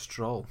going to go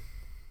Stroll.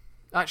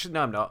 Actually,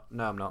 no,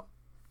 I'm not.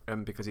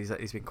 Because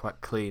he's been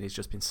quite clean. He's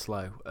just been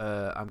slow.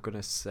 I'm going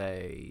to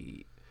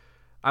say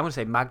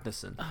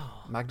Magnussen.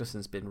 Oh.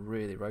 Magnussen's been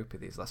really ropey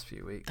these last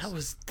few weeks.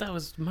 That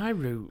was my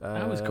route.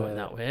 I was going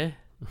that way.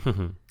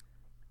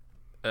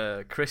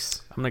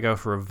 Chris? I'm going to go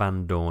for a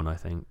Van Dorn, I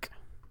think.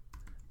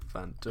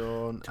 Van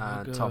Dorn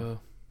and Tom.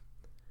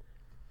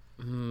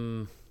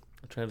 I'm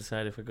trying to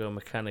decide if I go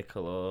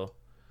mechanical or...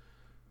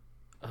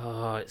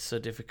 Oh, it's so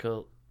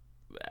difficult.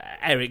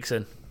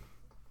 Ericsson,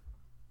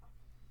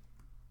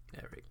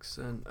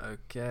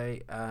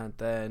 okay. And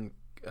then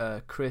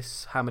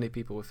Chris, how many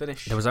people were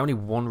finished? There was only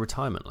one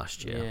retirement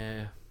last year.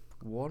 Yeah.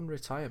 One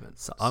retirement.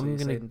 So I'm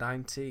going to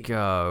 19.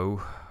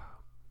 go...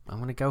 I'm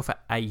going to go for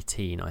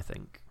 18, I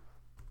think.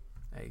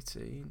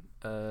 18.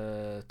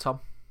 Tom?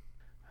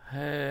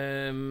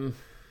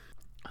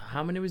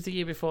 How many was the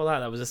year before that?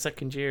 That was the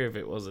second year of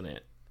it, wasn't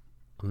it?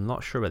 I'm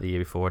not sure about the year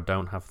before. I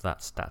don't have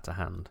that stat to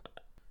hand.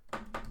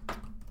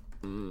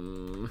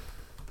 That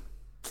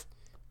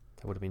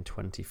would have been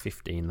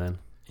 2015 then.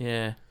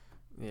 Yeah.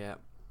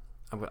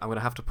 I'm going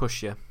to have to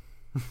push you.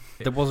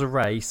 There was a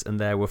race and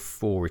there were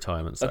 4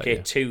 retirements. Okay,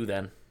 year. 2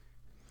 then.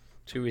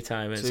 2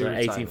 retirements, so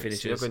 18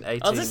 finishes. So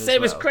 18 the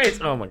same as Chris.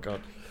 Oh my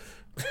god.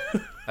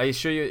 Are you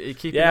sure you're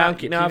keeping Yeah,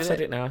 that? I've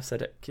said it now. I've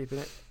said it. Keeping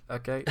it?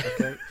 Okay.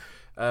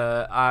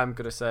 I'm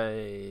going to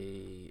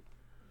say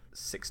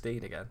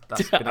 16 again.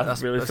 I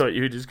really thought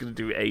you were just going to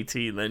do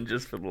 18 then,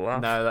 just for the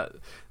laugh. No,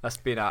 that's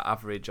been our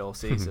average all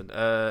season.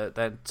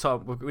 Then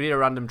Tom, we need a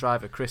random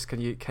driver. Chris, can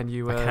you?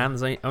 I can.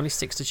 There's only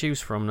 6 to choose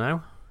from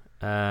now,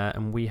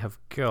 and we have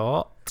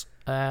got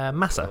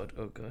Massa.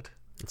 Oh god,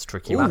 it's a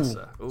tricky one.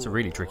 It's a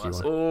really tricky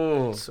one.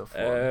 Oh, tough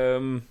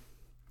one.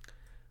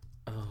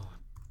 Oh,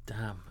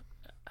 damn.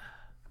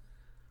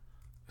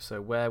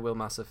 So where will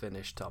Massa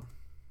finish, Tom?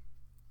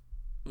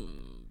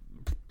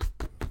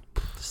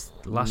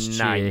 Last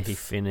year he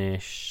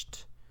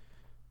finished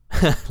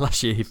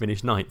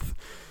 9th.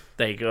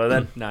 There you go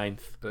then.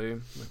 9th.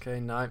 Boom. Okay,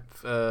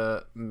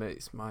 9th.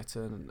 It's my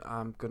turn.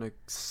 I'm gonna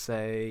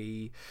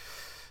say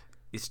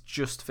it's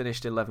just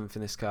finished 11th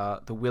in this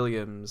car. The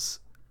Williams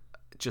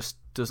just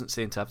doesn't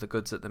seem to have the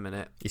goods at the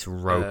minute. It's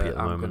ropey at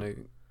the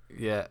moment.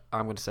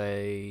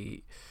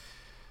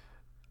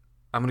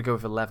 I'm gonna go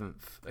with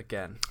 11th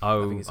again.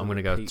 Oh, I'm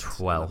gonna go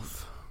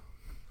 12th.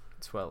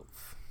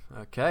 12th.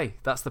 Okay,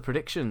 that's the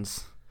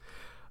predictions.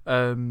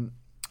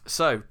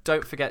 So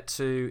don't forget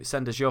to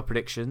send us your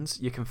predictions.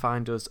 You can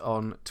find us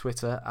on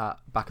Twitter at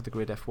Back of the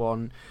Grid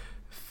F1.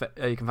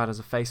 You can find us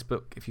on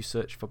Facebook if you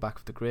search for Back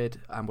of the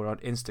Grid, and we're on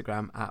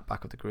Instagram at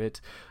Back of the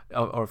Grid.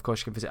 Or of course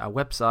you can visit our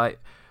website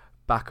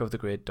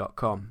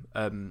backofthegrid.com.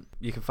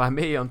 You can find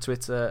me on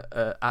Twitter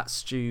at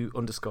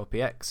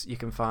Stu_PX. You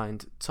can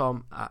find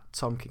Tom at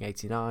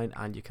TomKing89,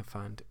 and you can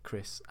find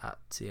Chris at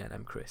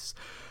TNMChris.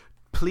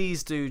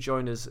 Please do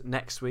join us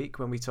next week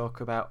when we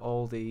talk about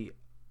all the,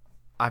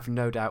 I've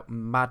no doubt,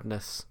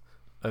 madness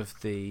of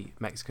the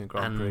Mexican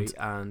Grand Prix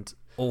and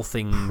all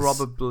things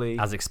probably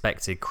as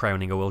expected,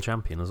 crowning a world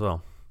champion as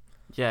well.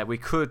 Yeah, we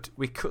could.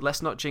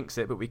 Let's not jinx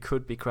it, but we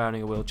could be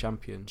crowning a world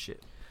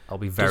championship. I'll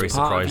be very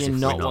surprised if we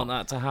not want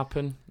that to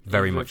happen.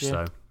 Very much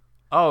so.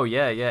 Oh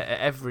yeah.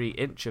 Every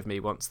inch of me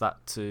wants that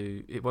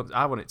to.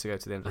 I want it to go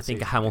to the end. Of the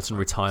season. A Hamilton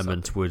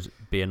retirement would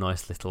be a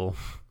nice little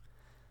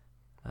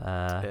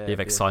bit of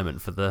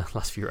excitement for the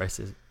last few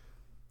races.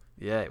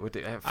 Yeah, it would.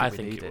 I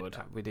think it would.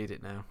 We need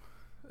it now.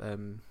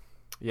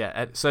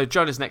 So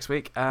join us next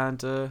week,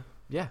 and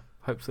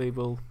hopefully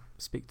we'll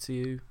speak to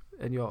you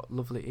in your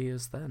lovely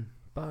ears then.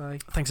 Bye.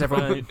 Thanks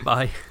everyone.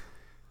 Bye.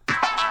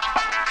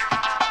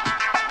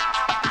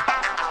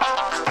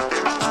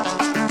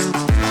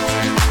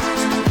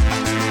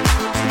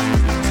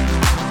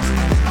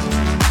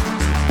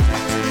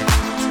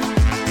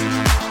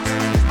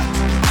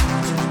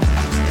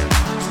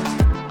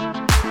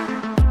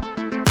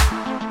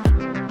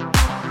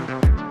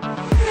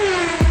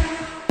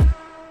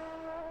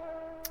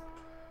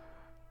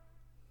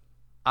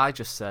 I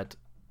just said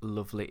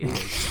lovely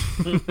ears.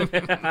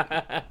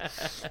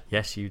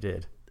 Yes, you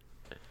did.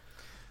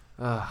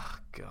 Oh,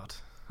 God.